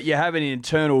 So you're having an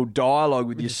internal dialogue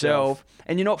with yourself,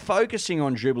 and you're not focusing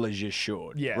on dribble as you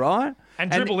should. Yeah. Right?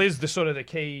 And dribble is the sort of the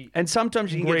key. And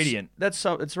sometimes you can ingredient. That's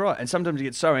right. And sometimes you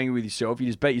get so angry with yourself, you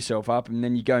just beat yourself up, and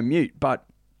then you go mute. But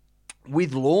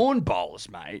with lawn bowls,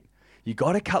 mate, you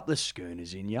got a couple of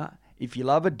schooners in you. If you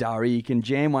love a durry, you can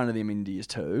jam one of them into yours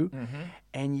too,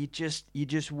 and you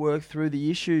just work through the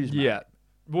issues, mate. Yeah.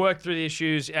 Work through the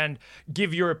issues and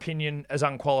give your opinion as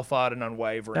unqualified and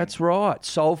unwavering. That's right.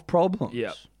 Solve problems.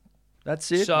 Yeah.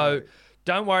 That's it. So mate.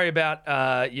 don't worry about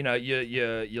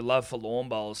your love for lawn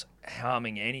bowls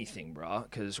harming anything, bruh,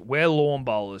 because we're lawn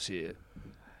bowlers here.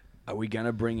 Are we going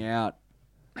to bring out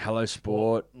Hello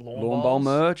Sport Lawn lawn bowl bowls?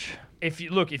 merch? If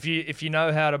you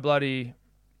know how to bloody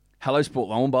Hello Sport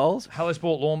lawn bowls? Hello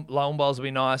Sport lawn bowls would be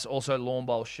nice. Also lawn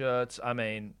bowl shirts. I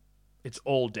mean, it's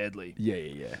all deadly.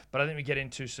 Yeah. But I think we get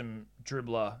into some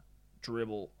dribble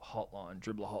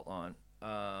hotline,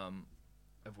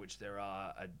 of which there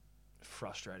are a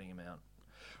frustrating amount.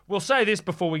 We'll say this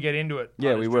before we get into it.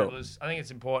 Yeah, we will. dribblers. I think it's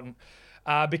important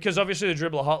because obviously the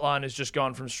dribbler hotline has just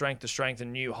gone from strength to strength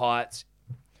and new heights.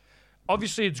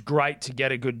 Obviously, it's great to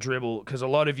get a good dribble because a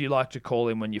lot of you like to call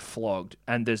in when you're flogged,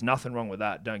 and there's nothing wrong with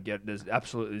that. There's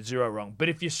absolutely zero wrong. But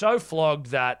if you're so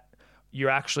flogged that you're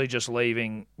actually just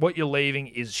leaving, what you're leaving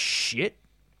is shit,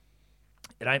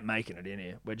 it ain't making it in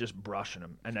here. We're just brushing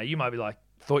them. And now you might be like,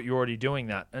 thought you were already doing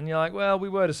that. And you're like, well, we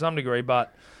were to some degree,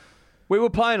 but We were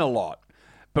playing a lot,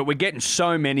 but we're getting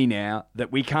so many now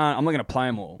that we can't. I'm not going to play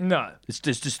them all. no. It's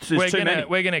just there's too many.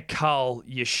 We're gonna cull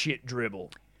your shit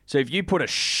dribble. So if you put a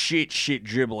shit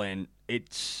dribble in,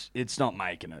 it's not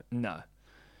making it. No.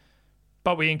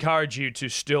 But we encourage you to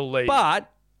still leave. But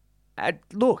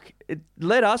look,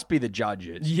 let us be the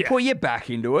judges. Yeah. Put your back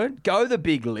into it. Go the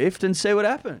big lift and see what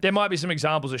happens. There might be some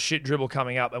examples of shit dribble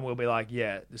coming up, and we'll be like,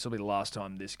 yeah, this will be the last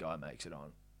time this guy makes it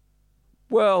on.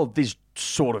 Well, there's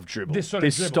sort of dribble. This sort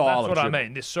of dribble. style That's of what dribble. I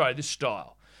mean. This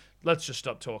style. Let's just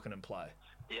stop talking and play.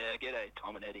 Yeah, g'day,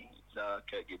 Tom and Eddie. It's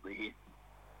Kurt Gidley here.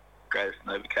 Greatest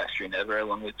Novocastrian ever,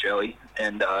 along with Joey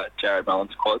and Jared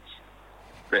Mullins' quads.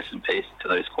 Rest in peace to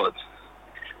those quads.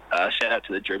 Shout out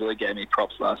to the dribbler, gave me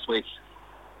props last week.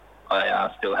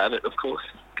 I still have it, of course.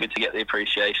 Good to get the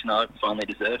appreciation I finally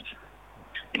deserved.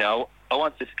 You know, I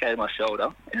once dislocated my shoulder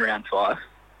in round 5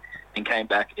 and came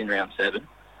back in round 7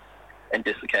 and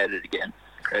dislocated it again.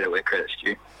 Credit where credit's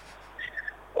due.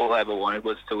 All I ever wanted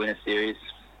was to win a series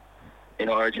in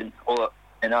Origin.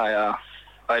 I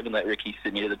even let Ricky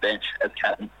sit near the bench as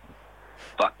captain.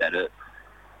 Fuck that hurt.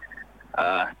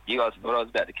 You guys thought I was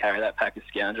about to carry that pack of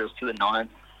scoundrels to the 9,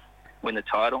 win the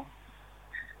title.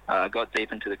 Got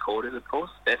deep into the quarters, of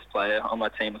course. Best player on my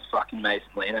team was fucking Mason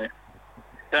Lino.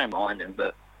 Don't mind him,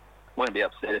 but wouldn't be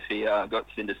upset if he got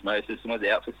syndesmosis and was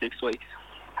out for 6 weeks.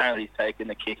 Apparently he's taken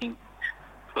the kicking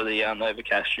for the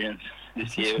Novocastrians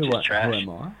this year, which is trash.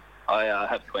 Who am I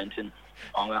have Quentin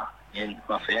Onga in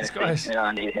my fantasy, and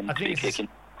I need him to be kicking.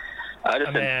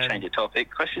 Just to change the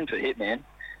topic, question for Hitman.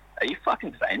 Are you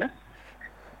fucking famous?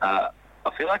 I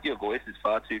feel like your voice is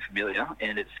far too familiar,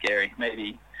 and it's scary.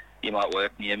 Maybe you might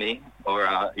work near me,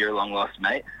 or you're a long-lost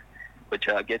mate, which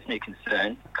gets me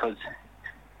concerned, because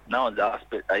no one's asked,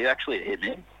 but are you actually a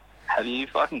hitman? Have you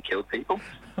fucking killed people?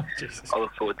 Jesus. I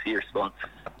look forward to your response.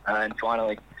 And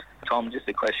finally, Tom, just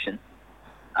a question.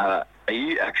 Are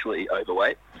you actually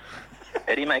overweight?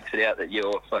 Eddie makes it out that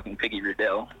you're fucking Piggy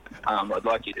Riddell. I'd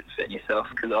like you to defend yourself,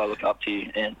 because I look up to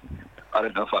you, and I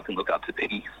don't know if I can look up to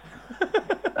Piggy.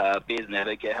 Beers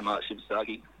never, get how much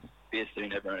Shibsagi. Beers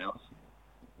soon, everyone else.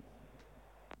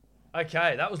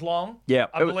 Okay, that was long. Yeah,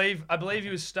 I believe he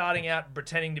was starting out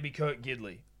pretending to be Kurt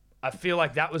Gidley. I feel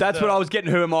like that was That's what I was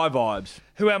getting. Who am I vibes?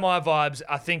 Who am I vibes?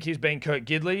 I think he's been Kurt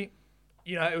Gidley.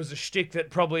 You know, it was a shtick that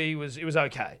probably was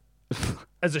okay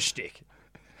as a shtick.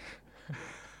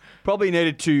 Probably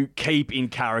needed to keep in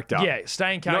character. Yeah,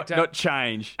 stay in character, not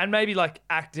change, and maybe like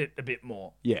act it a bit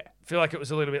more. Yeah, I feel like it was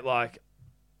a little bit like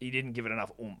he didn't give it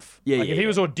enough oomph. Yeah, like if he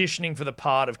was auditioning for the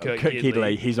part of Kurt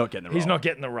Gidley, he's not getting the role. He's not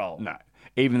getting the role. No,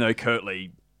 even though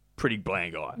Kurtley, pretty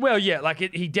bland guy. Well, yeah, like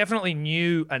he definitely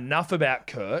knew enough about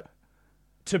Kurt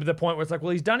to the point where it's like, well,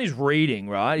 he's done his reading,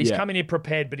 right? He's come in here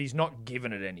prepared, but he's not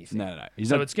given it anything. No.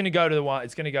 It's going to go to the one.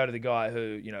 It's going to go to the guy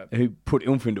who put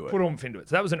oomph into it.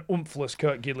 So that was an oomphless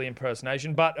Kurt Gidley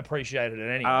impersonation, but appreciated it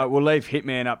anyway. We'll leave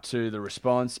Hitman up to the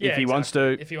response if he wants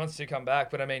to. If he wants to come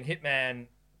back, but I mean, Hitman.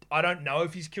 I don't know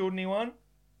if he's killed anyone.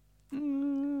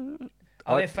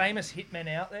 Are there famous hitmen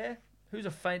out there?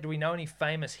 Do we know any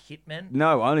famous hitmen?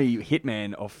 No, only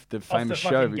Hitman off the famous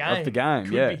show of the game.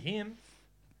 Could be him.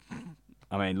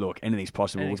 I mean, look, anything's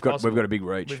possible. Anything's We've possible. got a big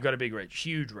reach. We've got a big reach,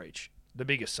 huge reach, the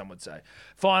biggest some would say.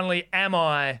 Finally, am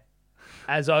I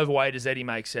as overweight as Eddie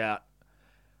makes out?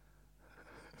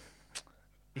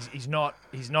 He's not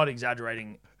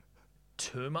exaggerating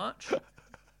too much.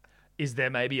 Is there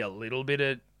maybe a little bit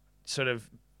of sort of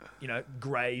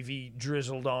gravy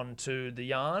drizzled onto the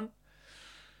yarn?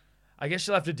 I guess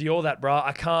you'll have to deal with that, bro.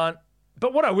 I can't.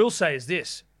 But what I will say is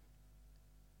this: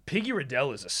 Piggy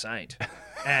Riddell is a saint.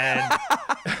 And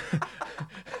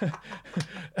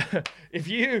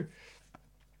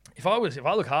if I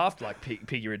look half like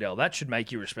Piggy Riddell, that should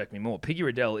make you respect me more. Piggy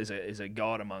Riddell is a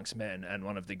god amongst men and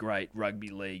one of the great rugby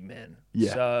league men.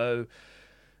 Yeah. So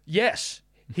yes,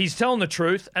 he's telling the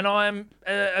truth, and I'm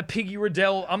a Piggy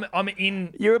Riddell. I'm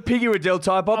in. You're a Piggy Riddell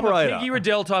type operator. I'm a Piggy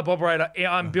Riddell type operator.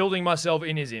 I'm building myself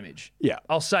in his image. Yeah.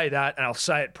 I'll say that, and I'll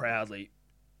say it proudly.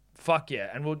 Fuck yeah.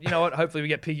 And you know what? Hopefully we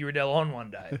get Piggy Riddell on one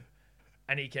day.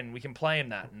 And we can play him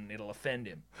that, and it'll offend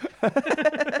him.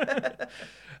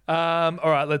 All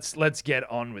right, let's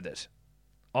get on with it.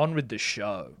 On with the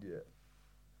show. Yeah.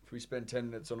 If we spend 10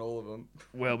 minutes on all of them,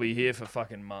 we'll be here for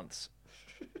fucking months.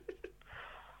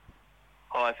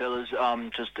 Hi, fellas.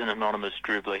 Just an anonymous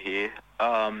dribbler here.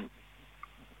 I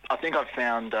think I've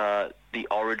found the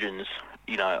origins,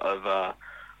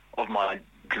 of my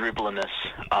dribblerness,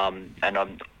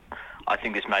 and I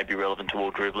think this may be relevant to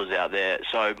all dribblers out there.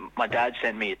 So my dad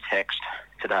sent me a text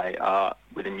today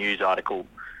with a news article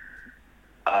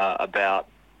about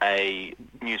a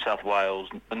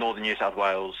Northern New South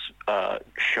Wales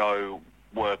show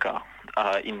worker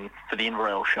for the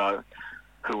Inverell show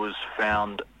who was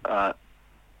found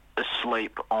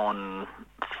asleep on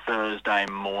Thursday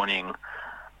morning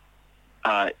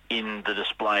in the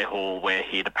display hall where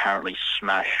he'd apparently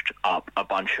smashed up a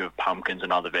bunch of pumpkins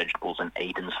and other vegetables and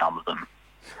eaten some of them.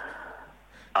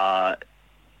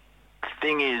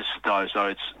 Thing is, though, so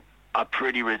it's a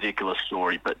pretty ridiculous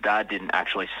story, but Dad didn't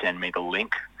actually send me the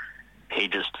link. He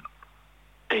just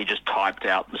he just typed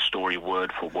out the story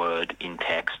word for word in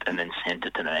text and then sent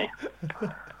it to me.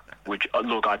 Which,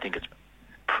 look, I think it's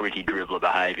pretty dribbler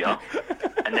behaviour.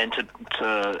 And then to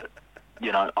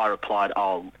I replied,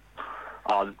 oh,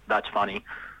 that's funny.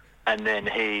 And then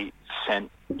he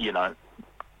sent,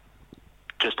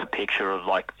 just a picture of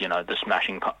the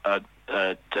Smashing a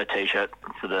T-shirt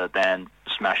for the band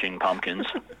Smashing Pumpkins.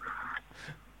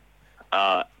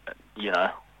 And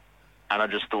I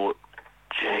just thought,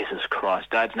 Jesus Christ,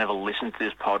 Dad's never listened to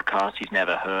this podcast. He's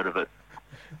never heard of it.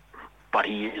 But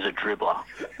he is a dribbler.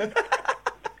 And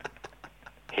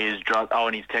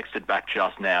he's texted back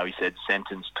just now. He said,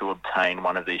 sentenced to obtain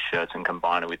one of these shirts and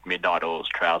combine it with Midnight Oil's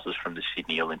trousers from the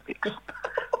Sydney Olympics.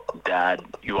 Dad,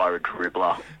 you are a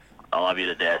dribbler. I love you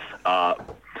to death. But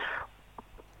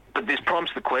this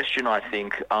prompts the question, I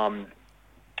think.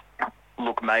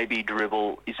 Look, maybe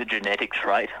dribble is a genetic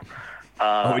trait.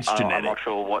 It's genetic. I'm not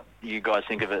sure what you guys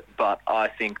think of it, but I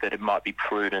think that it might be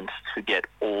prudent to get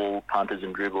all punters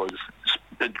and dribblers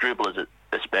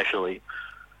especially,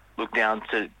 look down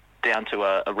to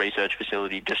a research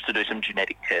facility just to do some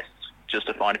genetic tests, just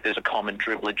to find if there's a common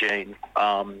dribbler gene.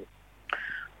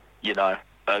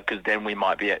 Because then we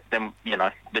might be the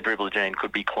dribbler gene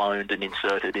could be cloned and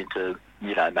inserted into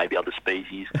maybe other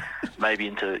species, maybe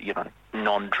into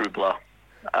non-dribbler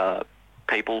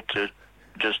people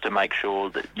just to make sure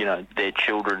that their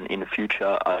children in the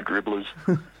future are dribblers.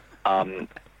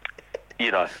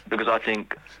 Because I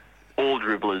think all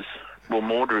dribblers,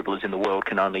 more dribblers in the world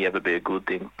can only ever be a good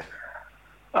thing.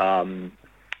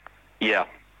 Yeah.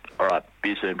 All right. Be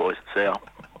you soon, boys. See ya.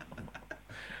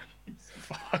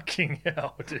 Fucking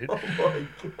hell, dude. Oh my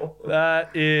God.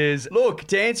 That is... Look,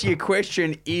 to answer your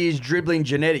question, is dribbling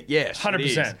genetic? Yes,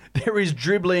 100%. There is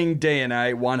dribbling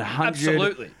DNA, 150%.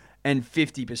 Absolutely.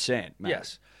 Mate.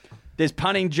 Yes. There's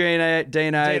punting DNA,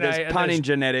 there's punting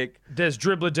genetic. There's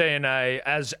dribbler DNA,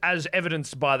 as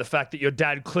evidenced by the fact that your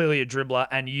dad clearly a dribbler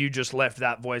and you just left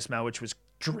that voicemail, which was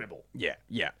dribble. Yeah,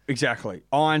 exactly.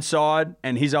 Ironside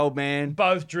and his old man.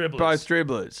 Both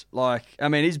dribblers.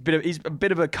 He's a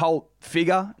bit of a cult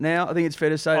figure now, I think it's fair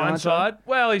to say. Ironside?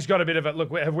 Well, he's got a bit of a...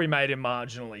 Look, have we made him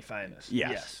marginally famous?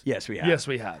 Yes, we have. Yes,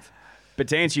 we have. But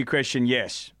to answer your question,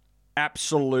 yes.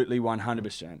 Absolutely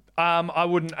 100%. I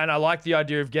wouldn't, and I like the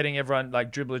idea of getting everyone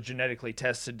dribbler genetically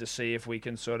tested to see if we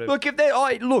can sort of...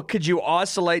 Could you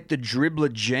isolate the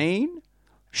dribbler gene?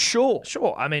 Sure.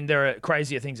 I mean, there are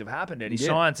crazier things have happened, Eddie. Yeah.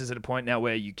 Science is at a point now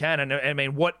where you can. And I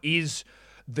mean, what is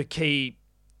the key,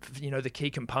 the key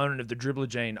component of the dribbler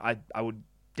gene? I would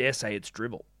dare say it's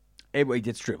dribble.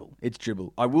 It's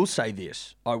dribble. I will say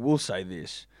this.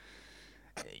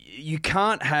 You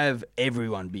can't have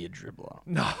everyone be a dribbler.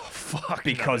 No, fuck.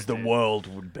 Because no, the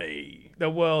world would be...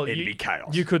 it'd be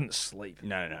chaos. You couldn't sleep.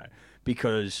 No.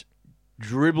 Because...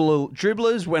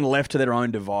 dribblers, when left to their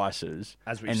own devices,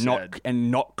 as we've said,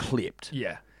 not clipped.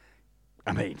 Yeah,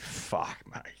 I mean, fuck,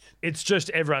 mate. It's just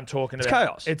everyone talking about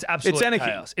chaos. It's absolute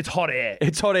chaos. It's hot air.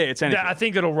 It's anything. I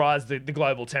think it'll rise the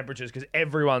global temperatures because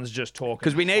everyone's just talking.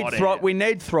 Because we need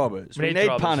throbbers. We need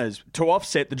punters to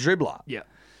offset the dribbler. Yeah,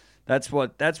 that's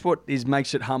what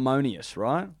makes it harmonious,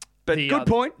 right? But good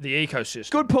point. The ecosystem.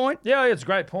 Good point. Yeah, it's a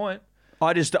great point.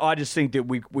 I just think that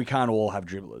we can't all have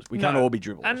dribblers. We can't all be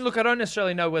dribblers. And look, I don't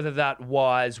necessarily know whether that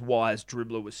wise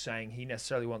dribbler was saying he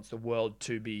necessarily wants the world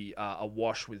to be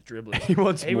awash with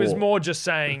dribblers. He was more just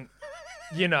saying,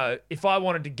 if I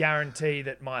wanted to guarantee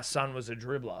that my son was a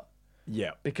dribbler,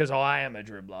 yeah, because I am a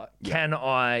dribbler, can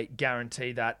I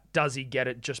guarantee that? Does he get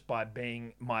it just by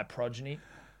being my progeny?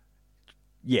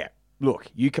 Yeah. Look,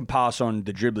 you can pass on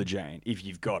the dribbler gene if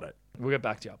you've got it. We'll get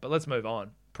back to you, but let's move on.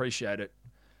 Appreciate it.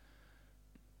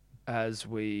 As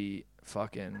we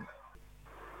fucking...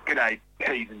 G'day,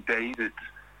 P's and D's. It's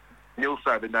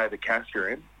Nilso the Nova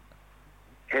Castrian.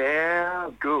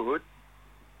 How good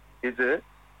is it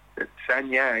that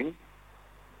San Yang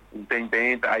has been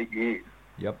banned for 8 years?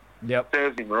 Yep.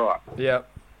 Serves him right. Yep.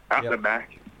 Up the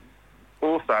Mac.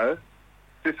 Also,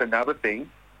 just another thing,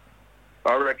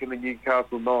 I reckon the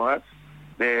Newcastle Knights,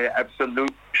 they're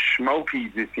absolute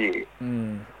schmalkies this year.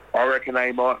 I reckon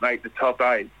they might make the top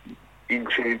 8 in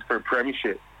tune for a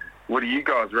premiership. What do you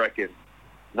guys reckon?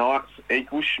 Knights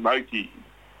equals smoky.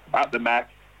 Up the Mac.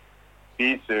 See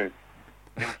you soon.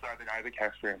 Nilso the Nova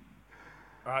Castrian.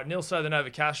 All right, Nilso the Nova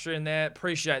Castrian there.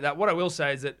 Appreciate that. What I will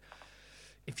say is that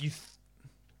if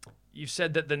you've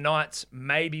said that the Knights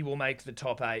maybe will make the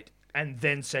top 8 and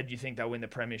then said you think they'll win the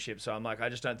premiership, so I'm like, I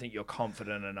just don't think you're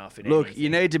confident enough in Look, anything. you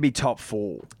need to be top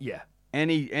 4. Yeah.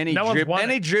 Any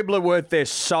dribbler worth their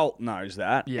salt knows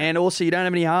that. Yeah. And also, you don't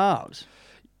have any halves.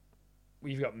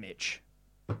 You've got Mitch,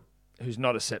 who's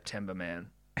not a September man.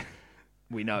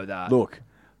 We know that. Look,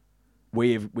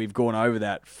 we've gone over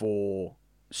that for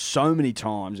so many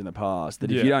times in the past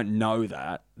that if you don't know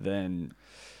that, then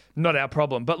not our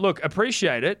problem. But look,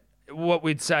 appreciate it. What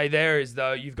we'd say there is,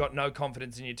 though, you've got no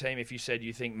confidence in your team if you said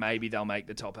you think maybe they'll make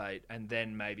the top 8 and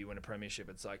then maybe win a premiership.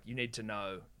 It's like you need to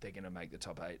know they're going to make the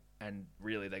top 8 and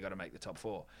really they got to make the top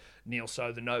 4. Neil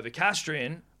So, the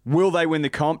Novocastrian. Will they win the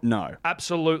comp? No.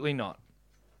 Absolutely not.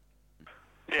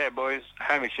 Yeah, boys.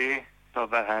 Hamish here.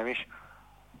 Not that Hamish.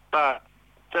 But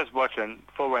just watching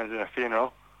 4 Wins in a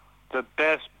Funeral, the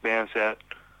best bounce out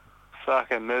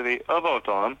fucking movie of all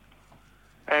time.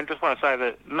 And just want to say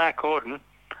that Matt Corden,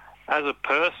 as a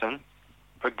person,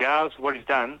 regardless of what he's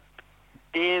done,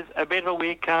 is a bit of a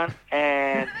weird cunt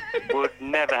and would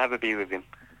never have a beer with him.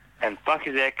 And fuck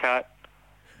his haircut.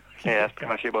 Yeah, that's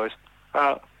pretty much it, boys.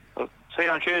 Well, see you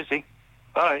on Tuesday.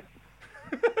 Bye.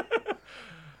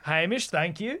 Hamish,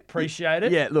 thank you. Appreciate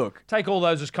it. Yeah, look. Take all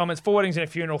those as comments. 4 Weddings in a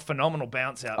Funeral, phenomenal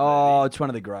bounce out. Oh, movie. it's one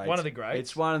of the greats. One of the greats.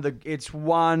 It's one of the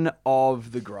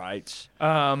greats.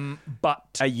 But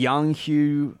a young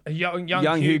Hugh,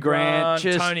 young Hugh Grant,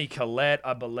 just, Tony Collette,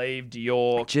 I believe,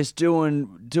 Dior, just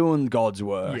doing God's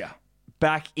work. Yeah.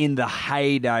 Back in the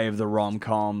heyday of the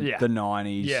rom-com, Yeah. the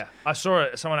 90s. Yeah, I saw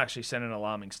it. Someone actually sent an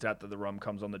alarming stat that the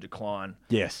rom-com's on the decline.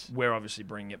 Yes. We're obviously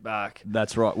bringing it back.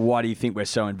 That's right. Why do you think we're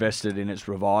so invested in its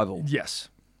revival? Yes,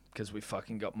 because we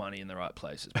fucking got money in the right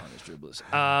places, punters, dribblers.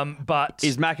 But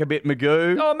is Mac a bit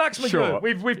Magoo? Oh, Max Magoo. Sure.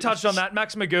 We've touched on that.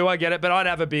 Max Magoo, I get it, but I'd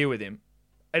have a beer with him.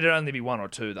 It'd only be 1 or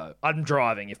 2, though. I'm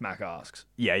driving if Mac asks.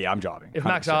 Yeah, I'm driving. If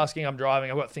Mac's 100%. asking, I'm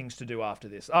driving. I've got things to do after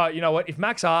this. You know what? If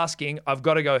Mac's asking, I've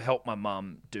got to go help my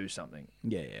mum do something.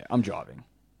 Yeah, I'm driving.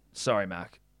 Sorry,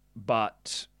 Mac.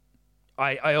 But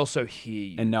I also hear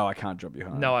you. And no, I can't drop you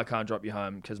home. No, I can't drop you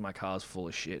home because my car's full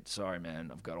of shit. Sorry, man.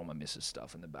 I've got all my missus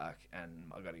stuff in the back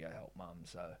and I've got to go help mum.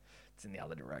 So it's in the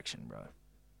other direction, bro.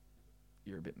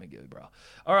 You're a bit Magoo, bro.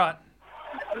 All right.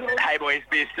 Hey boys,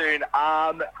 be soon.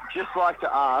 Just like to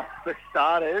ask, for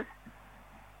starters,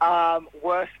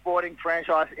 worst sporting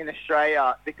franchise in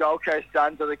Australia, the Gold Coast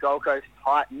Suns or the Gold Coast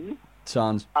Titans?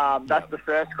 Suns. That's the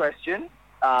first question.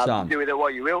 Suns. Do with it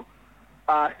what you will.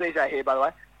 CJ here, by the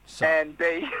way. And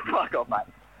B, fuck off, mate.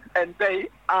 And B,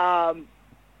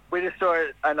 we just saw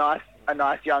a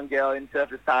nice young girl in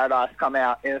Surfers Paradise come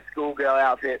out in a schoolgirl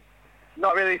outfit.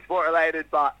 Not really sport related,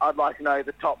 but I'd like to know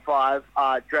the top 5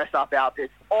 dress-up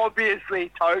outfits.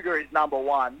 Obviously, toga is number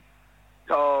 1.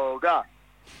 Toga.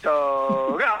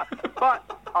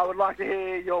 But I would like to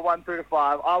hear your 1 through to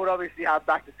 5. I would obviously have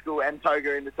back to school and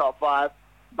toga in the top 5,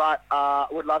 but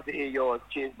would love to hear yours.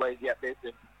 Cheers, boys. Yep, this.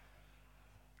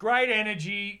 Great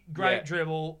energy, great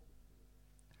dribble.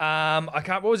 I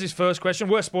can't. What was his first question?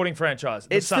 Worst sporting franchise?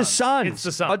 It's the Suns. It's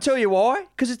the Suns. I'll tell you why.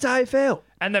 Because it's AFL.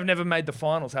 And they've never made the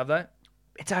finals, have they?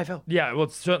 It's AFL. Yeah, well,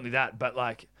 it's certainly that. But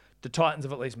like, the Titans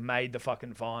have at least made the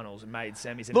fucking finals and made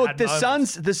semis. And Look, had the moments.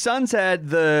 Suns. The Suns had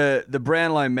the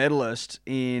Brownlow medalist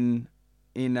in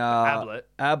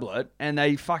Ablett, and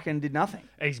they fucking did nothing.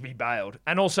 Easby bailed,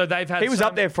 and also they've had. He was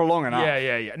up there for long enough.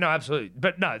 Yeah. No, absolutely.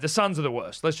 But no, the Suns are the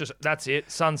worst. That's it.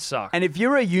 Suns suck. And if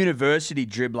you're a university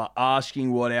dribbler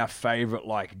asking what our favourite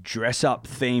like dress up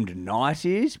themed night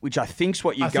is, which I think's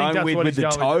what you're going with the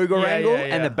toga angle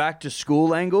and the back to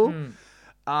school angle.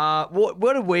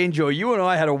 What did we enjoy? You and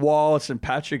I had a wild St.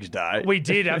 Patrick's Day. We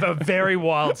did have a very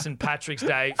wild St. Patrick's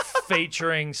Day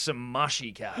featuring some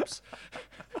mushy caps.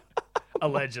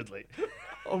 Allegedly.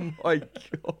 Oh my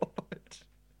god.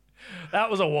 That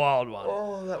was a wild one.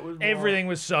 Oh, that was wild. Everything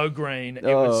was so green. It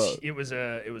was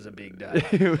a big day.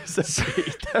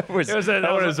 That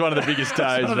was one of the biggest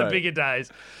days. One of the bigger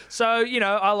days. So,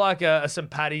 I like a St.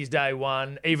 Paddy's Day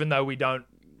one, even though we don't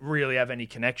really have any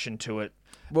connection to it.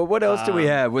 Well, what else do we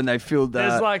have when they filled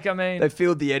they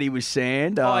filled the Eddie with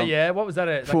sand? What was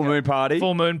that? Full moon party.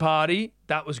 Full moon party.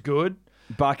 That was good.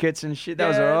 Buckets and shit. That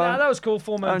was all right. No, that was cool.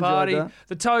 Full moon party. that.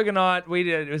 The toga night, we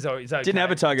did. It was okay. Didn't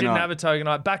have a toga night. Didn't have a toga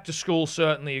night. Back to school,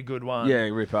 certainly a good one. Yeah,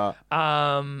 rip up.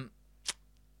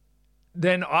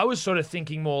 Then I was sort of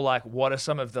thinking more like, what are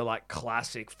some of the like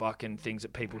classic fucking things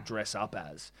that people dress up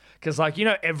as? Because like,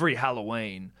 every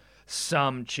Halloween,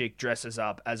 some chick dresses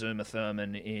up as Uma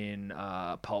Thurman in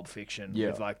Pulp Fiction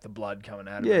with like the blood coming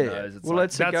out of her nose.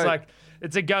 It's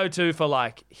it's a go-to for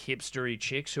like hipstery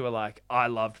chicks who are like, I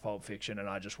loved Pulp Fiction and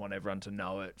I just want everyone to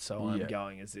know it, so I'm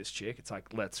going as this chick. It's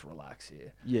like, let's relax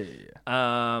here.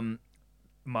 Yeah.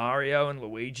 Mario and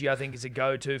Luigi, I think, is a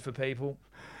go-to for people.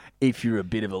 If you're a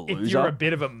bit of a loser. If you're a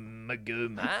bit of a Magoo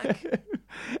Mac.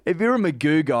 If you're a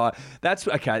Magoo guy, that's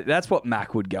okay. That's what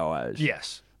Mac would go as.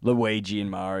 Yes. Luigi and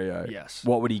Mario. Yes.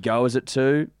 What would he go as it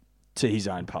to? to his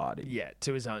own party. Yeah,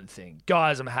 to his own thing.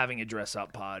 Guys, I'm having a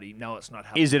dress-up party. No, it's not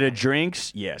happening. Is it a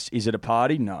drinks? Yes. Is it a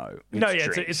party? No.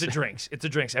 It's a drinks. It's a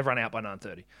drinks. Everyone out by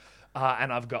 9:30.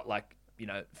 And I've got, like,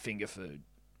 finger food,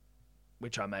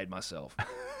 which I made myself.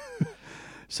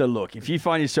 So, look, if you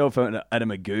find yourself at a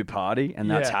Magoo party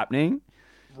and that's happening,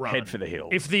 head for the hills.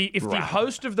 If the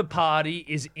host of the party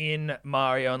is in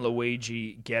Mario and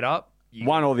Luigi get-up,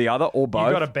 one or the other, or both.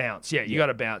 You got to bounce. Yeah, you got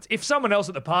to bounce. If someone else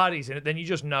at the party's in it, then you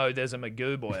just know there's a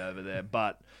Magoo boy over there,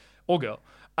 or girl.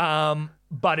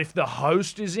 But if the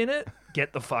host is in it,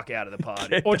 get the fuck out of the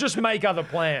party, or just make other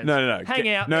plans. No. Hang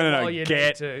out. While you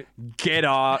need to. Get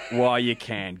out while you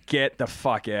can. Get the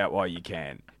fuck out while you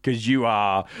can, because you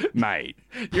are, mate.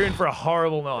 You're in for a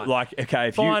horrible night. Like,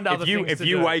 okay, if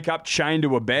you wake up chained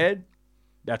to a bed,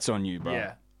 that's on you, bro.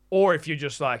 Yeah. Or if you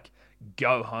just like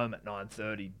go home at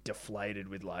 9:30 deflated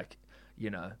with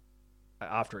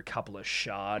after a couple of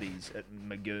shardies at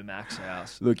Magoo Mac's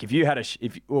house. Look, if you had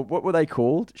what were they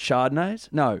called? Chardonnays?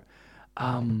 No.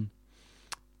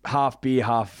 Half beer,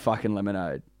 half fucking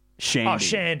lemonade. Shandy. Oh,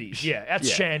 shandies. Yeah, that's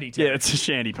shandy territory. Yeah, it's a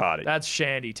shandy party. That's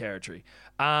shandy territory.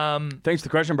 Thanks for the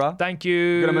question, bro. Thank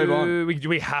you. We're going to move on.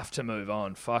 We have to move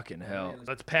on. Fucking hell.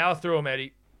 Let's power through them,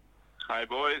 Eddie. Hey,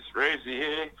 boys. Reezy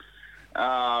here.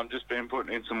 Just been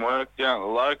putting in some work down at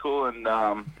the local, and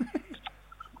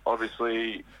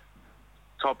obviously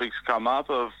topics come up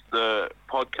of the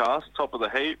podcast, Top of the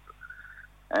Heap,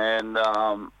 and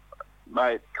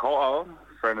mate Kyle,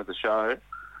 friend of the show,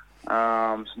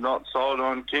 not sold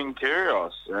on King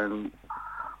Kyrgios, and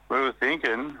we were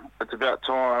thinking it's about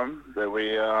time that we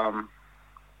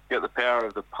get the power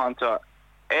of the punter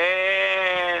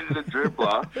and the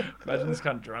dribbler Imagine this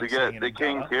kind of drunk to get the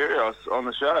King Kyrgios on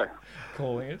the show.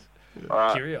 Calling it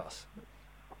Kyrgios.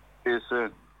 See you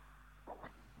soon.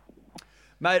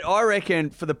 Mate, I reckon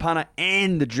for the punter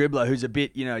and the dribbler who's a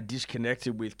bit,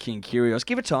 disconnected with King Kyrgios,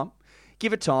 give it time.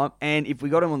 Give it time. And if we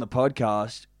got him on the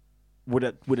podcast, would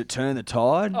it turn the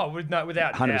tide? Oh, no,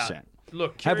 without 100%. doubt.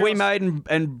 Look, Kyrgios, have we made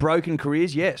and broken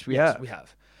careers? Yes, we have. We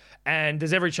have. And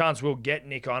there's every chance we'll get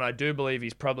Nick on. I do believe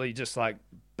he's probably just like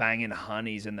banging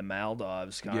honeys in the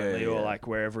Maldives currently, or like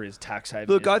wherever his tax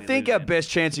haven Look, is. I think our best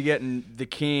chance of getting the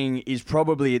King is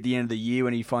probably at the end of the year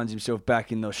when he finds himself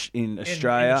back in Australia. In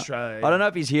Australia, I don't know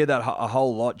if he's here that a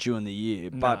whole lot during the year,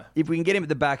 but if we can get him at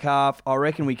the back half, I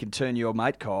reckon we can turn your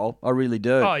mate Kyle. I really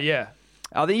do. Oh yeah.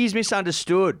 I think he's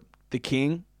misunderstood, the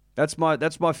King. That's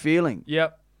my feeling.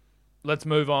 Yep. Let's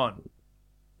move on.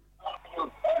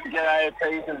 G'day,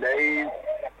 P's and D's.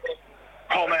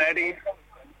 Tom and Eddie.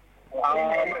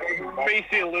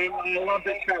 BC Loom, I love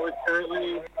this chat with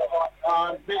Curtly.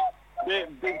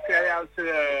 Big shout out to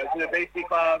the BC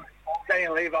Club,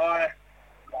 Daniel Levi.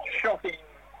 Shocking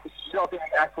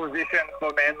acquisition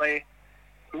for Manly.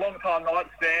 Long time Knights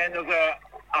fan. There was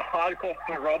a hardcore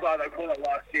robber, they called it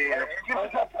last year,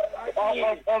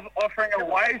 of offering a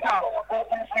wager for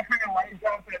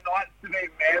the Knights to be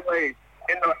Manly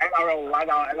in the NRL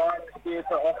ladder, and I'm here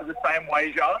to offer the same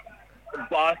wager,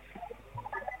 but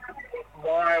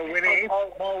my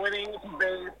winnings would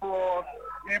be for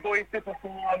you boys to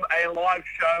perform a live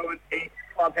show at East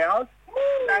Clubhouse.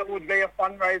 That would be a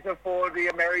fundraiser for the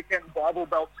American Bible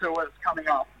Belt Tour that's coming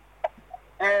up.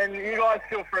 And you guys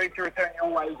feel free to return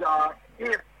your wager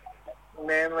if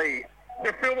Manly,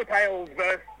 the Silver Tails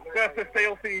versus the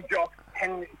Steel City Jocks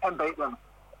can beat them.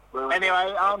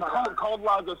 Anyway, cold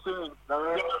lager soon.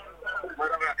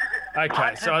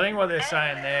 Okay, so I think what they're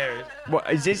saying there is... What,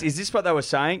 is this what they were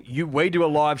saying? We do a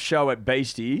live show at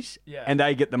Beasties, and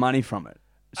they get the money from it.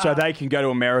 So they can go to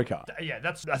America. Yeah,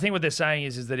 I think what they're saying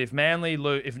is that if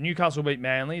Newcastle beat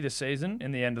Manly this season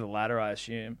in the end of the ladder, I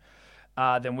assume,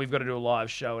 then we've got to do a live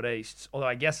show at East. Although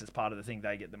I guess it's part of the thing,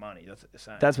 they get the money. That's what they're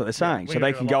saying. That's what they're saying. So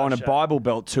they can go on a Bible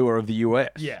Belt tour of the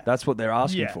US. Yeah. That's what they're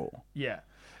asking for. Yeah.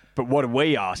 But what are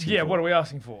we asking for? Yeah, what are we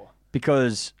asking for?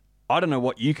 Because I don't know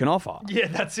what you can offer. Yeah,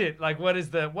 that's it. Like, what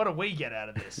do we get out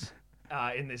of this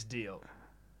in this deal?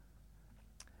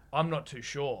 I'm not too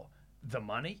sure. The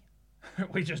money?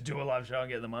 We just do a live show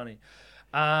and get the money.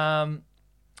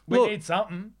 We need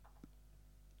something.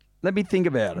 Let me think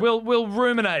about it. We'll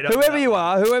ruminate. Whoever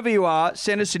you are,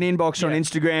 send us an inbox on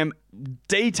Instagram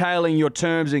detailing your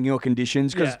terms and your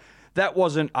conditions, because that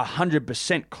wasn't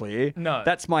 100% clear. No,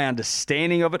 that's my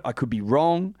understanding of it. I could be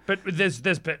wrong. But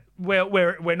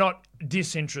we're not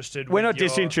disinterested. We're not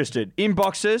disinterested.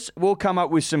 Inboxes. We'll come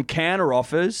up with some counter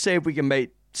offers. See if we can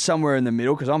meet somewhere in the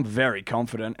middle, because I'm very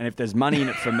confident, and if there's money in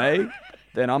it for me,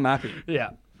 then I'm happy.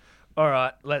 Yeah. All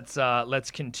right,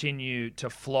 let's continue to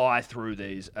fly through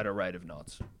these at a rate of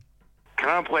knots. Can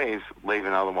I please leave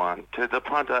another one to the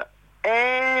punter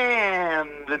And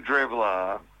the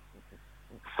dribbler.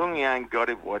 Sung Yang got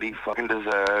it what he fucking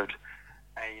deserved.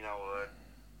 And you know what?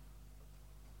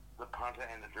 The punter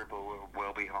and the dribbler were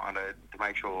well behind it to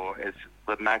make sure it's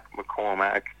the Mac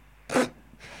McCormack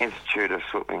Institute of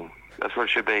Swimming. That's what it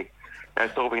should be.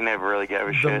 Thorpe never really gave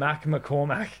a shit. The Mac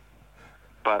McCormack.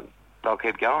 But they'll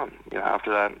keep going,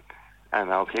 after that. And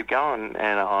they'll keep going.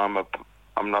 And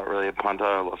I'm not really a punter.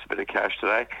 I lost a bit of cash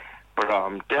today. But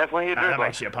I'm definitely a dribbler. That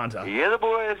makes you a punter. Yeah, the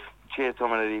boys. Cheers,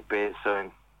 Tom and Eddie. Be it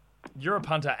soon. You're a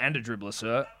punter and a dribbler,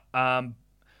 sir.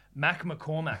 Mac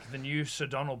McCormack, the new Sir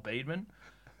Donald Beedman.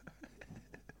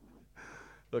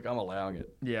 Look, I'm allowing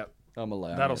it. Yeah. I'm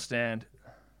allowing That'll it. stand.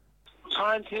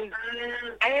 Punters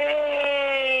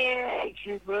and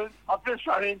troopers. I've just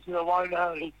run into the one and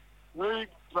only Luke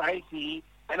Bracey,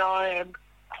 and I am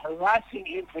harassing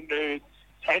him for nudes.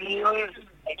 And you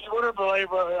wouldn't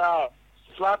believe where we are.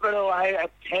 Slapping away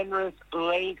at Penrith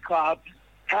League Club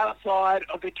outside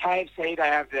of the KFC they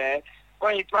have there.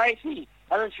 Wait, Bracey,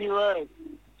 have a few words.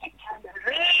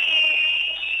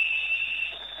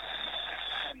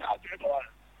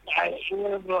 You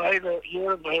wouldn't believe it. You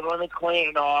wouldn't believe it. On the Queen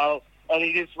and Isle, and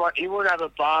he wouldn't have a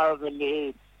bar of a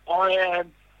nude. I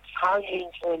am hunging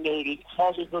for a nude. He's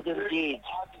probably looking big.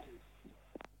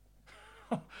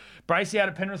 Bracey out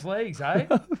of Penrith Leagues, eh?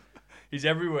 He's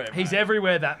everywhere, mate. He's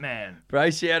everywhere, that man.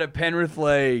 Bracey out of Penrith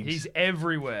Leagues. He's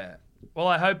everywhere. Well,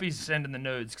 I hope he's sending the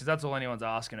nudes, because that's all anyone's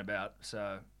asking about.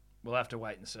 So we'll have to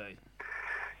wait and see.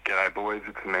 G'day, boys.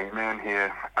 It's me, man,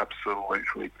 here.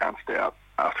 Absolutely bounced out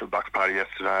after a Bucks party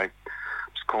yesterday.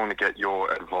 Just calling to get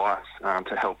your advice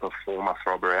to help a former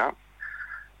throbber out.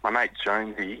 My mate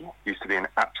Jonesy used to be an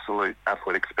absolute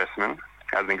athletic specimen.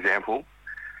 As an example,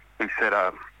 he set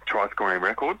a try-scoring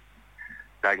record,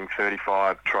 bagging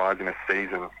 35 tries in a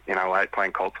season in 08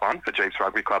 playing Colts 1 for Jeeves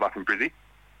Rugby Club up in Brizzy.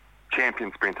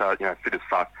 Champion sprinter, fit as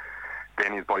fuck.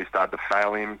 Then his body started to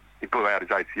fail him. He blew out his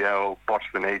ACL,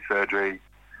 botched the knee surgery.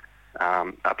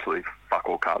 Absolutely fuck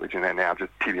all cartilage in there now,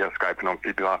 just tibia scraping on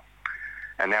fibula.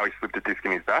 And now he slipped a disc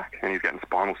in his back and he's getting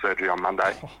spinal surgery on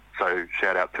Monday. So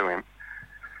shout out to him.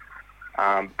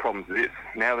 Problem's this.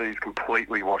 Now that he's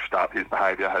completely washed up, his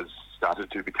behaviour has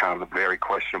started to become very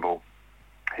questionable.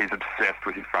 He's obsessed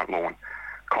with his front lawn.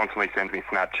 Constantly sends me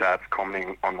Snapchats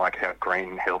commenting on how green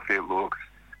and healthy it looks.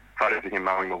 Photos of him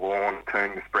mowing the lawn,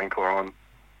 turning the sprinkler on.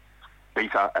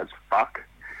 Beta as fuck.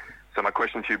 So my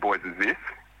question to you boys is this.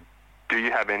 Do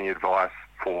you have any advice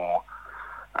for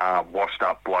washed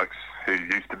up blokes who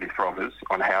used to be throbbers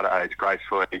on how to age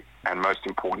gracefully and, most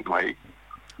importantly,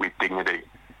 with dignity?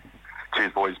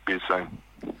 Cheers, boys. Beer soon.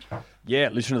 Yeah,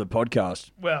 listen to the podcast.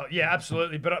 Well, yeah,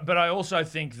 absolutely. But I also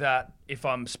think that if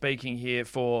I'm speaking here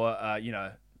for,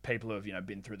 people who have,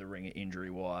 been through the ringer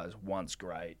injury-wise, once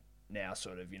great, now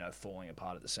sort of, falling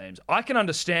apart at the seams, I can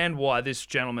understand why this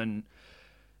gentleman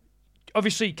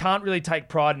obviously can't really take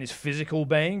pride in his physical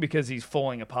being because he's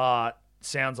falling apart.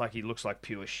 Sounds like he looks like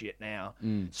pure shit now.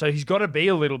 So he's got to be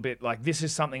a little bit like, this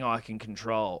is something I can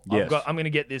control. Yes. I'm going to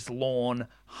get this lawn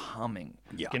humming.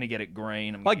 Yeah. Going to get it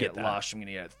green. I'm going to get it that. lush. I'm going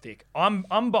to get it thick.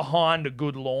 I'm behind a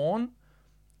good lawn.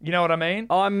 You know what I mean?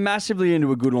 I'm massively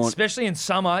into a good lawn. Especially in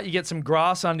summer, you get some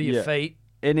grass under your feet.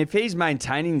 And if he's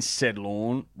maintaining said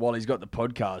lawn while he's got the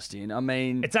podcast in, I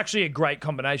mean... It's actually a great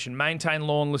combination. Maintain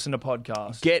lawn, listen to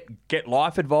podcasts. Get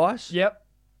life advice. Yep.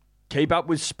 Keep up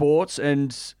with sports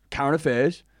and current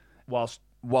affairs. Whilst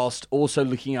also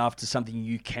looking after something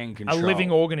you can control. A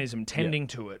living organism, tending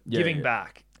to it, giving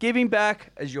back. Giving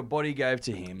back as your body gave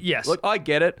to him. Yes. Look, I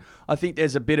get it. I think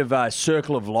there's a bit of a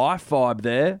circle of life vibe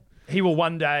there. He will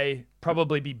one day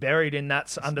probably be buried in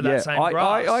that under that same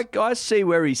grass. I see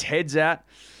where his head's at.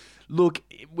 Look,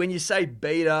 when you say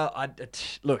beta,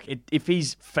 if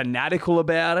he's fanatical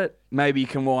about it, maybe you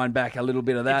can wind back a little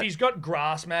bit of that. If he's got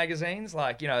grass magazines,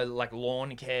 like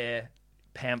lawn care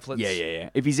pamphlets.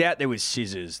 Yeah. If he's out there with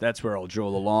scissors, that's where I'll draw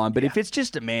the line. But if it's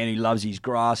just a man who loves his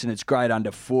grass and it's great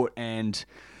underfoot and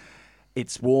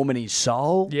it's warm in his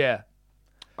soul. Yeah.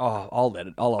 Oh, I'll let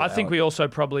it. I think we also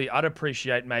I'd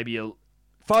appreciate maybe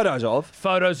photos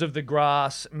of the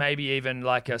grass, maybe even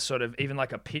like a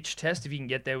pitch test if you can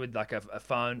get there with like a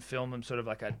phone, film them sort of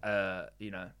like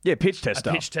pitch test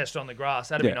pitch test on the grass.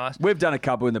 That'd be nice. We've done a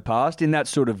couple in the past in that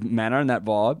sort of manner and that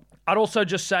vibe. I'd also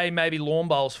just say maybe lawn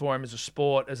bowls for him as a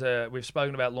sport. We've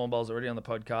spoken about lawn bowls already on the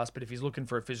podcast, but if he's looking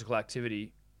for a physical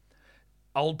activity,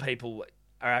 old people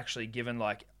are actually given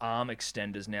like arm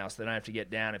extenders now, so they don't have to get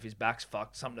down if his back's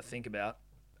fucked. Something to think about.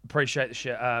 Appreciate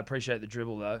the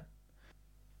dribble though.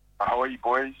 How are you,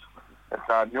 boys? It's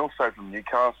Nilso from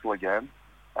Newcastle again,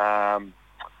 the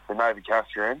Navy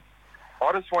Castrian.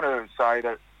 I just want to say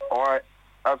that I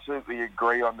absolutely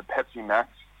agree on the Pepsi Max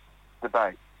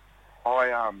debate.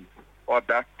 I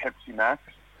back Pepsi Max,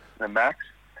 the Max,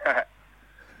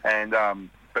 and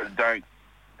but don't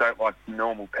like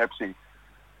normal Pepsi.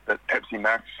 But Pepsi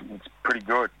Max is pretty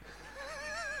good.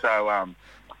 So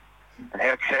and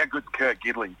how good's Kurt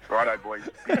Gidley? Righto, boys.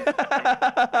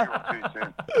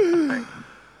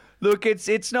 Look,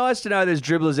 it's nice to know there's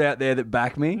dribblers out there that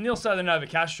back me. Neil Southern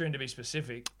Novocastrian, to be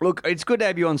specific. Look, it's good to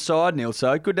have you on side, Neil.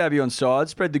 So good to have you on side.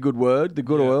 Spread the good word, the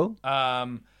good oil.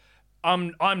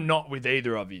 I'm not with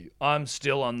either of you. I'm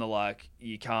still on the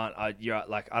you can't. I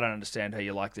don't understand how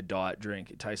you like the diet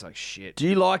drink. It tastes like shit. Do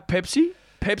you like Pepsi?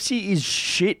 Pepsi is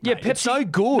shit, mate. Yeah, Pepsi. It's so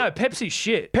good. No, Pepsi's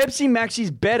shit. Pepsi Max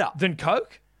is better than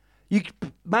Coke.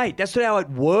 Mate, that's not how it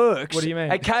works. What do you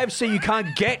mean? At KFC, you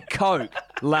can't get Coke,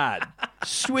 lad.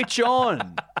 Switch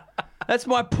on. That's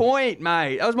my point,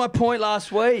 mate. That was my point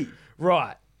last week.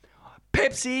 Right.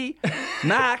 Pepsi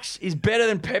Max is better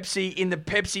than Pepsi in the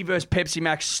Pepsi versus Pepsi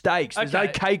Max stakes. There's no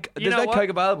cake. There's no Coke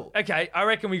available. Okay, I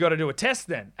reckon we got to do a test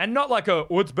then, and not like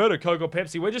what's better, Coke or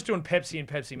Pepsi. We're just doing Pepsi and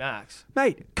Pepsi Max.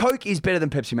 Mate, Coke is better than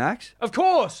Pepsi Max. Of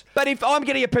course. But if I'm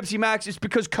getting a Pepsi Max, it's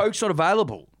because Coke's not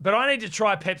available. But I need to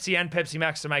try Pepsi and Pepsi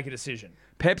Max to make a decision.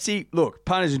 Pepsi, look,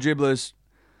 punters and dribblers.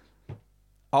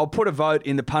 I'll put a vote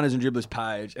in the punters and dribblers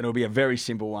page, and it'll be a very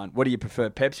simple one. What do you prefer,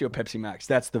 Pepsi or Pepsi Max?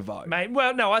 That's the vote. Mate,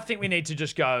 well, no, I think we need to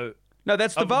just go... No,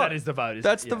 that's the vote. That is the vote,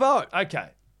 That's the vote. Okay.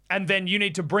 And then you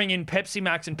need to bring in Pepsi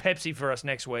Max and Pepsi for us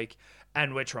next week,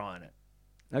 and we're trying it.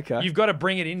 Okay. You've got to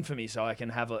bring it in for me so I can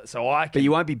have it. But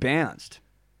you won't be bounced.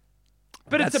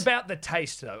 But it's about the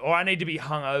taste, though, or I need to be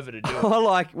hungover to do it.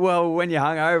 When you're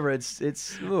hungover,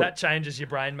 it's look, that changes your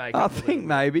brain makeup. I think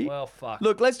maybe. Well, fuck.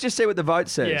 Look, let's just see what the vote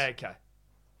says. Yeah, okay.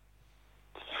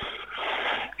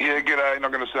 Yeah, g'day.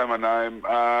 Not going to say my name.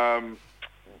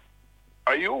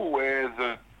 Are you aware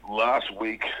that last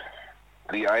week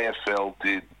the AFL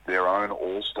did their own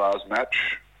All-Stars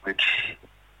match, which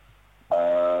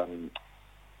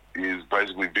is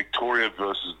basically Victoria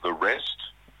versus the rest?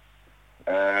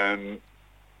 And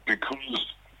because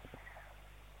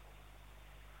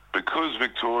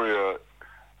Victorian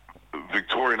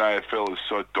AFL is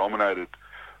so dominated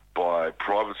by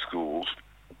private schools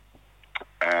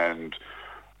and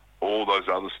all those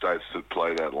other states that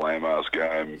play that lame-ass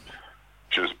game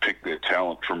just pick their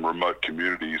talent from remote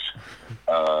communities.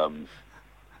 The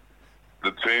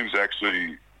teams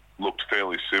actually looked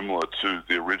fairly similar to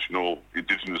the original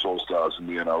Indigenous All-Stars in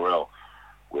the NRL,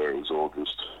 where it was all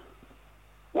just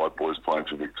white boys playing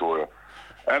for Victoria.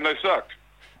 And they sucked.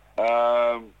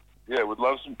 Would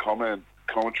love some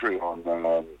commentary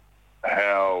on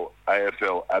how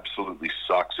AFL absolutely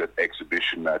sucks at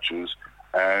exhibition matches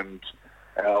and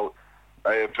how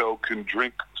AFL can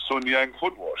drink Sun Yang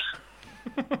foot wash.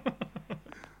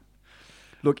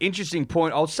 Look, interesting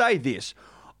point. I'll say this.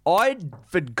 I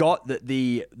forgot that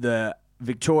the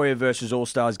Victoria versus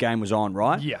All-Stars game was on,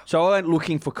 right? Yeah. So I went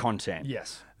looking for content.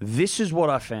 Yes. This is what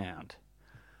I found.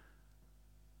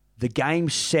 The game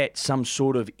set some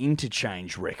sort of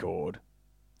interchange record.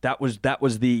 That was the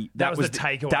takeaway.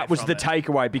 That was the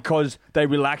takeaway because they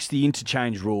relaxed the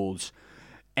interchange rules.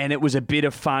 And it was a bit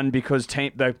of fun because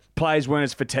the players weren't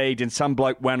as fatigued and some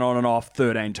bloke went on and off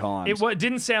 13 times. It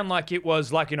didn't sound like it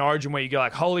was like in Origin where you go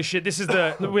like, holy shit, this is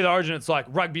with Origin, it's like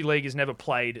rugby league has never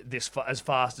played this as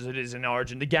fast as it is in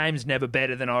Origin. The game's never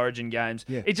better than Origin games.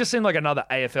 Yeah. It just seemed like another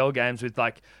AFL games with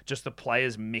like just the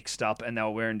players mixed up and they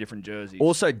were wearing different jerseys.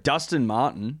 Also, Dustin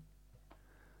Martin,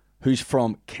 who's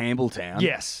from Campbelltown,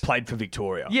 yes, played for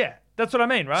Victoria. Yeah. That's what I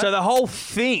mean, right? So the whole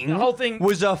thing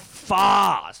was a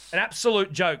farce. An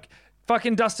absolute joke.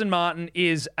 Fucking Dustin Martin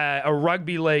is a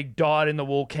rugby league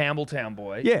dyed-in-the-wool Campbelltown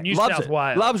boy. Yeah, New loves South it.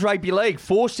 Wales. Loves rugby league.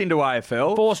 Forced into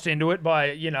AFL. Forced into it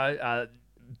by,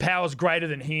 powers greater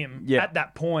than him at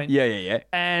that point. Yeah.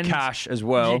 And cash as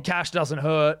well. Yeah, cash doesn't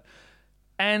hurt.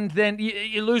 And then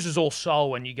you loses all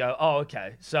soul when you go, oh,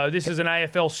 okay, so this is an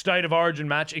AFL State of Origin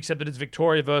match, except that it's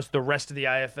Victoria versus the rest of the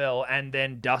AFL, and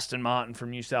then Dustin Martin from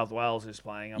New South Wales is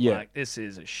playing. I'm like, this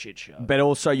is a shit show. But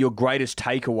also your greatest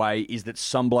takeaway is that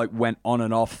some bloke went on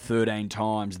and off 13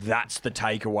 times. That's the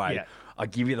takeaway. Yeah. I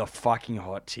give you the fucking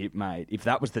hot tip, mate. If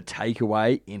that was the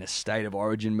takeaway in a State of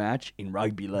Origin match in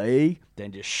rugby league,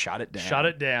 then just shut it down. Shut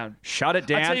it down. Shut it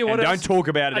down I tell you what and else, don't talk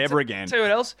about it ever again. Tell you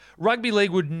what else? Rugby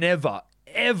league would never,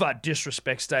 ever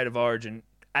disrespect State of Origin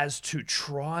as to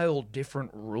trial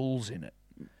different rules in it.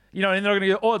 And they're not going to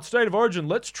go, oh, it's State of Origin,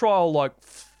 let's trial like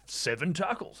 7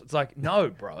 tackles. It's like, no,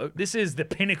 bro. This is the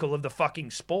pinnacle of the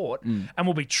fucking sport and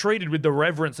will be treated with the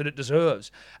reverence that it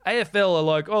deserves. AFL are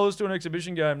like, oh, let's do an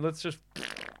exhibition game. Let's just...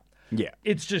 Yeah.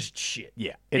 It's just shit.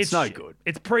 Yeah. It's no shit. good.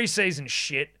 It's preseason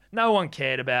shit. No one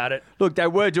cared about it. Look, they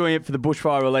were doing it for the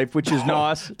bushfire relief, which is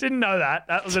nice. Didn't know that.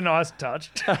 That was a nice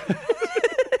touch.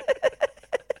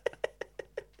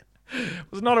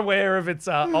 Was not aware of its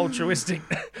altruistic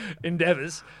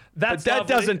endeavours. But that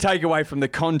doesn't take away from the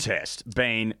contest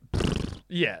being...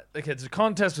 Yeah, okay, the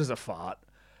contest was a fart,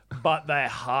 but their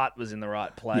heart was in the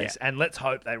right place. Yeah. And let's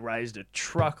hope they raised a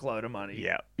truckload of money.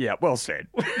 Yeah, well said.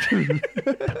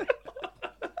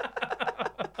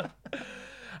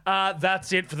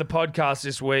 That's it for the podcast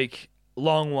this week.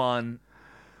 Long one.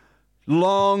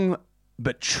 Long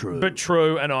but true. But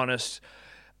true and honest.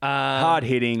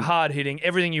 Hard-hitting. Hard-hitting.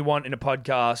 Everything you want in a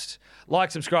podcast.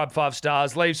 Like, subscribe, 5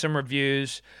 stars. Leave some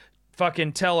reviews.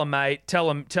 Fucking tell a mate. Tell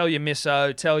your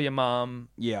misso. Tell your mum.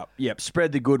 Yep.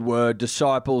 Spread the good word.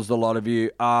 Disciples, the lot of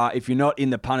you. If you're not in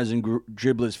the Punters and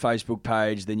Dribblers Facebook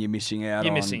page, then you're missing out.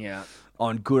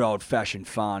 On good old-fashioned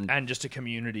fun. And just a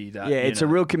community. That it's a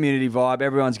real community vibe.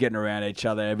 Everyone's getting around each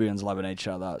other. Everyone's loving each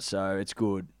other. So it's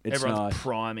good. It's Everyone's nice.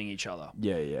 priming each other.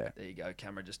 Yeah. There you go.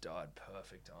 Camera just died.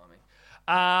 Perfect timing.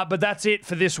 But that's it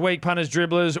for this week, Punters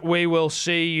Dribblers. We will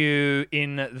see you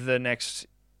in the next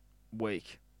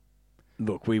week.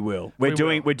 Look, we will. We're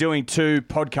doing 2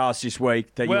 podcasts this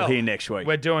week that you'll hear next week.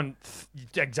 We're doing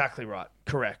exactly right.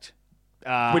 Correct.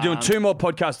 We're doing 2 more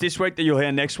podcasts this week that you'll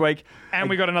hear next week. And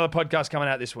we got another podcast coming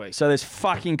out this week. So there's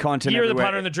fucking content Year everywhere. of the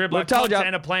Punter and the Dribbler.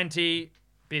 Content aplenty.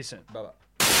 Peace. Bye-bye.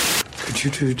 Could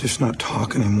you two just not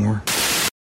talk anymore?